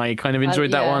kind of enjoyed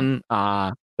that one.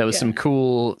 There was some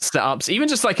cool setups, even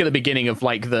just like at the beginning of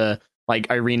like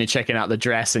Irina checking out the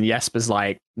dress, and Jesper's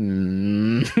like,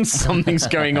 something's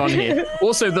going on here.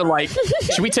 Also,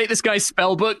 should we take this guy's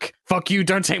spell book? Fuck you!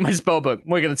 Don't take my spell book.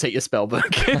 We're gonna take your spell book.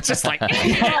 Just like,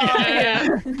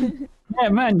 Yeah,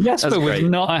 man, Jesper was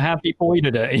not a happy boy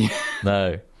today.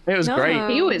 No. It was great.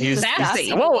 He was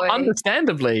sassy. Well,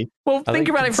 understandably. Well, think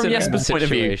about it from Jesper's point of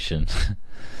view.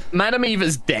 Madame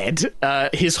Eva's dead.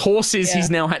 His horses, he's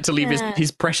now had to leave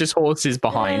his precious horses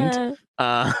behind.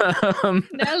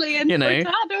 Nelly and Furtado,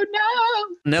 no.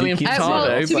 Nelly and Furtado.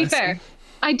 Well, to be fair,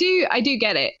 I do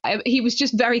get it. He was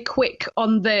just very quick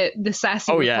on the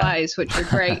sassy replies, which were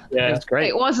great. Yeah, it's great.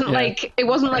 It wasn't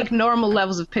like normal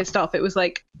levels of pissed off. It was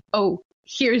like, oh,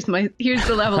 here's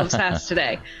the level of sass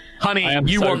today. Honey,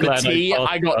 you want the tea?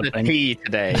 I got the tea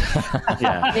today.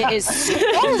 Yeah. It is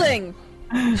scalding.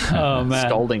 Oh man,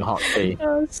 scalding hot tea.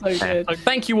 Oh, so good.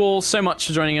 Thank you all so much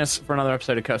for joining us for another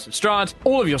episode of Curse of Strahd.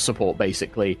 All of your support,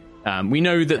 basically. We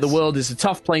know that the world is a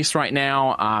tough place right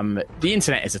now. The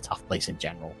internet is a tough place in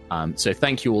general. So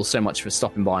thank you all so much for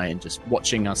stopping by and just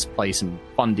watching us play some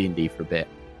fun D&D for a bit.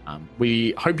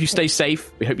 We hope you stay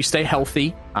safe. We hope you stay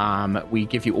healthy. We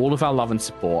give you all of our love and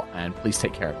support, and please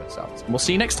take care of yourselves. And we'll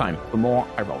see you next time for more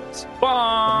High Rollers.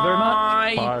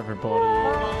 Bye! Thank you very much.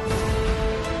 Bye, everybody.